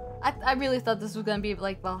 I really thought this was gonna be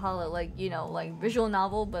like Valhalla, like, you know, like visual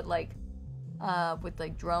novel, but like with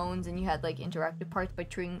like drones, and you had like interactive parts by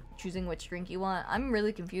choosing which drink you want. I'm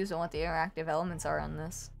really confused on what the interactive elements are on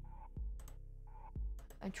this.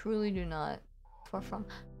 I truly do not. Far from.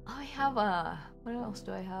 Oh, I have what else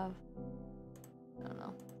do I have? I don't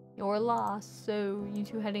know. You're lost, so you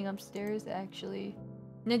two heading upstairs actually.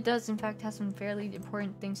 And it does in fact have some fairly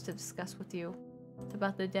important things to discuss with you. It's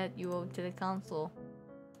about the debt you owe to the council.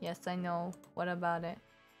 Yes, I know. What about it?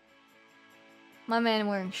 My man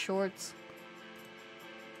wearing shorts.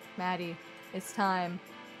 Maddie, it's time.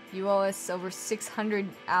 You owe us over 600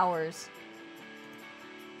 hours.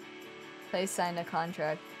 Please sign a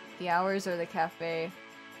contract. The hours or the cafe.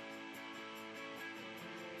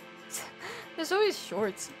 There's always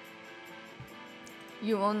shorts.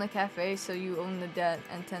 You own the cafe, so you own the debt.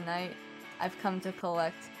 And tonight, I've come to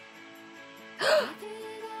collect.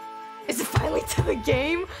 Is it finally to the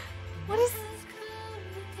game? What is...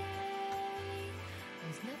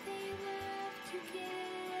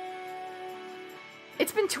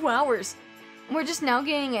 It's been 2 hours. We're just now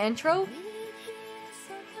getting an intro?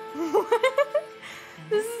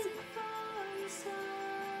 This is...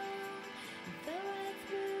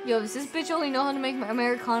 Yo, does this bitch only know how to make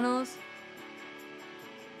Americanos?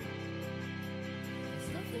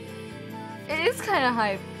 It is kind of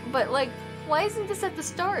hype, but like, why isn't this at the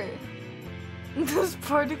start? Those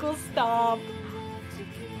particles stop.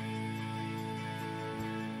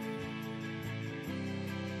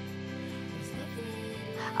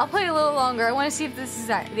 I'll play a little longer. I want to see if this is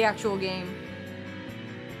the actual game.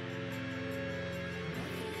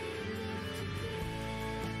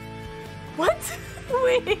 What?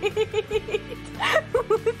 Wait.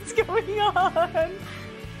 What's going on?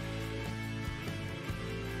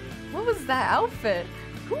 What was that outfit?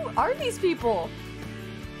 Who are these people?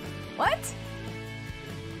 What?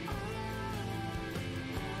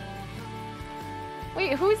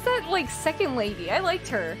 Wait, who's that, like, second lady? I liked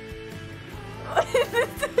her.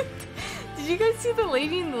 Did you guys see the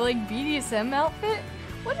lady in the, like, BDSM outfit?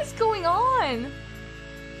 What is going on?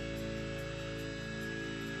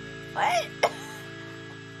 What?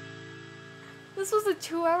 This was a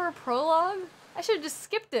 2-hour prologue? I should have just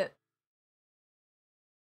skipped it.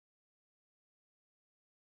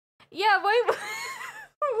 Yeah, wait.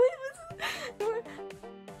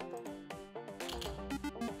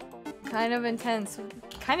 Kind of intense.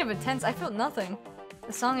 Kind of intense. I felt nothing.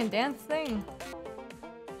 The song and dance thing.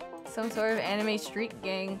 Some sort of anime street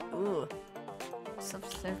gang. Ooh.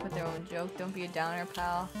 Substantive with their own joke. Don't be a downer,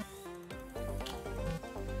 pal.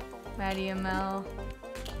 Maddie and Mel.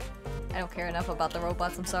 I don't care enough about the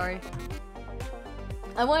robots, I'm sorry.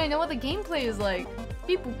 I want to know what the gameplay is like.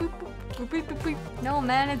 Beep boop boop boop boop beep boop beep. No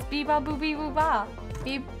man, it's beep ba boop beep boop ba.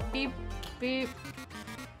 Beep beep beep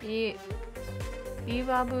beep. Beep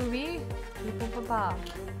ba boop beep. Beep boop ba ba.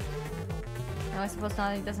 No, I suppose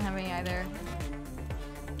not. It doesn't have any either.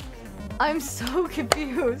 I'm so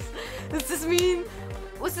confused. Does this mean...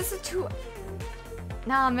 Was this a 2...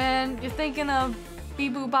 Nah, man. You're thinking of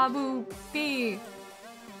beep boop ba boop beep.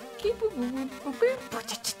 Beep boop boop boop beep.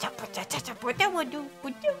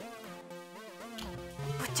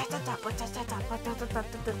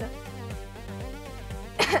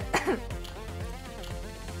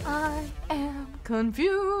 I am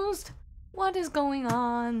confused. What is going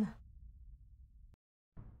on?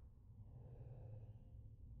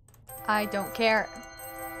 I don't care.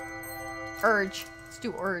 Urge. Let's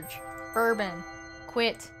do urge. Urban.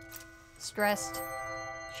 Quit. Stressed.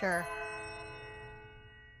 Sure.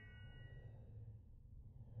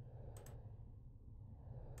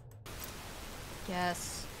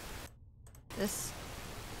 Yes. This.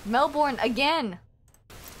 Melbourne again!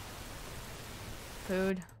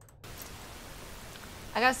 Food.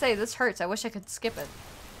 I gotta say, this hurts. I wish I could skip it.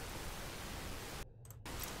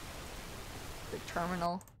 The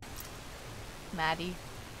terminal. Maddie.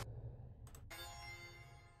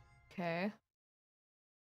 Okay.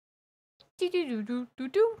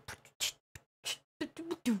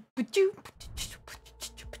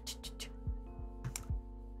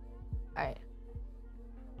 Alright.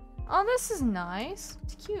 Oh, this is nice.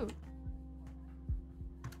 It's cute.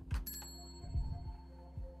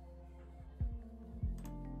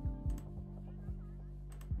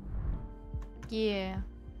 Yeah.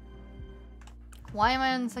 Why am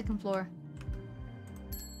I on the second floor?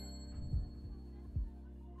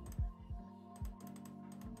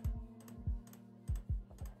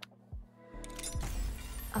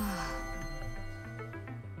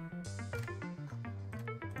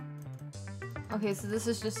 Okay, so this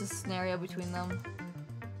is just a scenario between them.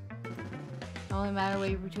 The only matter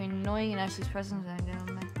way between annoying and Ashley's presence.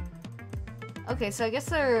 Okay, so I guess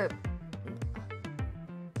they're.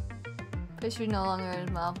 Fish no longer in his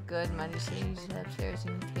mouth. Good. Might just say you should upstairs.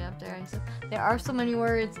 You need to get up there. There are so many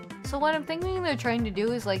words. So what I'm thinking they're trying to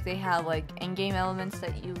do is like they have like endgame elements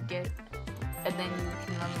that you get, and then you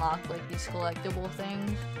can unlock like these collectible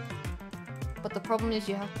things. But the problem is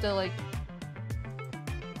you have to like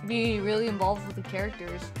be really involved with the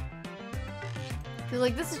characters. Cause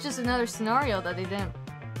like this is just another scenario that they didn't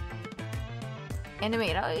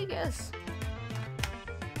animate out, I guess.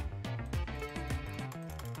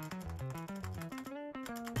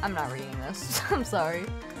 I'm not reading this. I'm sorry.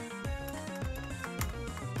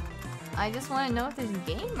 I just want to know if there's a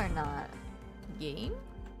game or not. Game?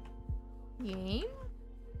 Game?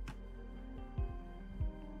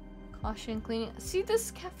 Caution cleaning. See, this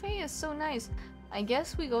cafe is so nice. I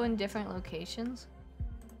guess we go in different locations.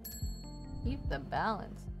 Keep the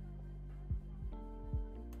balance.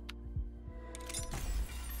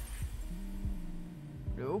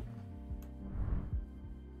 Nope.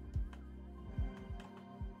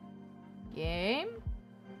 Game?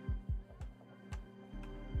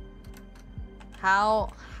 How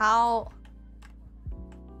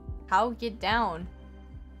get down?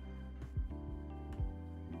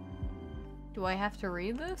 Do I have to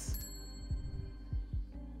read this?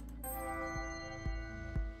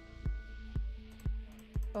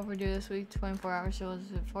 Overdue this week, 24 hours, so I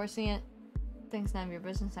was enforcing it. Things none of your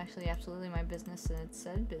business, actually absolutely my business, and it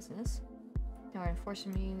said business. There are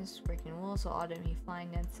enforcement meetings, breaking rules, so audit me fine,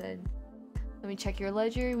 Ned said. Let me check your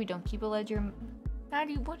ledger. We don't keep a ledger.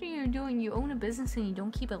 Maddie, what are you doing? You own a business and you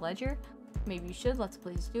don't keep a ledger? Maybe you should. Lots of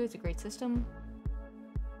places do. It's a great system.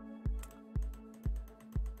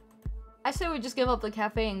 I say we just give up the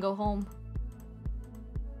cafe and go home.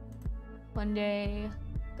 One day.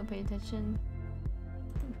 Don't pay attention.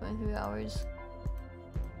 23 hours.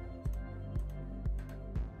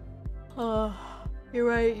 You're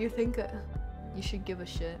right. You think you should give a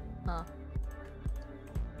shit, huh?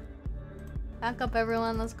 Back up,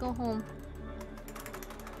 everyone. Let's go home.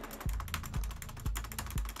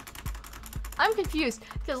 I'm confused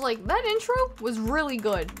because like that intro was really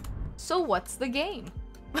good. So what's the game?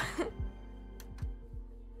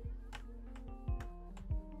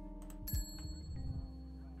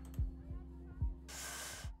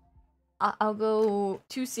 I'll go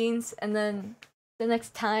 2 scenes and then the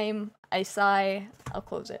next time I sigh, I'll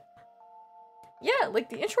close it. Yeah,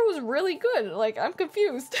 like the intro was really good. Like I'm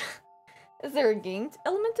confused. Is there a game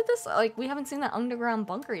element to this? Like we haven't seen that underground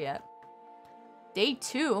bunker yet. Day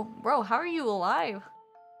 2? Bro, how are you alive?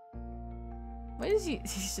 What is he?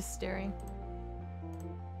 He's just staring.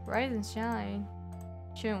 Rise and shine.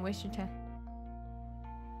 Shouldn't waste your time.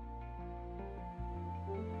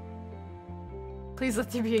 Please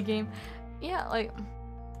let there be a game. Yeah, like...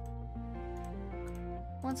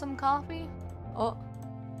 Want some coffee? Oh.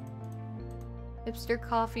 Hipster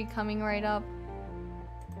coffee coming right up.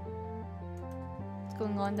 What's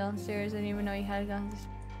going on downstairs? I didn't even know you had guns.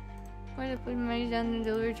 Why did I put money down the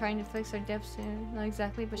delivery trying to fix our deficit? Not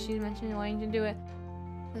exactly, but she mentioned wanting to do it.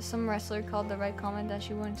 There's some wrestler called the right comment that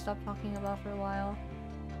she wouldn't stop talking about for a while.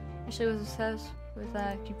 Ashley was obsessed with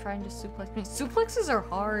that. Keep trying to suplex me. Suplexes are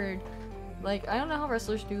hard. Like, I don't know how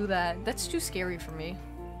wrestlers do that. That's too scary for me.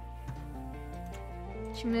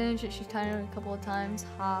 She managed it. She's tied it a couple of times.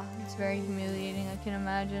 Ha, it's very humiliating, I can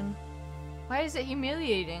imagine. Why is it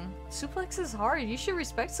humiliating? Suplex is hard. You should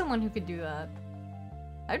respect someone who could do that.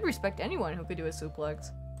 I'd respect anyone who could do a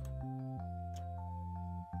suplex.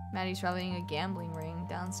 Maddie's robbing a gambling ring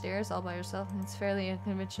downstairs all by herself, and it's fairly a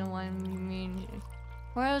conventional one. I mean,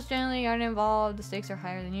 morals generally aren't involved. The stakes are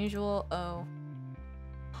higher than usual. Oh.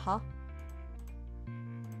 Huh?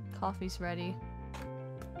 Coffee's ready.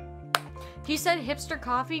 He said hipster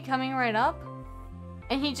coffee coming right up,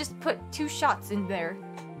 and he just put 2 shots in there.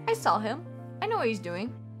 I saw him. I know what he's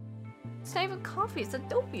doing. It's not even coffee, it's a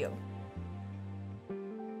doppio.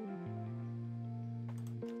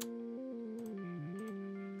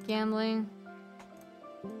 Gambling.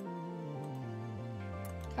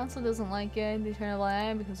 Council doesn't like it. They turn a blind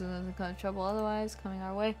eye because it doesn't cause trouble otherwise coming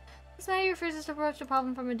our way. This night he refuses to approach the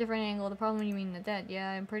problem from a different angle. The problem, you mean the debt? Yeah,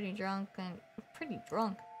 I'm pretty drunk.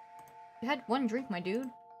 You had 1 drink, my dude.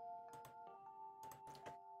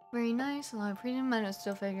 Very nice. A lot of freedom. I will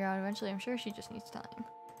still figure out eventually. I'm sure she just needs time.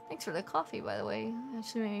 Thanks for the coffee, by the way.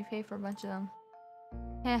 Actually made me pay for a bunch of them.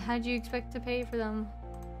 Yeah, how'd you expect to pay for them?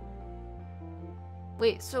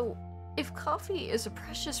 Wait, so if coffee is a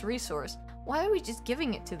precious resource, why are we just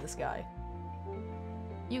giving it to this guy?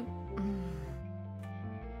 You...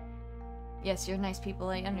 Yes, you're nice people,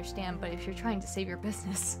 I understand, but if you're trying to save your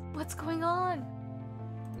business, what's going on?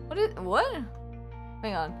 What?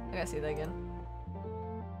 Hang on, I gotta say that again.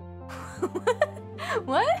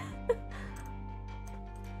 What?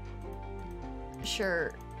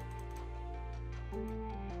 Sure.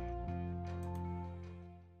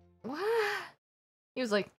 What? He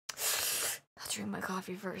was like, I'll drink my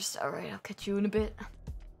coffee first. Alright, I'll catch you in a bit.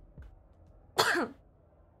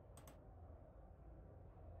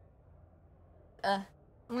 I'm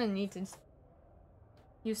gonna need to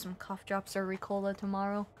use some cough drops or Ricola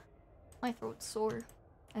tomorrow. My throat's sore.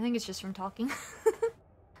 I think it's just from talking.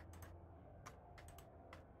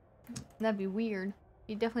 That'd be weird.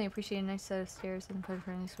 You'd definitely appreciate a nice set of stairs and put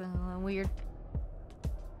for next one a little weird.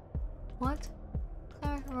 What?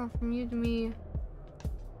 From you to me.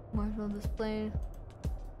 Marshal displayed.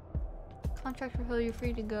 Contract refill, you're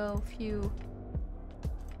free to go. Phew.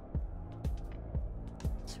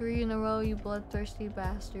 3 in a row, you bloodthirsty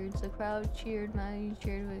bastards. The crowd cheered. Maddie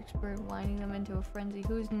cheered with expert, winding them into a frenzy.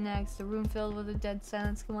 Who's next? The room filled with a dead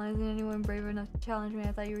silence. Come on, isn't anyone brave enough to challenge me?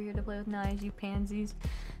 I thought you were here to play with knives, you pansies.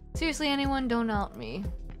 Seriously, anyone, don't out me.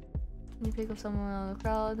 You pick up someone out of the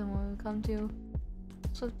crowd, then what we come to?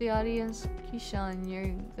 Flip the audience. Keyshawn, you're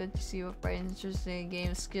good to see what bright and interesting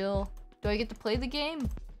game of skill. Do I get to play the game?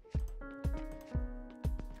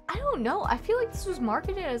 I don't know. I feel like this was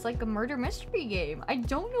marketed as like a murder mystery game. I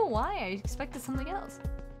don't know why. I expected something else.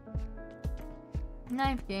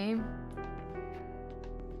 Knife game.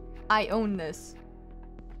 I own this.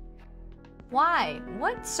 Why?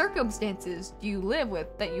 What circumstances do you live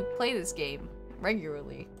with that you play this game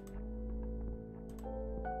regularly?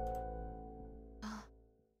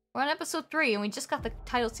 We're on episode 3 and we just got the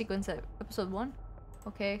title sequence at episode 1.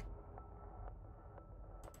 Okay.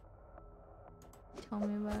 Tell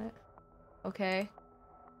me about it. Okay.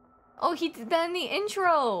 Oh, he did that in the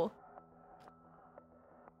intro!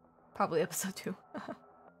 Probably episode 2.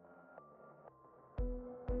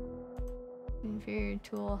 Inferior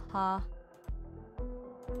tool, ha.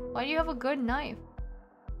 Why do you have a good knife?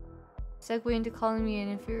 Segue into calling me an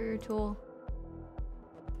inferior tool.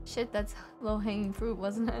 Shit, that's low-hanging fruit,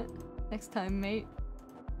 wasn't it? Next time, mate.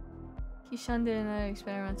 Keyshawn did another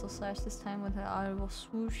experimental slash, this time with an audible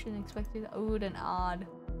swoosh and expected ood and odd.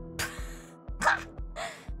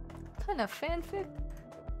 Kind of fanfic.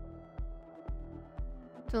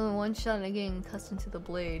 It's only one shot at getting accustomed to the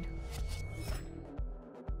blade.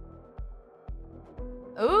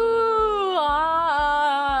 Ooh!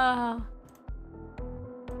 Ah!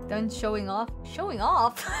 Done showing off? Showing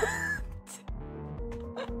off?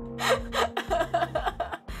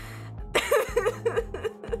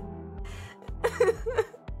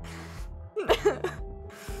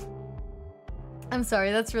 I'm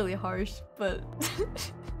sorry, that's really harsh, but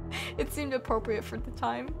it seemed appropriate for the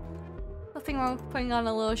time. Nothing wrong with putting on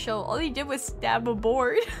a little show. All he did was stab a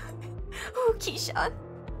board. Ooh, Keyshawn.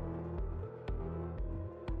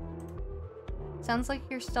 Sounds like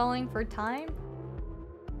you're stalling for time?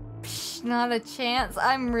 Psh, not a chance.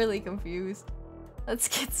 I'm really confused. Let's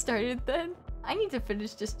get started then. I need to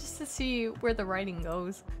finish this just to see where the writing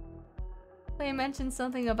goes. They mentioned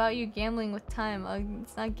something about you gambling with time.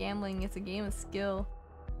 It's not gambling, it's a game of skill.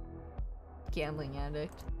 Gambling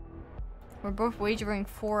addict. We're both wagering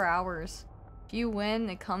 4 hours. If you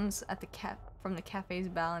win, it comes at the from the cafe's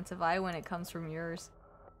balance. If I win, it comes from yours.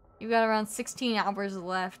 You got around 16 hours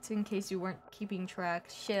left, in case you weren't keeping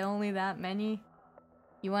track. Shit, only that many?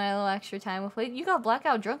 You want a little extra time with it? You got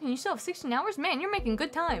blackout drunk and you still have 16 hours? Man, you're making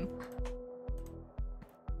good time.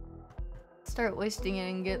 start wasting it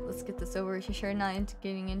and let's get this over. She's sure not into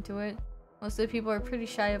getting into it. Most of the people are pretty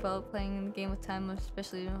shy about playing the game with time,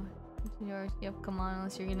 especially yours. Yep, come on,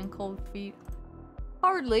 unless you're getting cold feet.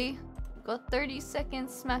 Hardly. Got 30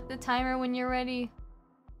 seconds. Smack the timer when you're ready.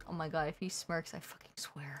 Oh my god, if he smirks, I fucking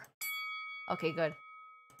swear. Okay, good.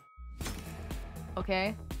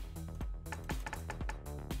 Okay.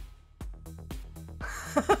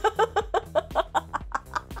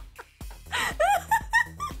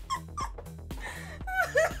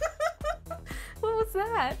 What was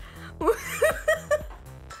that?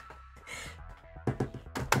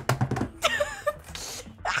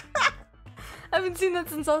 I haven't seen that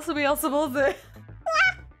since Also Be Possible.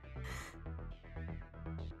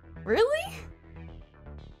 Really?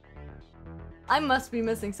 I must be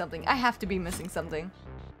missing something. I have to be missing something.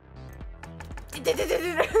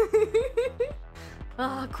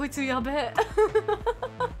 Ah, koitsu yabe.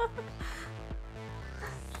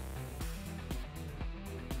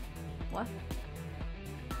 What?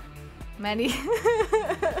 Maddie.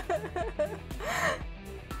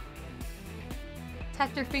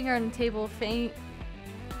 Tapped her finger on the table, faint.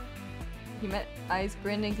 He met eyes,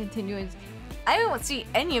 grinned, and continued. I don't see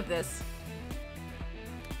any of this.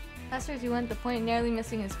 Faster as he went, the point narrowly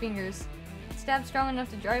missing his fingers. Stab strong enough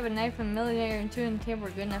to drive a knife from a millimeter and two in the table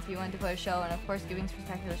were good enough if you wanted to put a show, and of course giving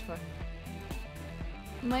spectacular score.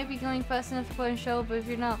 You might be going fast enough to put a show, but if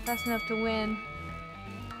you're not fast enough to win.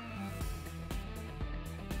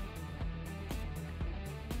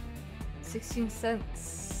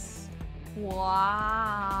 $0.16.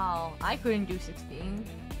 Wow. I couldn't do 16.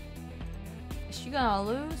 Is she gonna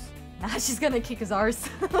lose? Nah, she's gonna kick his arse.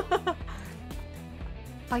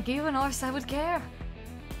 If I gave an arse, I would care.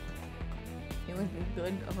 Feeling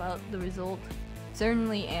good about the result?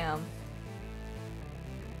 Certainly am.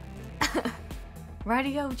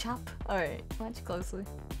 Radio chop. Alright, watch closely.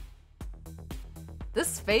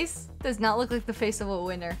 This face does not look like the face of a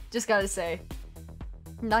winner. Just gotta say.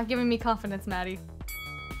 Not giving me confidence, Maddie.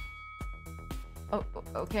 Oh,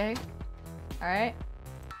 okay. Alright.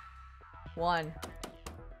 1.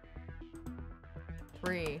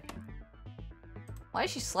 3. Why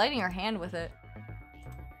is she sliding her hand with it?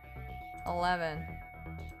 11.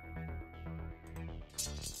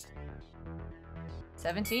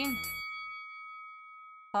 17?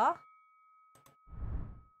 Huh?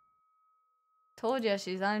 Told ya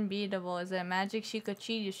she's unbeatable. Is it magic? She could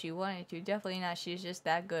cheat if she wanted to. Definitely not. She's just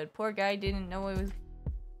that good. Poor guy didn't know it was...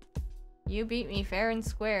 You beat me fair and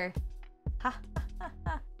square. Ha ha ha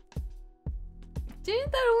ha.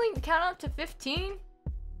 Didn't that only count up to 15?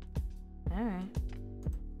 Alright.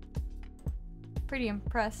 Pretty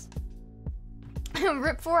impressed.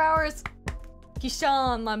 Rip 4 hours.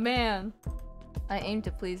 Kishan, my man. I aim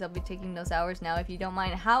to please. I'll be taking those hours now if you don't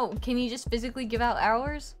mind. How? Can you just physically give out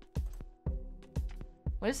hours?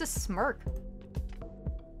 What is this smirk?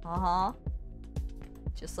 Uh-huh.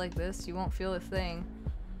 Just like this, you won't feel a thing.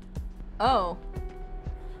 Oh.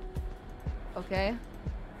 Okay.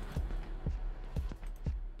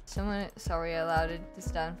 Someone... Sorry, I allowed it to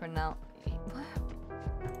stand for now. What?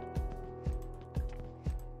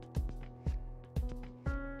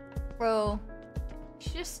 Bro.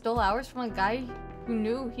 She just stole hours from a guy who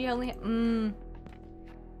knew he only had...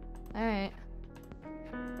 Alright.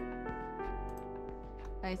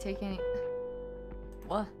 I take any...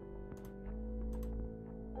 What?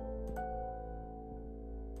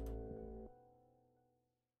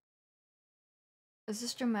 Is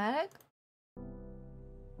this dramatic?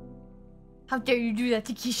 How dare you do that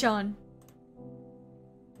to Kishan?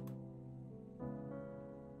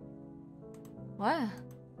 What?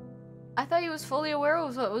 I thought he was fully aware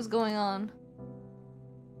of what was going on.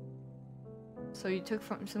 So you took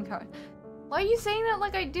from some coward. Why are you saying that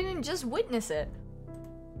like I didn't just witness it?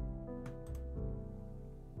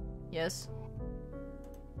 Yes.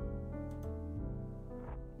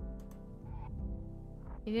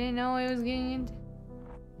 You didn't know what he was getting into?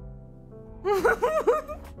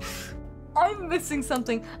 I'm missing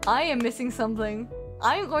something. I am missing something.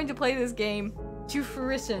 I am going to play this game to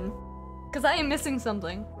fruition. Because I am missing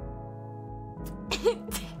something.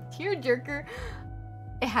 Tearjerker.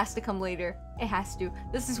 It has to come later. It has to.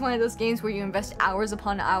 This is one of those games where you invest hours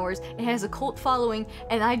upon hours. It has a cult following,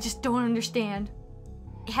 and I just don't understand.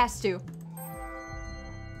 It has to.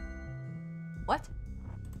 What?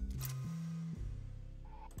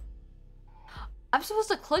 I'm supposed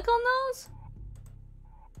to click on those?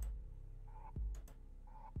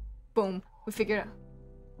 Boom. We figured it out.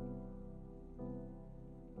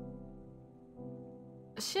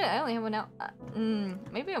 Shit, I only have one out.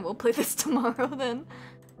 Maybe I will play this tomorrow then.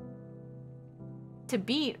 To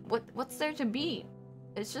beat? What's there to beat?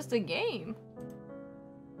 It's just a game.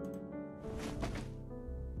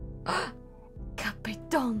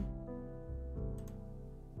 Capitan!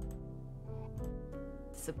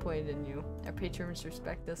 Disappointed in you. Our patrons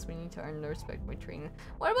respect us. We need to earn their respect by training.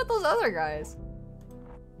 What about those other guys?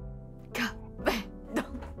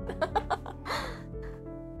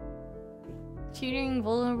 Cheating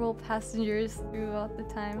vulnerable passengers throughout the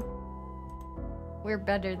time. We're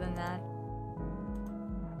better than that.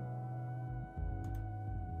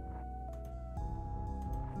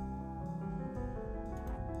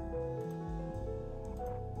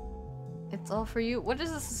 It's all for you. What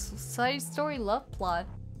is this side story love plot?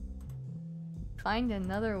 Find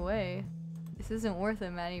another way. This isn't worth it,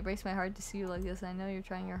 Maddie. It breaks my heart to see you like this. I know you're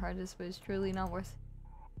trying your hardest, but it's truly not worth it.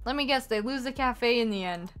 Let me guess, they lose the cafe in the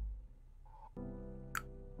end.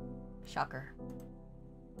 Shocker.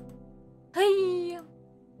 Hey!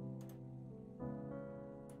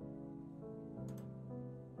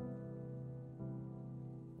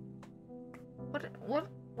 What? What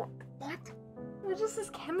is this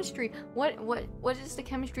chemistry? What is the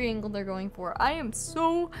chemistry angle they're going for? I am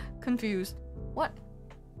so confused. What?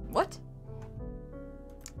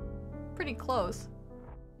 Pretty close.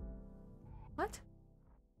 What?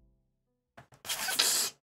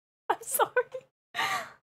 I'm sorry.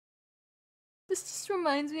 This just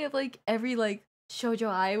reminds me of like every like shoujo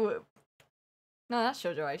ai. No, not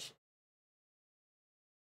shoujo ai.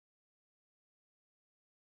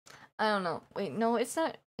 I don't know. Wait, no, it's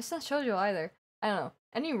not shoujo either. I don't know.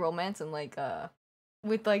 Any romance and like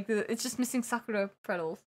with like it's just missing Sakura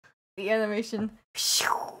petals. The animation.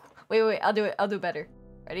 Wait, I'll do it. I'll do better.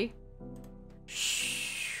 Ready?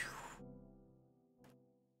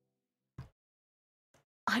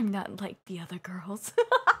 I'm not like the other girls.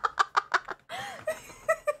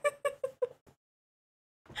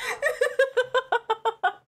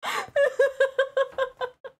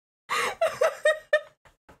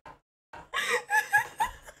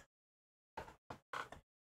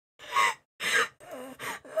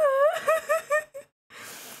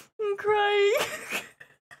 I'm crying.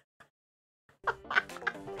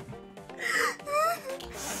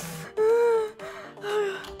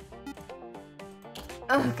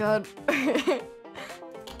 Oh god.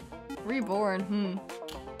 Reborn,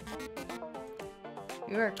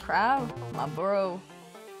 You're a crab? My bro.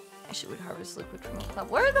 I should harvest liquid from a cloud.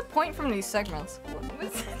 What are the point from these segments? What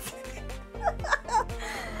is it?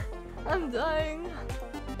 I'm dying.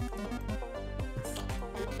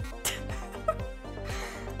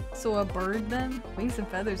 So a bird then? Wings and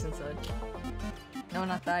feathers and such. No,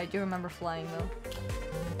 not that. I do remember flying though.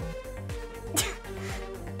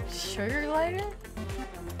 Sugar glider?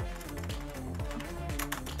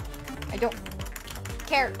 I don't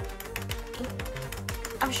care.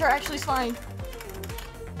 I'm sure Ashley's fine.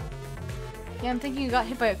 Yeah, I'm thinking you got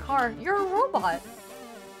hit by a car. You're a robot.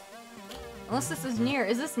 Unless this is near.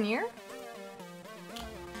 Is this near?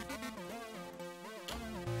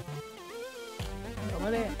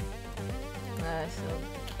 What is it?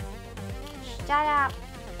 Shut up.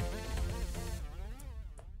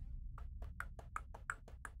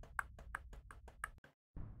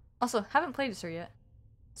 Also, haven't played this yet.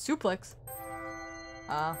 Suplex.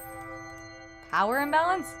 Power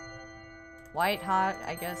imbalance? White hot,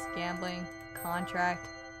 I guess, gambling, contract,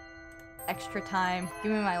 extra time,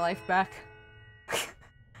 give me my life back.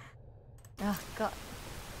 Oh, god.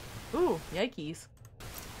 Ooh, yikes.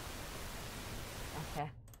 Okay.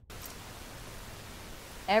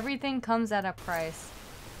 Everything comes at a price.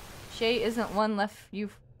 Shay isn't one left you.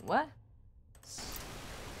 What?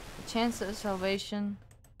 The chance of salvation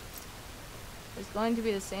is going to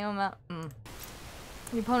be the same amount.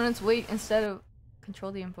 The opponent's weight instead of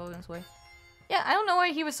control the opponent's weight. Yeah, I don't know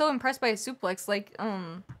why he was so impressed by his suplex. Like,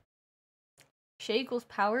 Shay equals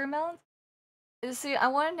power imbalance? See, I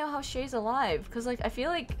want to know how Shay's alive. Because, like, I feel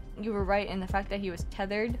like you were right in the fact that he was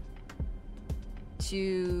tethered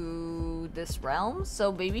to this realm.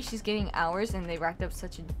 So maybe she's getting hours and they racked up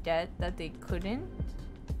such a debt that they couldn't.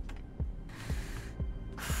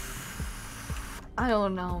 I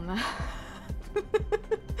don't know, man.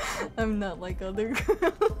 I'm not like other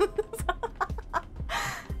girls.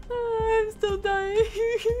 I'm still dying.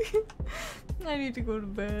 I need to go to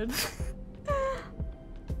bed.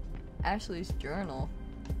 Ashley's journal.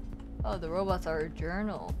 Oh, the robots are a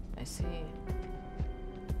journal. I see.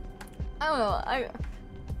 I don't know.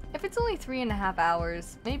 If it's only 3.5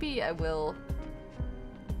 hours, maybe I will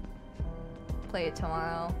play it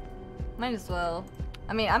tomorrow. Might as well.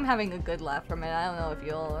 I mean, I'm having a good laugh from it. I don't know if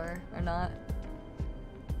you all are or not.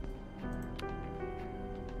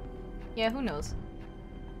 Yeah, who knows?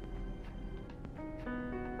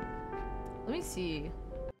 Let me see.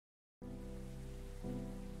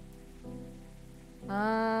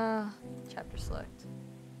 Chapter select.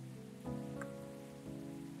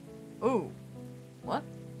 Ooh. What?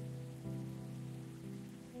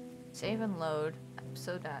 Save and load.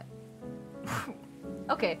 Episode that.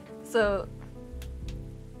 Okay, so.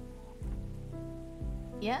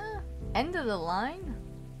 Yeah? End of the line?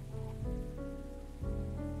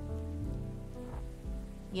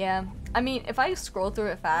 Yeah. I mean, if I scroll through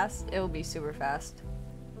it fast, it will be super fast.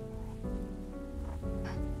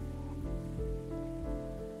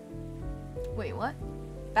 Wait, what?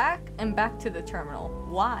 Back and back to the terminal.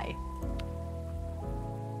 Why?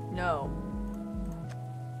 No.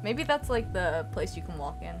 Maybe that's like the place you can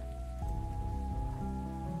walk in.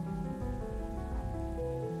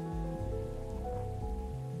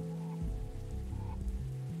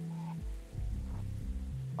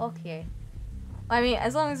 Okay. I mean,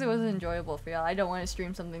 as long as it was enjoyable for y'all, I don't want to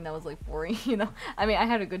stream something that was like boring, you know? I mean, I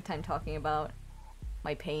had a good time talking about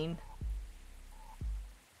my pain.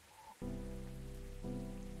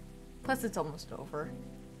 Plus, it's almost over.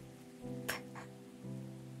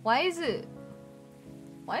 Why is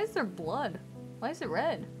there blood? Why is it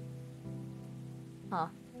red? Huh.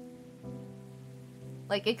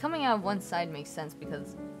 Like, it coming out of one side makes sense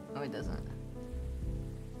because... No, it doesn't.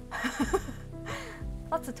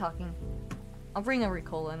 Lots of talking. I'll bring a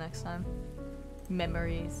Ricola next time.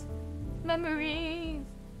 Memories. Memories!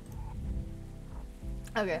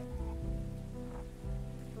 Okay.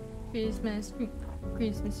 Christmas tree.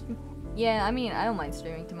 Christmas tree. Yeah, I mean, I don't mind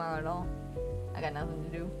streaming tomorrow at all. I got nothing to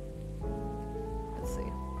do. Let's see.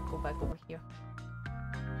 Go back over here.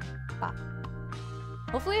 Bop.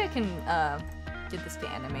 Hopefully I can, get this to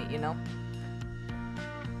animate, you know?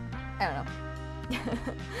 I don't know.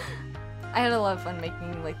 I had a lot of fun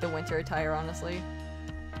making, like, the winter attire, honestly.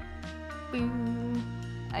 Boom.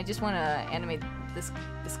 I just want to animate this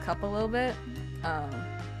cup a little bit.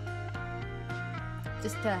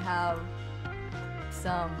 Just to have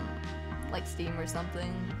some, like, steam or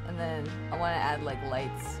something. And then I want to add, like,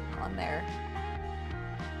 lights on there.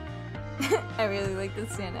 I really like the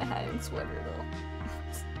Santa hat and sweater,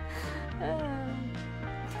 though.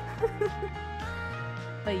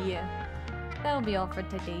 But yeah. That'll be all for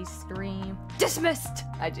today's stream. Dismissed!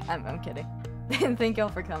 I'm kidding. Thank y'all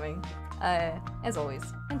for coming. As always,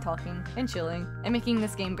 and talking, and chilling, and making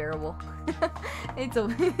this game bearable. It's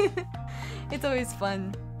always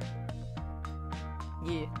fun.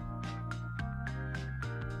 Yeah.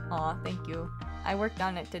 Aw, thank you. I worked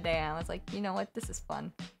on it today and I was like, you know what, this is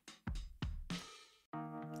fun.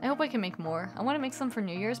 I hope I can make more. I want to make some for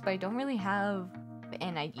New Year's, but I don't really have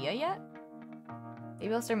an idea yet.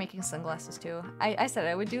 Maybe I'll start making sunglasses too. I said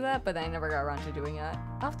I would do that, but I never got around to doing that.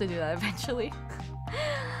 I'll have to do that eventually.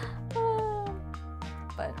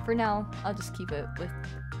 But for now, I'll just keep it with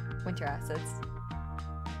winter assets.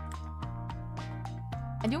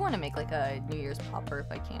 I do want to make like a New Year's popper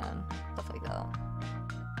if I can. Stuff like that.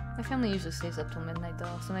 My family usually stays up till midnight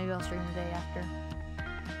though, so maybe I'll stream the day after.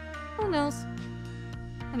 Who knows?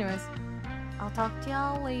 Anyways, I'll talk to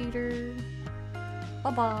y'all later.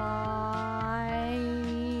 Bye-bye.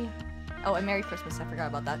 Oh, and Merry Christmas. I forgot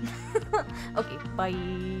about that. Okay, bye.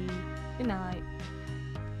 Good night.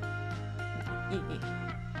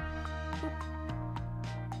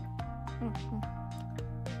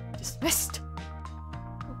 Dismissed.